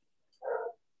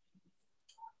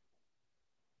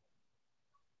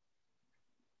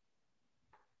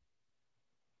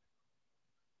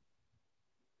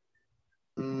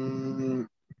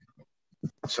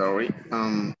 Sorry.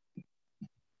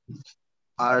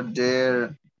 Are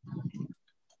there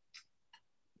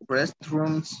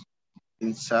restrooms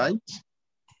inside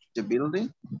the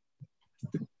building?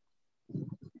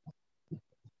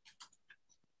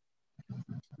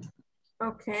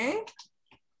 Okay.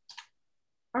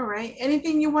 All right.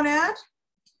 Anything you want to add?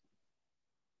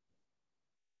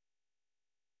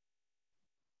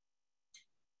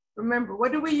 Remember,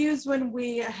 what do we use when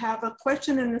we have a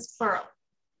question in this plural?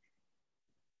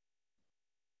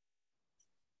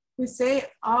 We say,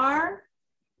 are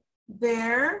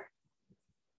there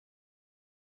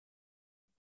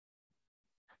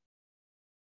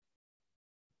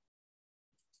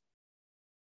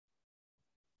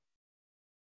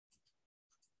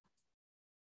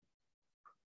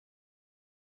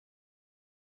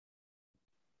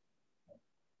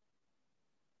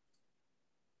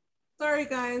sorry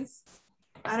guys,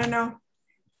 I don't know,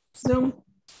 Zoom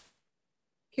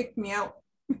kicked me out.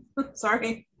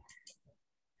 Sorry.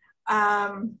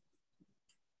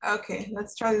 Okay,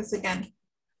 let's try this again.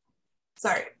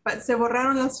 Sorry, but se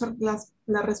borraron las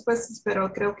respuestas, pero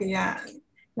creo que ya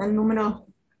el número.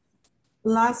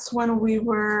 Last one we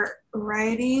were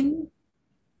writing.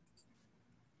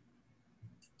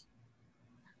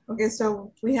 Okay,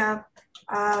 so we have,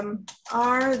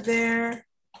 are there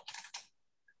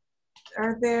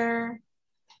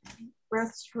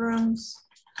restrooms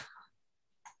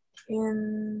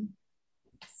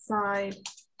inside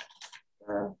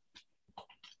the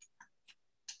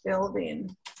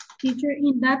building? Teacher,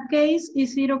 in that case,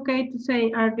 is it okay to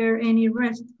say, are there any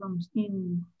restrooms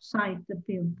inside the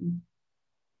building?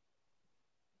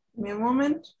 Give me a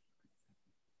moment.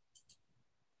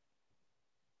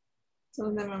 So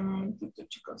dame un momentito,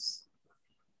 chicos.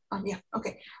 Yeah,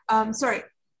 okay. Sorry,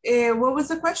 what was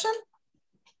the question?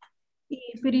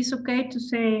 If it is okay to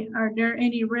say, are there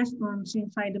any restrooms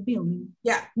inside the building?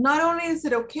 Yeah, not only is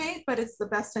it okay, but it's the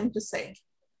best thing to say.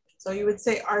 So you would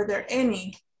say, are there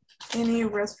any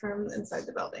restrooms inside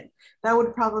the building? That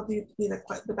would probably be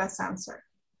the best answer,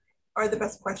 or the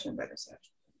best question, better said.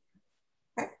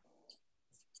 Okay,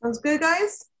 sounds good,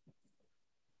 guys?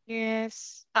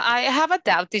 Yes, I have a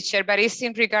doubt, teacher, but it's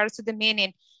in regards to the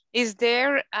meaning. Is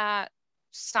there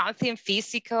something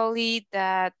physically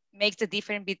that makes the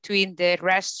difference between the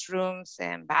restrooms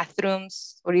and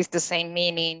bathrooms, or is the same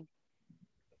meaning?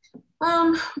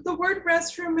 The word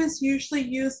restroom is usually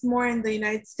used more in the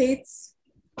United States,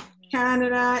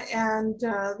 Canada, and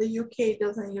the UK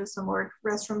doesn't use the word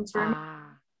restrooms very much.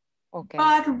 Okay.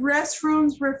 But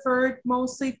restrooms referred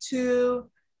mostly to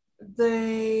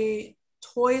the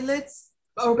toilets,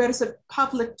 or better said,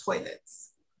 public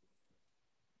toilets.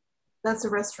 That's a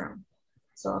restroom.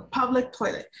 So a public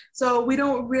toilet. So we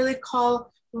don't really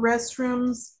call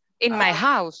restrooms. In my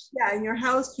house. Yeah, in your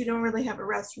house, you don't really have a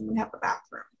restroom, you have a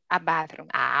bathroom. A bathroom.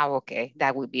 Ah, okay.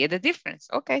 That would be the difference.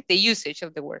 Okay, the usage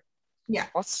of the word. Yeah.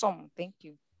 Awesome, thank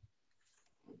you.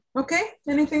 Okay,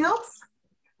 anything else?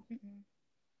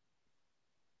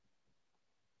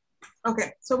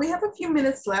 Okay, so we have a few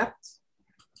minutes left.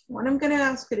 What I'm gonna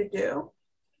ask you to do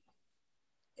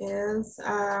is,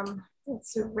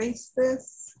 let's erase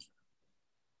this.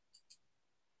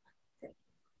 Okay.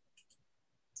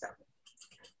 So,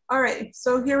 all right,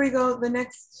 so here we go, the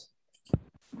next.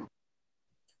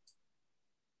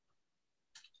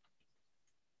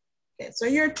 Okay, so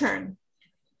your turn.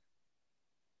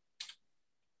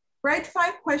 Write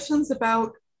 5 questions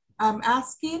about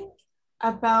asking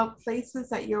about places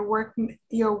that your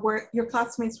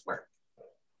classmates work.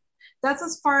 That's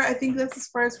as far, I think that's as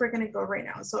far as we're gonna go right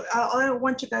now. So all I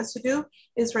want you guys to do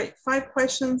is write 5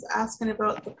 questions asking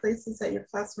about the places that your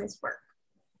classmates work.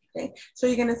 Okay, so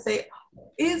you're gonna say,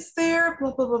 is there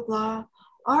blah, blah, blah, blah,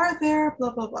 are there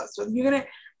blah, blah, blah. So you're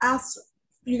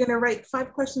gonna write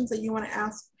 5 questions that you wanna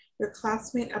ask your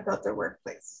classmate about their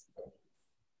workplace.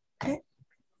 Okay.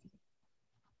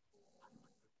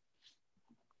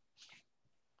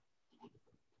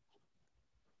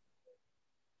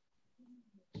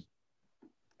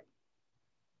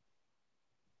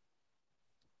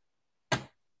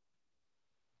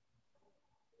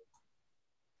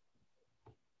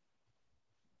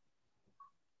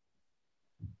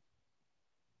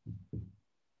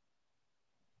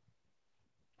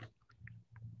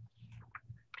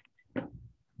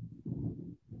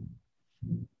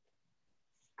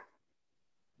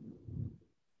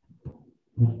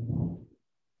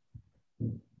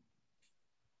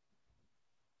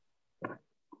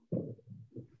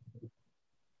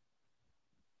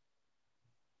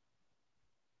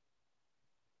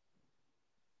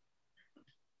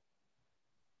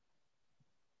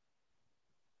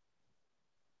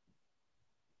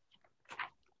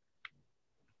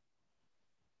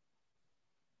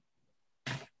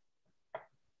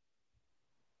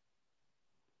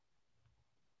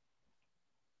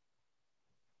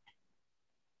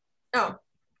 Oh,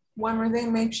 one more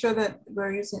thing, make sure that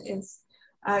we're using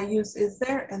use is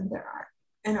there and there are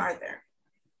and are there.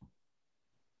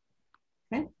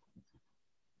 Okay.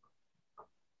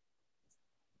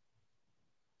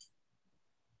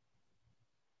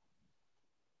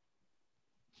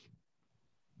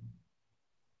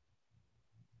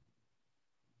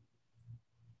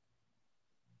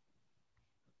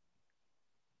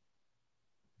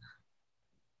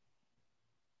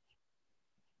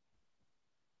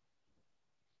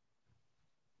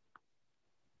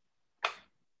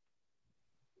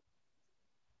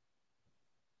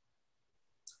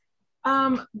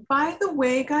 By the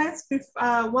way, guys,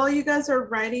 while you guys are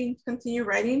writing, continue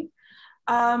writing,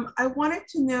 I wanted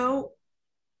to know,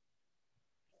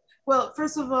 well,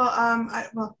 first of all,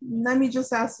 well, let me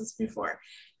just ask this before.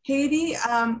 Haiti,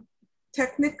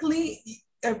 technically,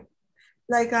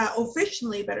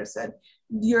 officially, better said,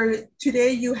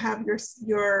 today you have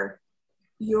your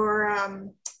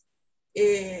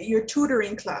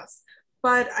tutoring class,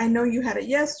 but I know you had it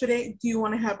yesterday. Do you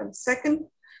want to have the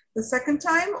second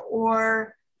time,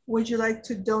 or would you like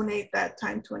to donate that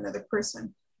time to another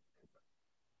person?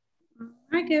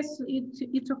 I guess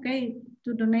it's okay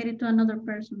to donate it to another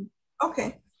person.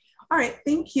 Okay. All right.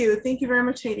 Thank you. Thank you very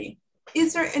much, Haiti.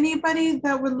 Is there anybody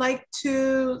that would like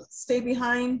to stay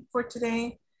behind for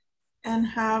today and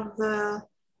have the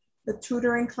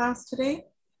tutoring class today?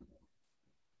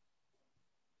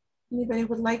 Anybody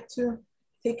would like to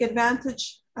take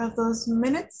advantage of those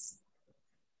minutes?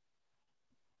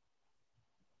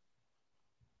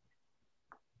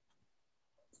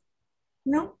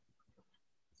 No?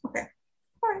 Okay.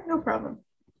 All right, no problem.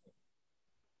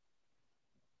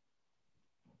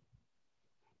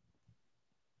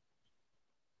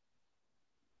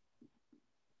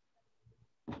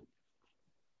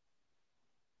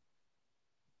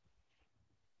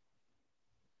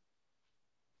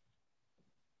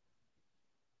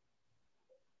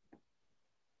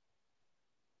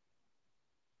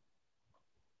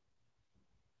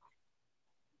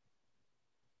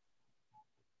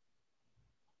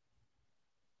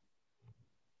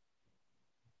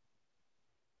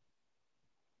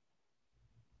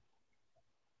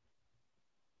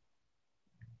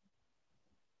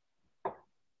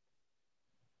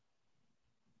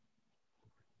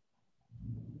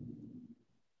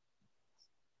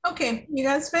 Okay, you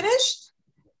guys finished?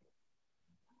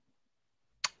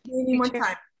 You need more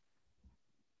time.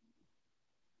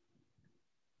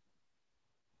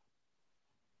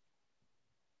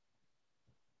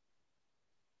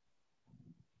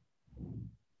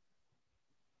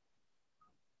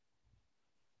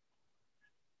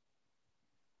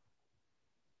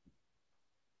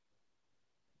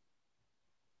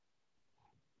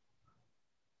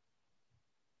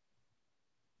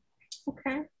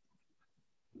 Okay.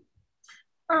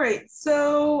 All right,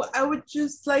 so I would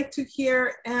just like to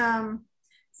hear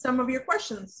some of your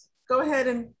questions. Go ahead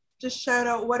and just shout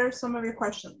out, what are some of your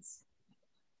questions?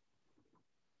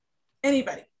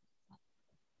 Anybody?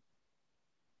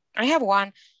 I have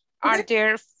one. Okay. Are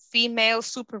there female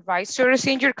supervisors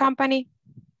in your company?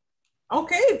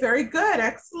 Okay, very good,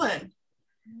 excellent.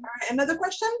 All right, another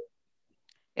question?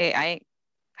 I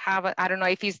don't know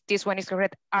if this one is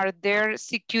correct. Are there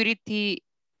security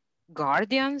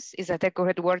guardians? Is that the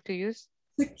correct word to use?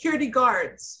 Security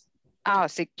guards. Oh,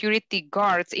 security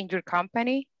guards in your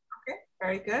company? Okay,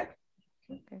 very good.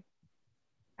 Okay.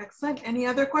 Excellent. Any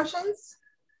other questions?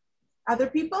 Other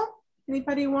people?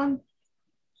 Anybody want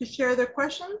to share their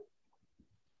question?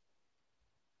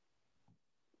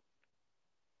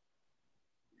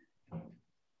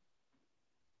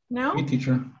 No? Hey,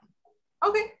 teacher.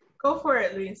 Okay, go for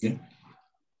it, Luis. Yeah.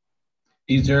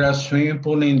 Is there a swimming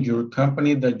pool in your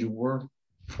company that you work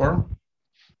for?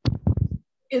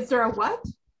 Is there a what?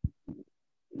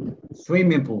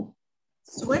 Swimming pool.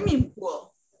 Swimming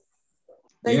pool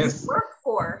that yes. you work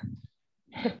for?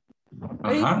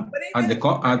 Uh-huh. At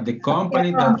the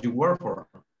company that you work for.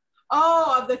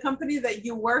 Oh, of the company that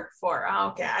you work for. Oh,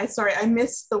 okay, sorry, I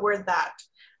missed the word that.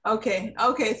 Okay,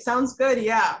 okay, sounds good,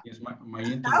 yeah. Yes,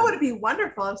 that would be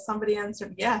wonderful if somebody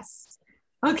answered yes.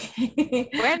 Okay.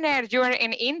 Werner, you are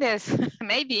in Indes,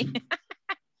 maybe.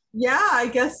 Yeah, I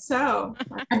guess so.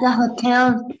 At the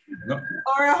hotel. No.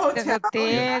 Or a hotel. The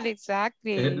hotel,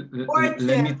 exactly.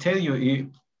 Let me tell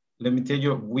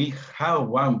you, we have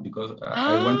one because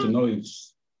I want to know if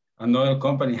another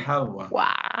company have one.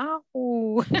 Wow.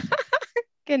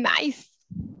 Que nice.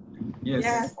 Yes.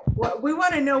 Yes. Well, we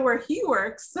want to know where he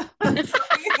works.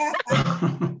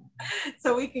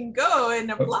 So we can go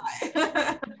and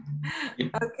apply.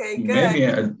 Okay,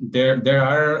 good. Maybe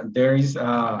there is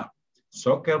a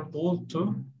soccer pool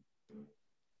too.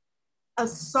 A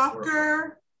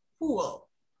soccer pool.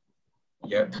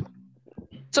 Yeah.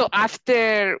 So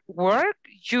after work,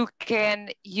 you can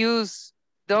use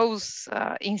those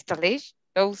installations,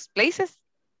 those places?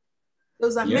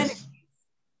 Those amenities. Yes.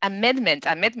 Amendment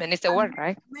is the word,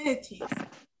 right? Amenities.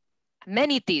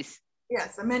 Amenities.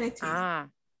 Yes, amenities. Ah.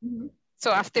 Mm-hmm.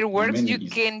 So after work, you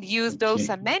can use those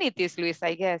amenities, Luis,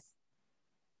 I guess.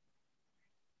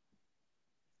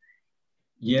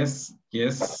 Yes,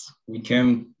 we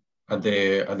can at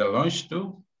the lunch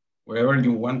too, wherever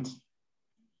you want.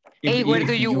 Hey, where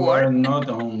do you work? Are not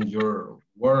on your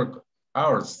work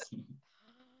hours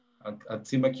at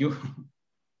CMQ.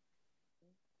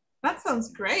 That sounds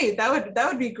great. That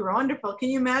would be wonderful. Can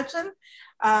you imagine?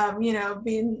 You know,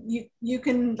 you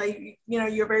can, like, you know,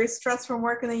 you're very stressed from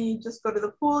work and then you just go to the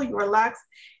pool, you relax,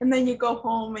 and then you go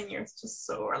home and you're just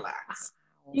so relaxed.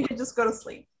 You can just go to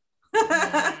sleep.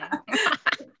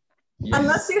 Yes.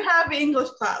 Unless you have English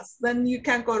class, then you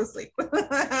can't go to sleep.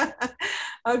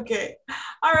 Okay.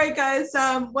 All right, guys.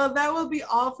 Well, that will be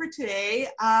all for today.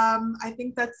 I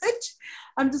think that's it.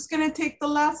 I'm just going to take the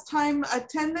last time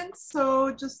attendance.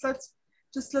 So just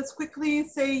let's quickly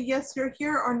say yes, you're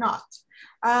here or not.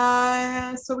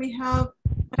 So we have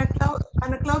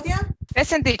Ana Claudia.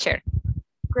 Present, teacher.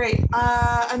 Great.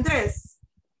 Andres.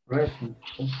 Present.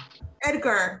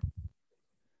 Edgar.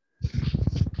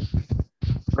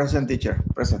 Present, teacher.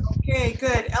 Present. Okay,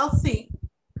 good. Elsie.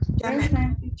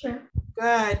 Present, teacher.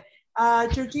 Good.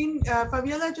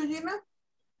 Fabiola, Georgina?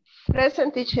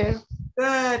 Present, teacher.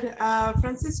 Good.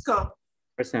 Francisco?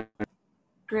 Present.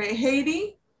 Great.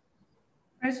 Haiti?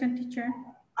 Present, teacher.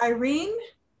 Irene?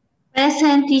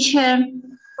 Present, teacher.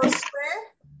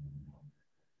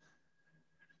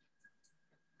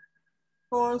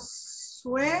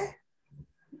 Josué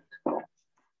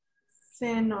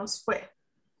se nos fue.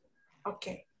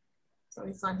 Okay. So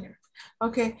he's on here.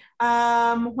 Okay.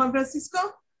 Juan Francisco?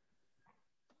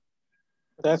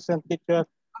 Present, teacher.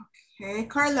 Okay.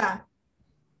 Carla?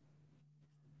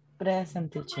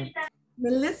 Present, teacher.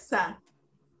 Melissa?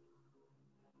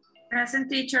 Present,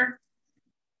 teacher.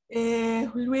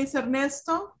 Luis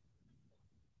Ernesto?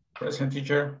 Present,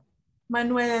 teacher.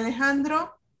 Manuel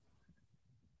Alejandro?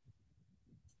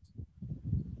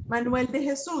 Manuel de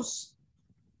Jesús?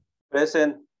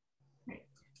 Present.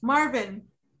 Marvin?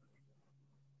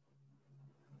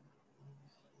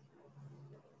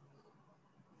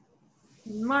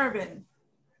 Marvin?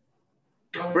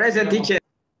 Present, teacher.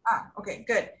 Okay,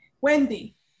 good.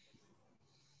 Wendy?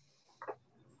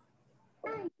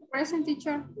 Present,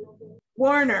 teacher.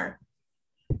 Warner?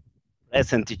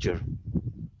 Present, teacher.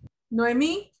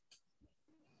 Noemi?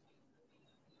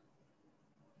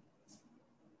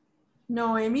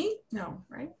 Noemi? No,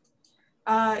 right?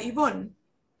 Yvonne?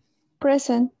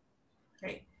 Present.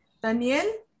 Daniel.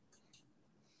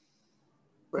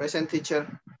 Present,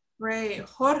 teacher. Great.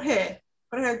 Jorge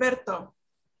Alberto.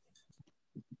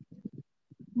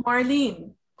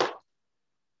 Marlene.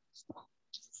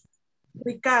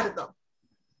 Ricardo.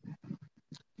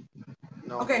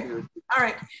 No, Okay. here. All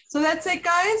right. So that's it,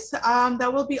 guys.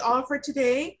 That will be all for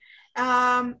today.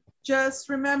 Just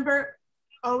remember,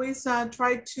 always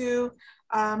try to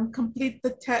complete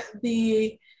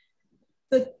the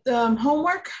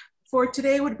homework for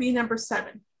today would be number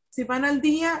 7. Si van al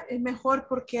día es mejor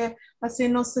porque así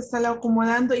no se sale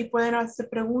acomodando y pueden hacer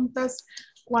preguntas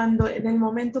cuando en el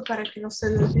momento para que no se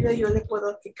les olvide yo le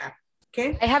puedo explicar.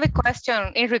 Okay. I have a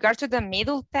question in regards to the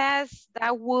middle test.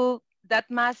 That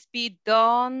must be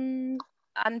done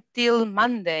until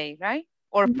Monday, right?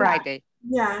 Or Friday?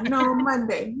 Yeah, no,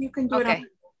 Monday. You can do it on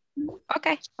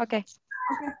Okay. Okay.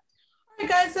 All right,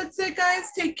 guys, that's it,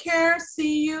 guys. Take care.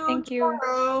 See you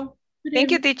tomorrow.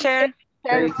 Thank you, teacher.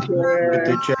 Good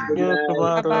teacher.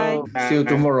 Bye-bye. See you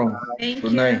tomorrow. Thank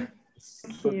Good you. night.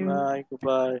 Good night.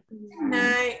 Goodbye. Good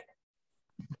night.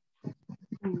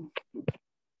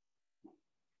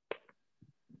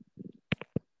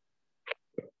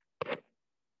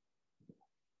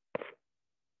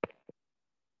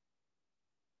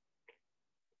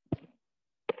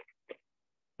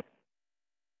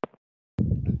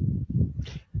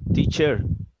 Teacher,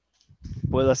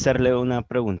 ¿puedo hacerle una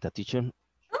pregunta, teacher?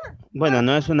 Bueno,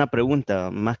 no es una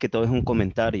pregunta, más que todo es un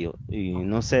comentario. Y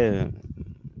no sé,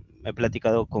 he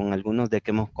platicado con algunos de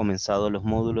que hemos comenzado los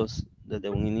módulos desde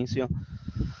un inicio.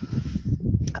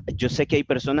 Yo sé que hay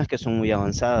personas que son muy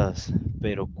avanzadas,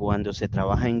 pero cuando se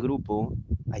trabaja en grupo,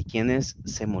 hay quienes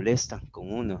se molestan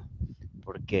con uno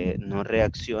porque no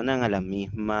reaccionan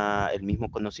a el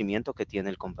mismo conocimiento que tiene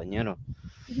el compañero.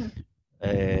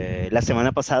 La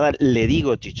semana pasada, le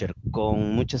digo, teacher,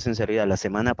 con mucha sinceridad, la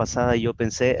semana pasada yo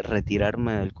pensé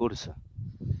retirarme del curso,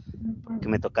 porque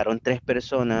me tocaron 3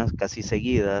 personas casi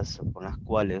seguidas, con las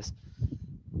cuales,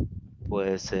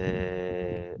 pues,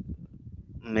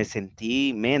 me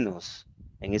sentí menos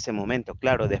en ese momento.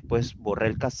 Claro, después borré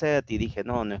el cassette y dije,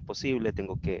 no, no es posible,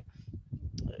 tengo que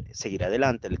seguir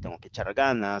adelante, le tengo que echar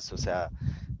ganas, o sea,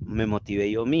 me motivé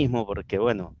yo mismo porque,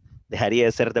 bueno, dejaría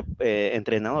de ser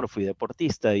entrenador, fui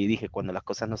deportista y dije, cuando las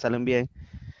cosas no salen bien,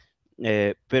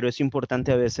 pero es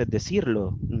importante a veces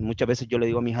decirlo. Muchas veces yo le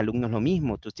digo a mis alumnos lo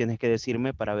mismo, tú tienes que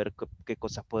decirme para ver qué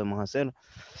cosas podemos hacer.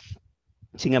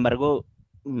 Sin embargo,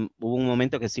 hubo un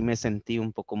momento que sí me sentí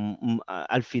un poco,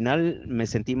 al final me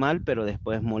sentí mal, pero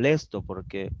después molesto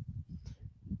porque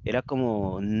era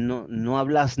como, no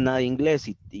hablas nada de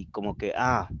inglés y como que,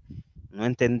 no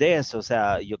entendés, o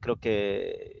sea, yo creo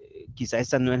que quizá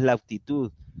esa no es la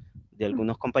actitud de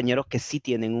algunos compañeros que sí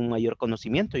tienen un mayor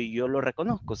conocimiento y yo lo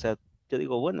reconozco, o sea, yo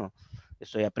digo, bueno,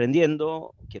 estoy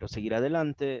aprendiendo, quiero seguir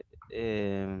adelante,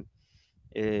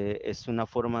 es una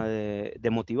forma de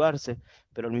motivarse,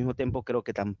 pero al mismo tiempo creo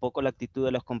que tampoco la actitud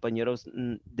de los compañeros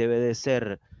debe de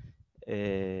ser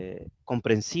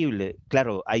comprensible.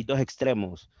 Claro, hay 2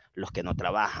 extremos, los que no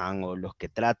trabajan o los que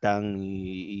tratan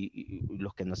y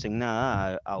los que no hacen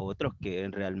nada, a otros que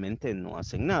realmente no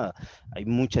hacen nada. Hay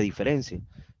mucha diferencia,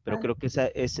 pero creo que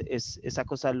esa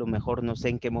cosa a lo mejor no sé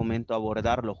en qué momento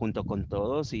abordarlo junto con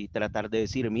todos y tratar de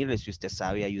decir, mire, si usted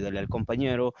sabe, ayúdele al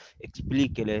compañero,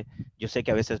 explíquele. Yo sé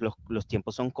que a veces los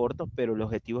tiempos son cortos, pero el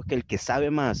objetivo es que el que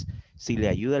sabe más, si le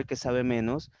ayuda al que sabe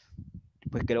menos,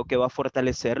 pues creo que va a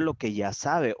fortalecer lo que ya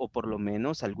sabe, o por lo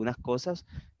menos algunas cosas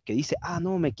que dice,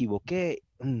 no, me equivoqué,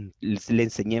 le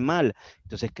enseñé mal.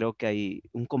 Entonces creo que hay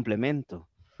un complemento.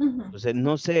 Entonces,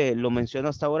 no sé, lo menciono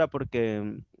hasta ahora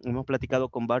porque hemos platicado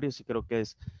con varios y creo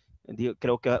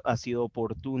que ha sido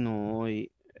oportuno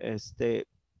hoy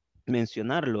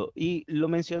mencionarlo. Y lo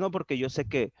menciono porque yo sé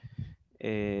que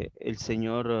el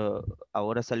señor,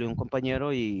 ahora salió un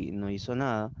compañero y no hizo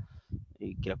nada.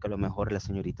 Y creo que a lo mejor la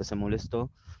señorita se molestó,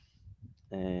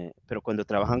 pero cuando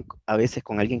trabajan a veces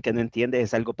con alguien que no entiende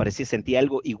es algo parecido, sentí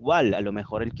algo igual, a lo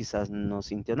mejor él quizás no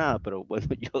sintió nada, pero bueno,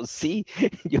 yo sí,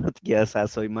 yo quizás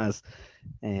soy más,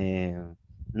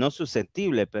 no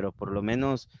susceptible, pero por lo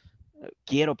menos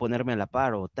quiero ponerme a la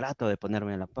par o trato de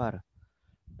ponerme a la par.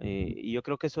 Y yo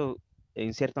creo que eso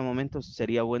en ciertos momentos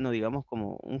sería bueno, digamos,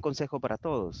 como un consejo para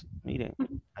todos. Mire,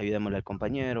 ayudémosle al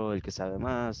compañero, el que sabe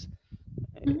más,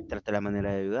 trate la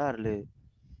manera de ayudarle.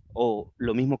 O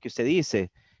lo mismo que usted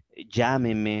dice,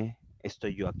 llámeme,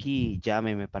 estoy yo aquí,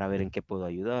 llámeme para ver en qué puedo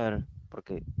ayudar.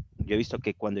 Porque yo he visto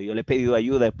que cuando yo le he pedido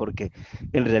ayuda es porque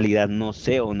en realidad no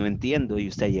sé o no entiendo y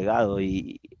usted ha llegado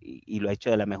y lo ha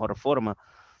hecho de la mejor forma.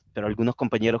 Pero algunos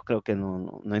compañeros creo que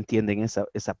no entienden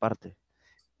esa parte.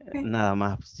 Okay. Nada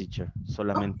más, teacher,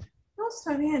 solamente. No,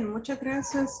 está bien. Muchas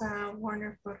gracias a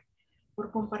Warner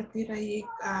por compartir ahí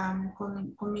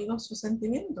conmigo sus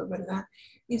sentimientos, ¿verdad?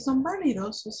 Y son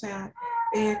válidos, o sea,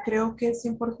 creo que es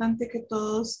importante que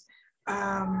todos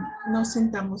nos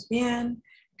sintamos bien,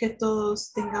 que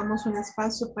todos tengamos un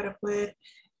espacio para poder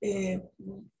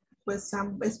pues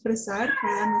expresar,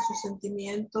 ¿verdad? Nuestros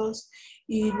sentimientos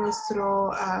y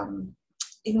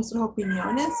y nuestras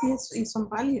opiniones y son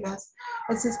válidas.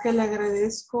 Así es que le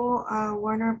agradezco a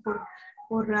Warner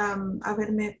por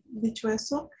haberme dicho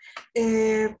eso.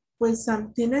 Pues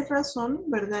tienes razón,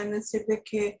 ¿verdad? En decir de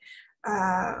que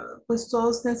pues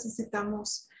todos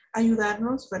necesitamos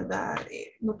ayudarnos, ¿verdad?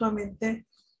 Mutuamente,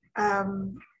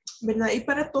 ¿verdad? Y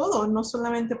para todo, no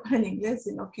solamente para el inglés,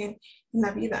 sino que en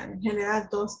la vida en general,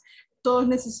 todos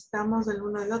necesitamos del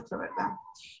uno del otro, ¿verdad?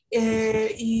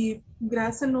 Y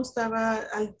Gracia no estaba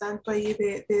al tanto ahí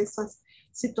de esa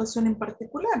situación en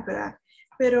particular, ¿verdad?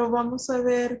 Pero vamos a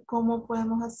ver cómo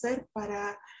podemos hacer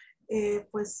para,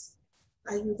 pues,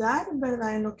 ayudar,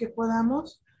 ¿verdad? En lo que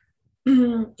podamos.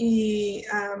 Y,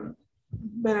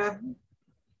 ¿verdad?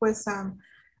 Pues,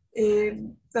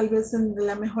 tal vez de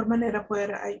la mejor manera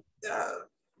poder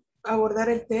abordar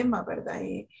el tema, ¿verdad?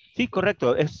 Sí,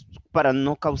 correcto. Es para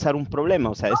no causar un problema.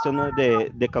 O sea, esto no es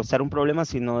de causar un problema,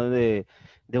 sino de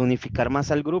unificar más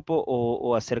al grupo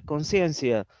o hacer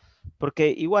conciencia. Porque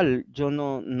igual yo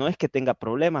no es que tenga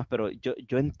problemas, pero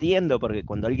yo entiendo, porque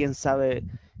cuando alguien sabe,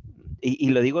 y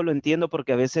lo digo, lo entiendo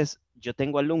porque a veces yo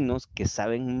tengo alumnos que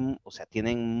saben, o sea,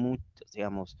 tienen muchos,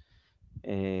 digamos,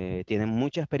 tienen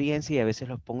mucha experiencia y a veces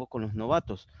los pongo con los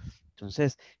novatos.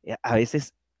 Entonces, a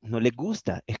veces no les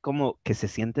gusta, es como que se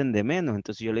sienten de menos.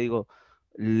 Entonces yo le digo,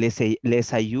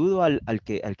 les ayudo al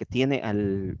que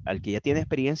ya tiene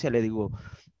experiencia, le digo,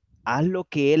 haz lo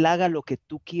que él haga, lo que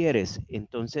tú quieres,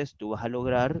 entonces tú vas a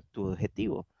lograr tu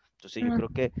objetivo. Entonces yo creo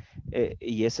que,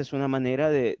 y esa es una manera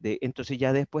entonces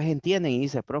ya después entienden y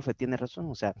dice, profe, tiene razón,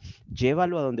 o sea,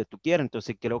 llévalo a donde tú quieras.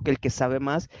 Entonces creo que el que sabe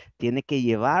más tiene que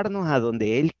llevarnos a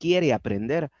donde él quiere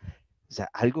aprender. O sea,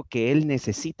 algo que él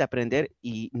necesita aprender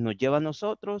y nos lleva a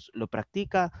nosotros, lo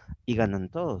practica y ganan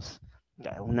todos.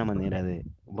 Ya, una manera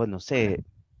bueno, sé,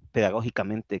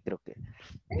 pedagógicamente creo que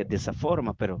es de esa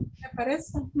forma, pero Me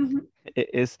parece.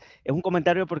 es un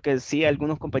comentario porque sí,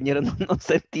 algunos compañeros no nos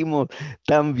sentimos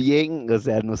tan bien, o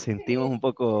sea, nos sentimos un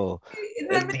poco,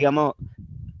 digamos,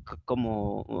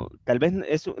 como, tal vez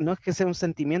eso no es que sea un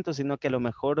sentimiento, sino que a lo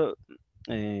mejor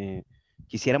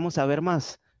quisiéramos saber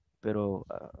más, pero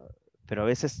a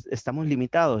veces estamos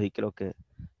limitados y creo que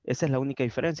esa es la única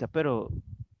diferencia, pero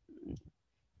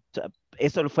o sea,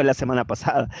 eso fue la semana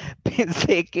pasada.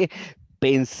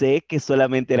 Pensé que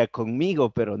solamente era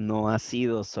conmigo, pero no ha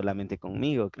sido solamente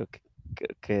conmigo. Creo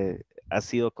que ha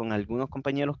sido con algunos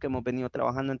compañeros que hemos venido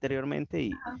trabajando anteriormente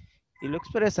y lo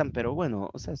expresan, pero bueno,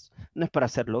 o sea, no es para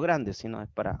hacerlo grande, sino es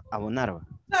para abonar.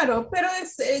 Claro, pero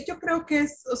yo creo que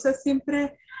o sea,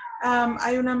 siempre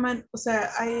hay o sea,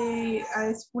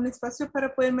 es un espacio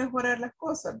para poder mejorar las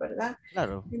cosas, ¿verdad?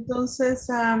 Claro. Entonces,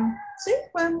 sí,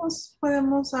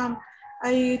 podemos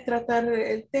ahí tratar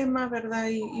el tema, ¿verdad?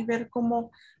 Y ver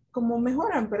cómo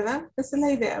mejoran, ¿verdad? Esa es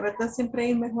la idea, ¿verdad? Siempre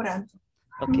ir mejorando.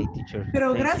 Ok, teacher.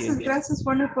 Pero Thank you. gracias,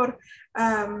 Warner,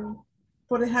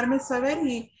 por dejarme saber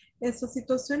esa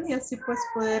situación y así pues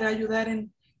poder ayudar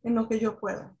en lo que yo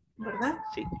pueda, ¿verdad?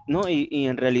 Sí, no, y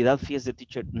en realidad, fíjese,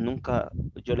 teacher, nunca,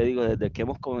 yo le digo, desde que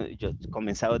yo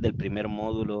comenzado desde el primer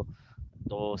módulo,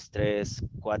 2, 3,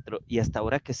 4, y hasta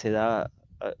ahora que se da,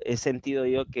 he sentido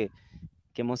yo que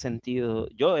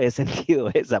yo he sentido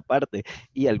esa parte,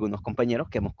 y algunos compañeros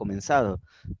que hemos comenzado.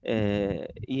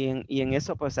 Y en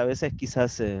eso, pues a veces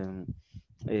quizás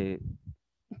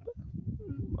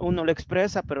uno lo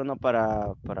expresa, pero no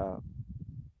para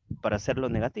hacerlo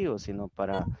negativo, sino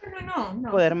para No.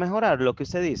 poder mejorar lo que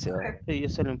usted dice, ¿verdad? Y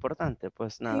eso es lo importante,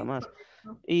 pues nada más.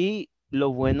 Y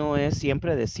lo bueno es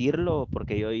siempre decirlo,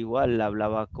 porque yo igual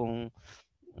hablaba con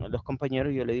los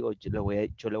compañeros y yo le digo, yo le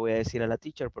voy a decir a la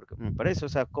teacher, porque me parece, o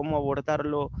sea, cómo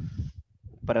abordarlo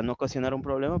para no ocasionar un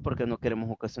problema, porque no queremos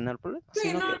ocasionar problemas, Sí,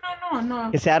 sino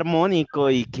no. que sea armónico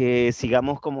y que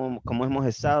sigamos como hemos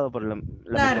estado, por la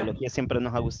Claro. metodología siempre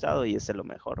nos ha gustado y eso es lo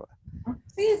mejor, ¿verdad?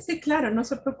 Sí, claro, no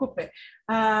se preocupe.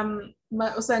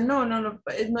 O sea, no,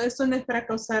 esto no es para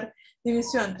causar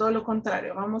división, todo lo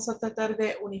contrario, vamos a tratar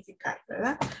de unificar,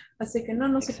 ¿verdad? Así que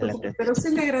no se preocupe, pero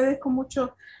sí le agradezco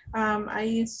mucho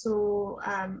ahí su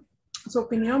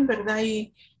opinión, ¿verdad?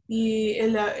 Y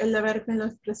el haberme lo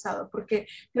expresado, porque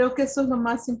creo que eso es lo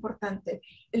más importante,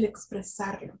 el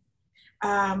expresarlo.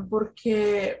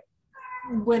 Porque,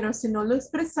 bueno, si no lo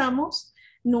expresamos,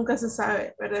 nunca se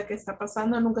sabe, ¿verdad? ¿Qué está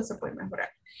pasando? Nunca se puede mejorar.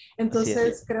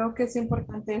 Entonces, creo que es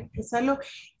importante expresarlo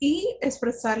y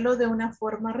expresarlo de una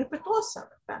forma respetuosa,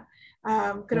 ¿verdad?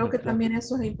 Creo que también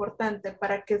eso es importante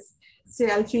para que si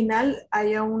al final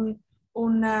haya un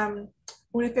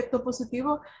efecto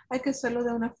positivo, hay que hacerlo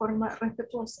de una forma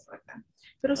respetuosa, ¿verdad?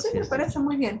 Pero sí, me parece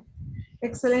muy bien.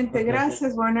 Excelente.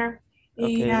 Gracias, Warner.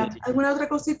 ¿Y alguna otra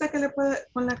cosita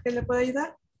con la que le pueda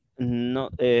ayudar? No,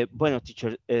 bueno,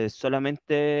 teacher,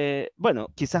 solamente, bueno,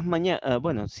 quizás mañana,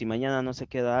 bueno, si mañana no se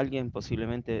queda alguien,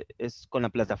 posiblemente es con la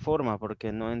plataforma,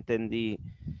 porque no entendí.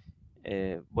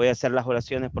 Voy a hacer las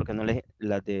oraciones porque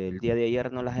las del día de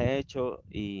ayer no las he hecho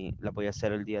y las voy a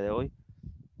hacer el día de hoy.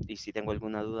 Y si tengo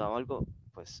alguna duda o algo,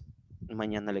 pues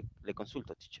mañana le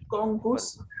consulto, teacher. Con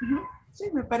gusto. Sí,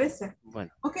 me parece.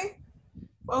 Bueno.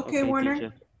 Okay, Warner.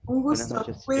 Teacher. Un gusto.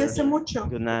 Cuídese mucho.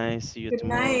 Good night. See you Good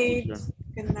tomorrow, night. teacher.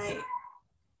 Good night.